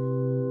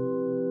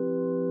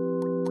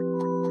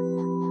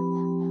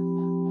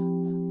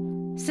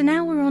 So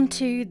now we're on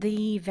to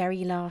the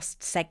very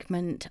last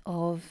segment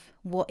of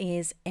what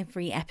is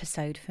every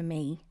episode for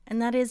me,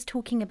 and that is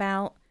talking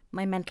about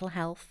my mental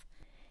health.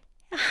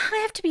 I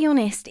have to be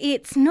honest,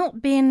 it's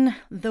not been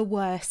the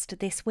worst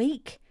this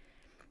week.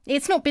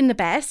 It's not been the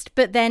best,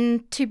 but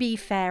then, to be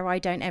fair, I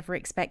don't ever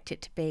expect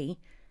it to be.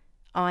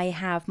 I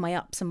have my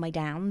ups and my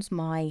downs,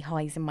 my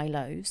highs and my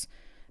lows,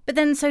 but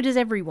then so does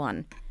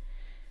everyone.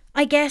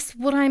 I guess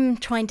what I'm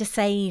trying to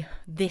say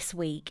this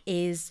week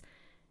is,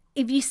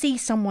 if you see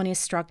someone is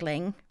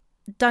struggling,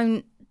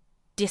 don't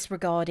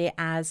disregard it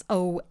as,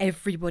 oh,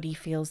 everybody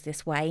feels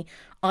this way.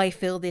 I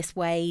feel this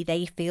way,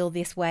 they feel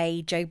this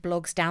way, Joe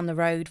Bloggs down the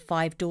road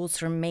 5 doors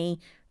from me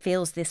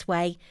feels this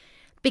way.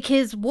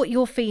 Because what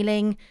you're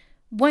feeling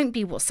won't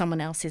be what someone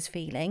else is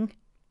feeling.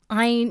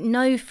 I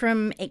know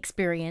from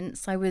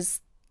experience, I was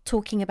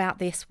talking about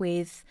this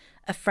with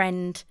a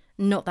friend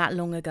not that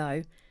long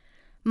ago.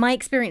 My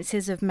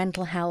experiences of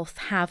mental health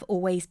have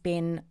always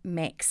been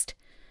mixed.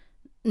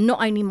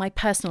 Not only my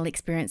personal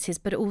experiences,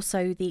 but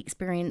also the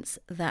experience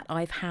that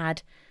I've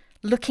had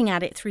looking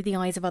at it through the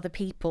eyes of other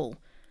people.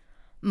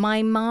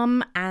 My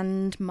mum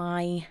and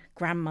my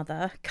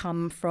grandmother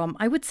come from,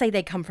 I would say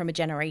they come from a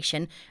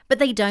generation, but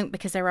they don't,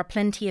 because there are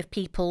plenty of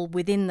people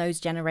within those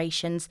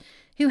generations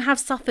who have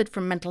suffered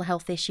from mental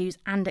health issues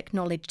and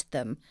acknowledged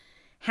them.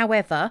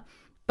 However,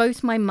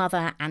 both my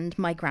mother and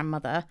my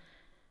grandmother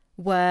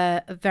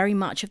were very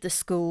much of the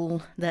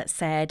school that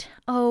said,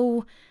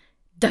 oh,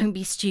 don't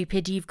be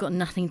stupid, you've got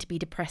nothing to be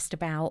depressed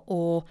about,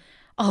 or,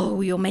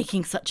 oh, you're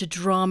making such a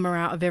drama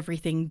out of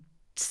everything.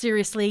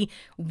 Seriously,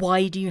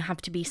 why do you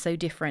have to be so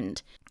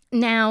different?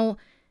 Now,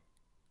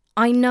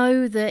 I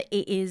know that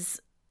it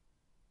is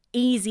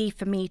easy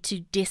for me to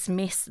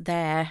dismiss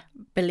their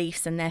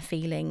beliefs and their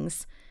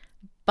feelings,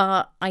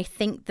 but I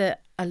think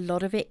that a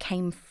lot of it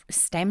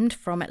stemmed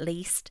from at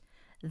least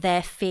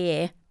their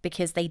fear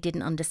because they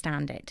didn't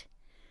understand it.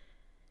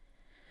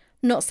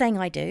 Not saying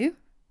I do.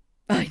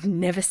 I'd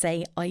never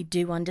say I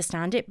do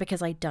understand it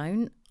because I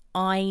don't.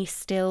 I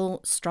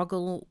still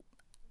struggle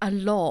a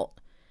lot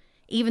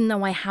Even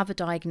though I have a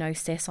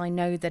diagnosis, I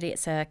know that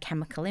it's a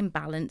chemical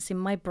imbalance in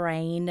my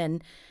brain.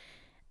 And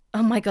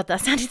oh my God,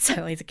 that sounded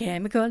so like a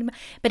chemical.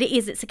 But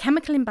it's a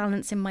chemical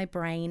imbalance in my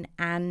brain,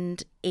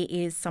 and it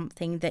is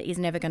something that is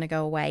never going to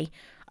go away.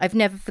 I've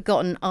never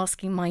forgotten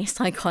asking my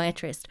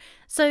psychiatrist,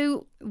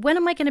 so when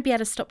am I going to be able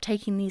to stop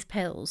taking these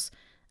pills?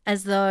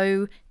 As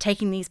though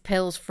taking these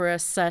pills for a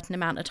certain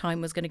amount of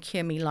time was going to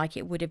cure me like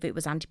it would if it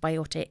was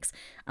antibiotics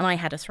and I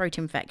had a throat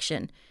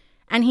infection.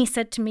 And he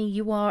said to me,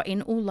 you are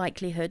in all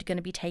likelihood going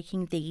to be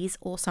taking these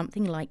or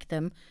something like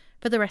them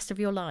for the rest of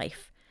your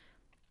life.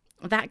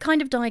 That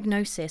kind of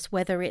diagnosis,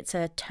 whether it's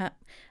a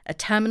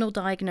terminal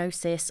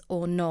diagnosis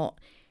or not,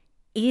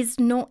 is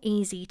not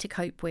easy to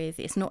cope with.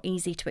 It's not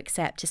easy to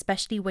accept,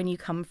 especially when you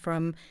come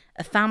from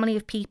a family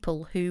of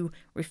people who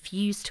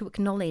refuse to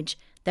acknowledge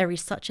there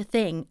is such a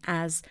thing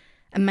as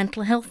a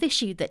mental health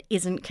issue that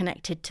isn't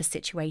connected to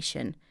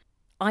situation.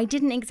 I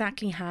didn't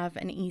exactly have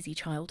an easy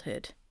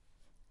childhood,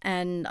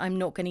 and I'm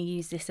not going to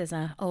use this as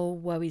a, oh,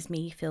 woe is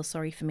me, feel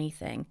sorry for me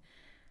thing.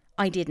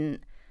 I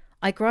didn't.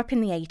 I grew up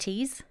in the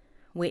 80s,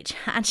 which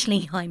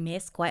actually I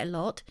miss quite a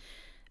lot.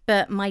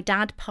 But my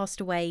dad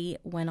passed away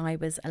when I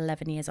was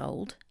 11 years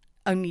old,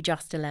 only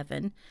just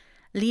 11,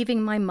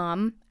 leaving my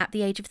mum at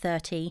the age of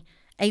 30,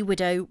 a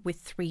widow with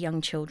 3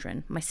 young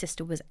children. My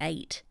sister was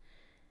 8.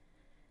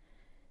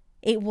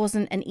 It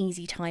wasn't an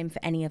easy time for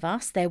any of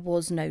us. There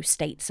was no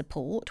state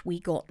support. We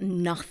got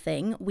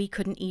nothing. We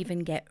didn't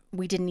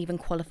even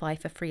qualify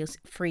for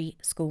free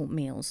school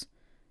meals.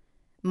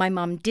 My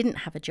mum didn't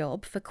have a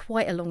job for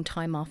quite a long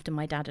time after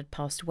my dad had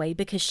passed away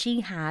because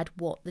she had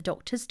what the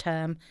doctors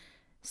term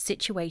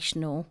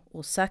situational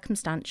or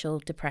circumstantial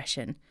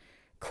depression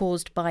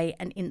caused by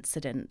an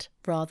incident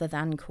rather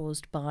than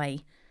caused by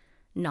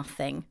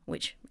nothing,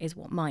 which is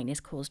what mine is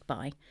caused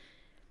by.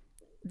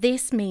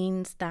 This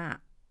means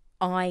that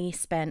I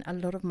spent a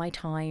lot of my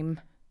time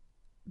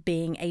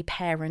being a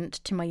parent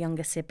to my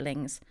younger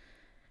siblings.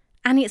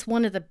 And it's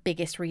one of the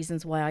biggest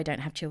reasons why I don't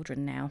have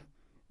children now.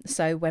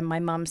 So when my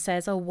mum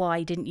says, oh,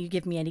 why didn't you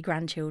give me any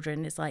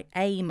grandchildren? It's like,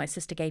 A, my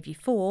sister gave you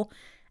 4,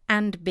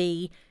 and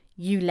B,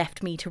 you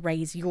left me to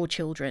raise your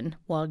children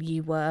while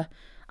you were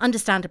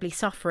understandably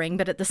suffering.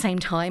 But at the same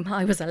time,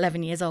 I was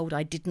 11 years old.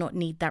 I did not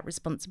need that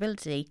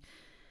responsibility.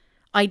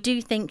 I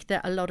do think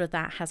that a lot of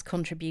that has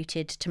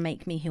contributed to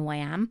make me who I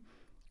am,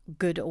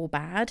 good or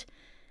bad.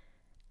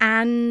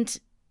 And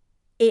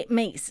it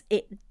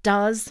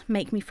does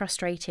make me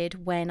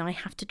frustrated when I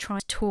have to try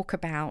to talk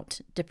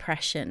about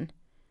depression.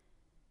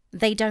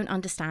 They don't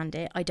understand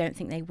it. I don't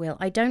think they will.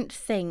 I don't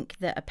think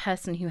that a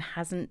person who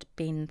hasn't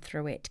been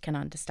through it can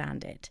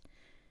understand it.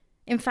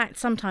 In fact,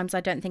 sometimes I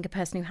don't think a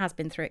person who has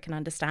been through it can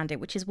understand it,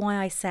 which is why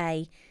I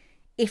say,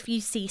 if you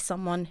see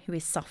someone who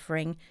is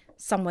suffering,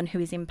 someone who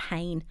is in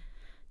pain,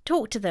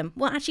 talk to them.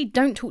 Well, actually,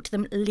 don't talk to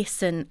them.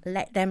 Listen.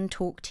 Let them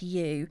talk to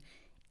you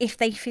if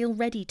they feel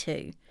ready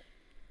to.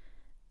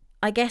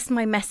 I guess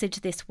my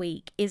message this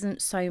week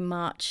isn't so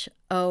much,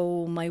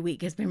 oh, my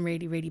week has been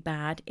really, really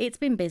bad. It's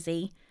been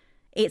busy.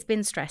 It's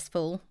been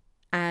stressful,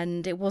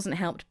 and it wasn't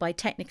helped by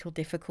technical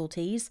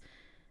difficulties.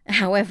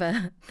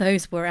 However,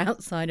 those were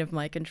outside of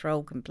my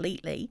control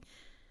completely.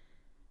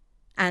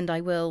 And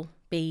I will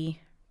be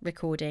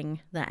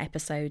recording that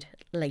episode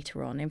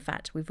later on. In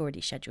fact, we've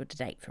already scheduled a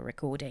date for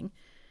recording.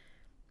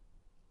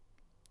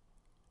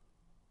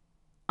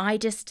 I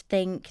just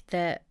think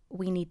that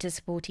we need to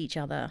support each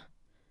other.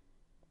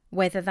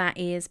 Whether that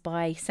is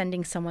by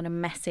sending someone a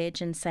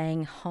message and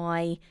saying,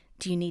 hi,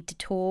 do you need to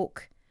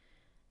talk?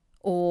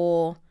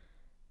 Or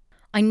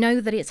I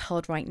know that it's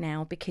hard right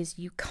now because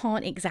you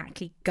can't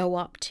exactly go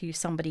up to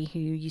somebody who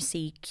you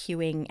see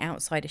queuing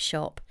outside a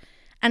shop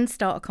and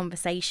start a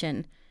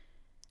conversation.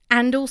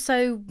 And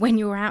also, when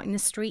you're out in the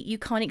street, you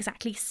can't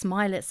exactly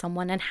smile at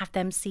someone and have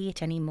them see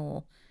it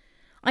anymore.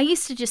 I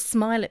used to just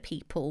smile at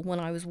people when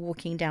I was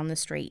walking down the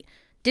street.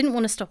 Didn't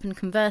want to stop and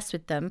converse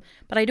with them,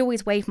 but I'd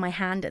always wave my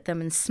hand at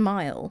them and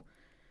smile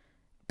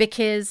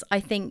because I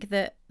think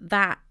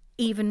that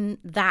even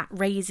that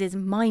raises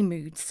my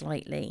mood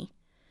slightly.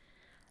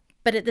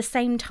 But at the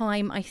same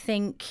time, I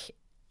think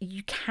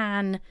you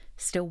can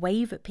still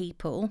wave at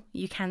people.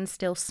 You can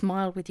still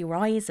smile with your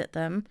eyes at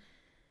them.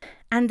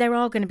 And there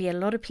are going to be a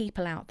lot of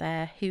people out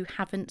there who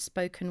haven't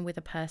spoken with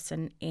a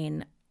person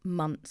in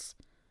months.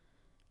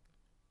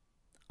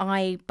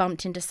 I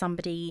bumped into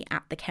somebody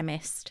at the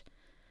chemist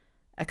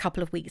a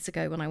couple of weeks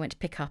ago when I went to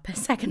pick up a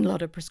second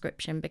lot of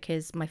prescription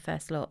because my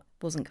first lot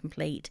wasn't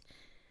complete.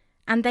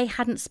 And they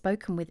hadn't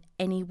spoken with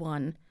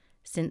anyone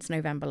since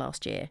November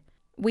last year.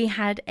 We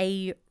had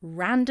a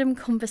random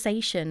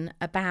conversation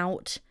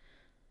about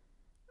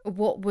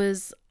what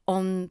was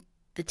on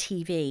the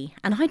TV.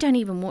 And I don't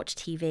even watch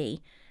TV,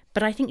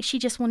 but I think she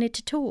just wanted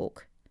to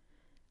talk.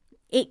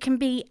 It can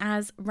be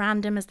as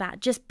random as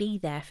that. Just be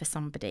there for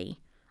somebody,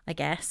 I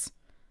guess.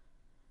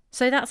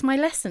 So that's my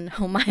lesson,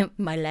 or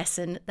my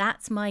lesson.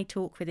 That's my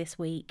talk for this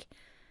week.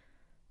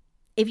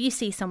 If you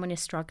see someone is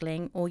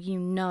struggling or you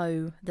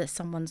know that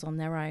someone's on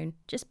their own,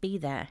 just be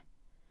there.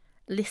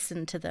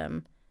 Listen to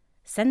them.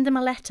 Send them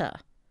a letter,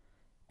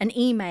 an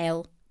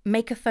email,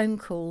 Make a phone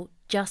call.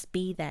 Just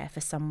be there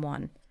for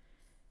someone.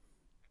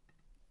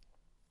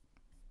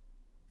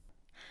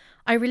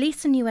 I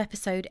release a new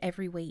episode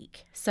every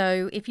week,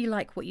 so if you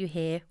like what you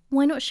hear,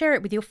 why not share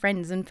it with your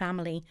friends and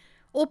family,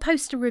 or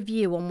post a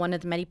review on one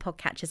of the many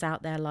podcatchers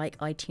out there like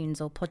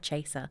iTunes or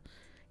Podchaser.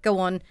 Go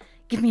on,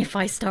 give me a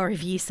 5-star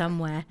review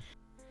somewhere.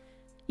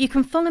 You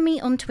can follow me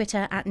on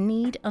Twitter at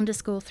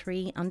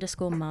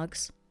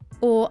need_3_mugs,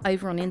 or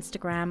over on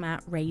Instagram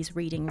at Ray's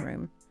Reading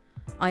Room.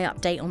 I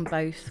update on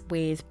both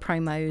with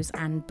promos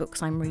and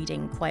books I'm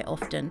reading quite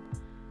often.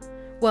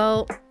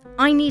 Well,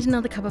 I need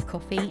another cup of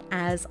coffee,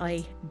 as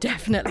I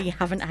definitely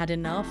haven't had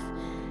enough.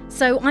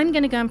 So I'm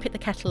going to go and put the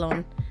kettle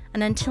on.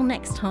 And until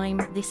next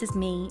time, this is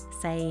me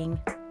saying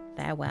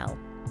farewell.